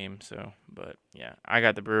win that game. So, but yeah, I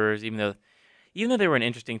got the Brewers. Even though they were an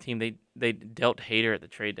interesting team, they dealt Hader at the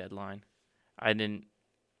trade deadline. I didn't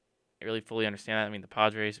really fully understand that. I mean, the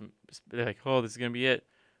Padres, they're like, oh, this is going to be it.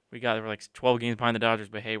 We're like 12 games behind the Dodgers,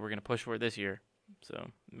 but hey, we're going to push for it this year. So,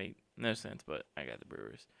 it made no sense, but I got the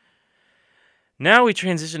Brewers. Now we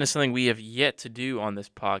transition to something we have yet to do on this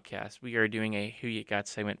podcast. We are doing a Who You Got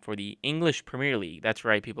segment for the English Premier League. That's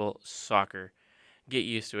right, people, soccer. Get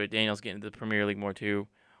used to it. Daniel's getting to the Premier League more too.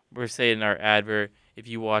 We're saying in our advert, if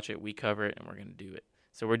you watch it, we cover it, and we're going to do it.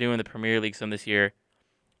 So we're doing the Premier League some this year.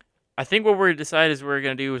 I think what we're decided is we're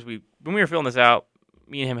going to do is when we were filling this out,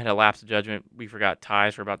 me and him had a lapse of judgment. We forgot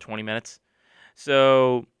ties for about 20 minutes.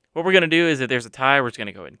 So what we're going to do is if there's a tie, we're just going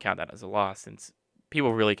to go ahead and count that as a loss since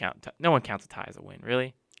people really count. No one counts a tie as a win,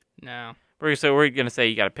 really. No. We're going to say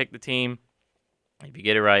you got to pick the team. If you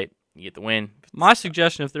get it right, you get the win. My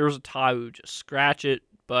suggestion, if there was a tie, we would just scratch it.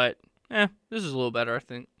 But this is a little better, I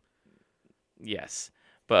think. Yes,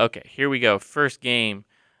 but okay. Here we go. First game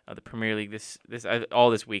of the Premier League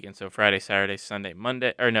all this weekend. So Friday, Saturday, Sunday,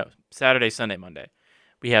 Monday, or no, Saturday, Sunday, Monday.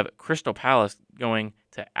 We have Crystal Palace going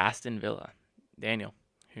to Aston Villa. Daniel,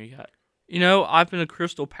 who you got? I've been a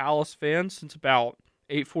Crystal Palace fan since about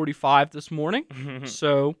 8:45 this morning.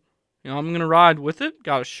 So, I'm going to ride with it.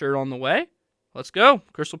 Got a shirt on the way. Let's go.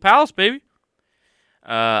 Crystal Palace, baby.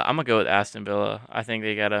 I'm going to go with Aston Villa. I think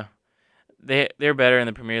they're better in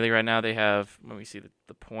the Premier League right now. They have, let me see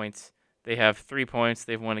the points. They have 3 points.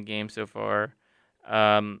 They've won a game so far.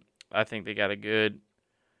 I think they got a good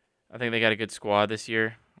squad this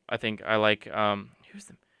year. I think I like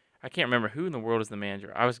I can't remember who in the world is the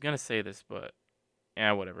manager. I was gonna say this, but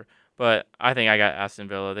whatever. But I think I got Aston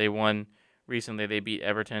Villa. They won recently. They beat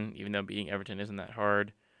Everton, even though beating Everton isn't that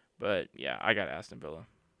hard. But yeah, I got Aston Villa.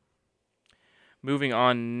 Moving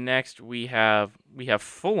on, next we have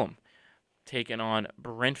Fulham taking on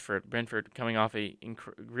Brentford. Brentford coming off a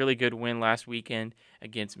really good win last weekend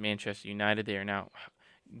against Manchester United. They are now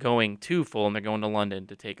going to Fulham. They're going to London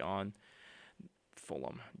to take on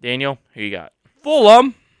Fulham. Daniel, who you got?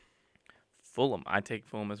 Fulham. I take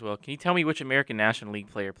Fulham as well. Can you tell me which American National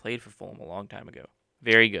League player played for Fulham a long time ago?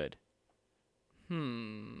 Very good.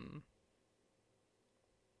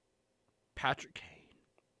 Patrick Kane.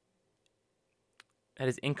 That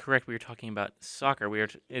is incorrect. We were talking about soccer.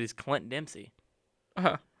 It is Clint Dempsey.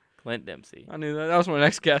 Uh-huh. Clint Dempsey. I knew that. That was my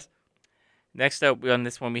next guess. Next up on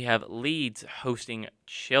this one, we have Leeds hosting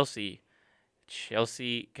Chelsea.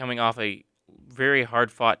 Chelsea coming off a very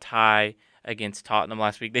hard-fought tie against Tottenham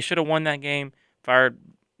last week. They should have won that game. Fire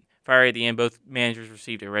at the end. Both managers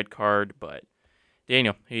received a red card. But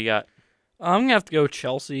Daniel, who you got? I'm gonna have to go with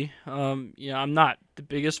Chelsea. I'm not the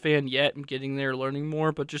biggest fan yet. I'm getting there, learning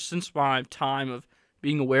more. But just since my time of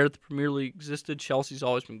being aware that the Premier League existed, Chelsea's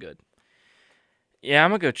always been good. Yeah, I'm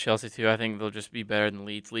gonna go Chelsea too. I think they'll just be better than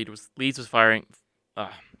Leeds. Leeds was fighting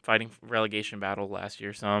relegation battle last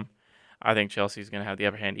year. Some, I think Chelsea's gonna have the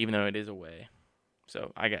upper hand, even though it is away.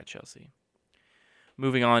 So I got Chelsea.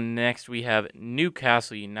 Moving on, next we have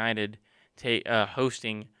Newcastle United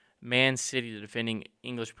hosting Man City, the defending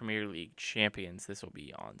English Premier League champions. This will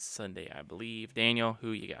be on Sunday, I believe. Daniel,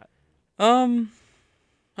 who you got? I'm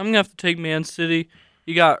gonna have to take Man City.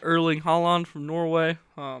 You got Erling Haaland from Norway.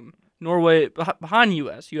 Norway behind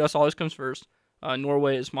U.S. U.S. always comes first.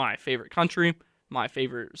 Norway is my favorite country, my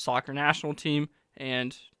favorite soccer national team,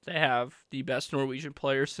 and they have the best Norwegian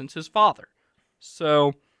player since his father.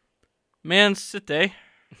 So, Man City.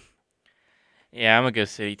 Yeah, I'm going to go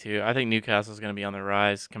City too. I think Newcastle's going to be on the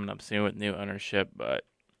rise coming up soon with new ownership, but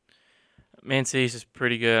Man City's just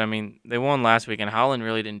pretty good. I mean, they won last week, and Haaland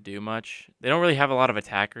really didn't do much. They don't really have a lot of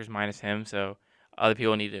attackers minus him, so other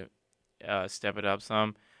people need to step it up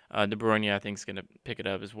some. De Bruyne, I think, is going to pick it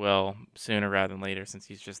up as well sooner rather than later since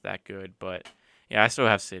he's just that good. But, yeah, I still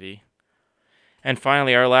have City. And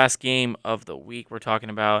finally, our last game of the week we're talking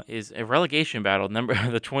about is a relegation battle.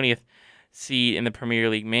 The 20th seed in the Premier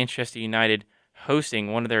League, Manchester United,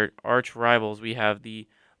 hosting one of their arch rivals. We have the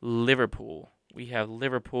Liverpool. We have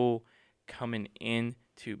Liverpool coming in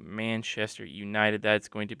to Manchester United. That's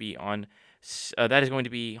going to be on. Hold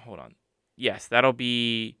on. Yes,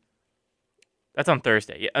 that's on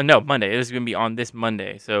Thursday. Yeah, no, Monday. This is going to be on this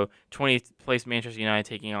Monday. So 20th place Manchester United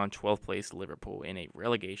taking on 12th place Liverpool in a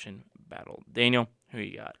relegation battle. Daniel, who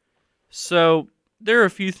you got? So there are a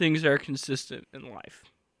few things that are consistent in life.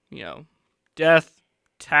 Death,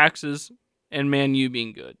 taxes, and Man U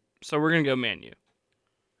being good. So we're going to go Man U.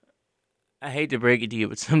 I hate to break it to you,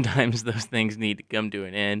 but sometimes those things need to come to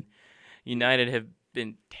an end. United have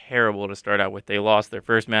been terrible to start out with. They lost their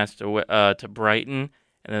first match to Brighton,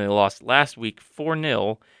 and then they lost last week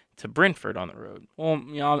 4-0 to Brentford on the road.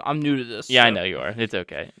 Well, I'm new to this. Yeah, so. I know you are. It's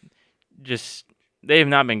okay. Just they have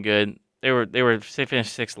not been good. They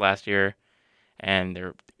finished 6th last year, and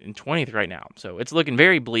they're in 20th right now. So it's looking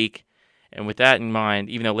very bleak. And with that in mind,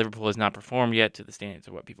 even though Liverpool has not performed yet to the standards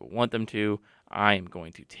of what people want them to, I am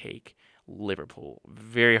going to take Liverpool.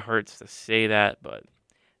 Very hurts to say that, but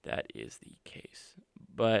that is the case.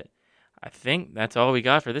 But I think that's all we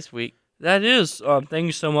got for this week. That is. Thank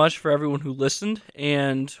you so much for everyone who listened,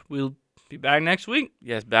 and we'll be back next week.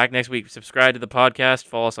 Yes, back next week. Subscribe to the podcast.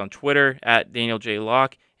 Follow us on Twitter at Daniel J.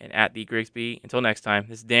 Locke and at the Griggs. Until next time,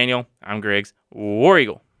 this is Daniel. I'm Griggs. War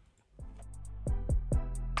Eagle.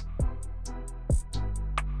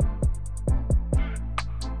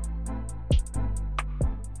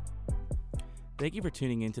 Thank you for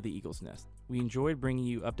tuning in to the Eagle's Nest. We enjoyed bringing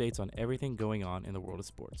you updates on everything going on in the world of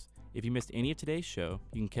sports. If you missed any of today's show,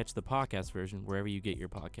 you can catch the podcast version wherever you get your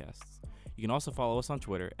podcasts. You can also follow us on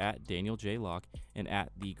Twitter at Daniel J. Locke and at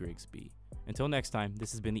the Griggs. Until next time, this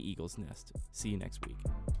has been the Eagle's Nest. See you next week.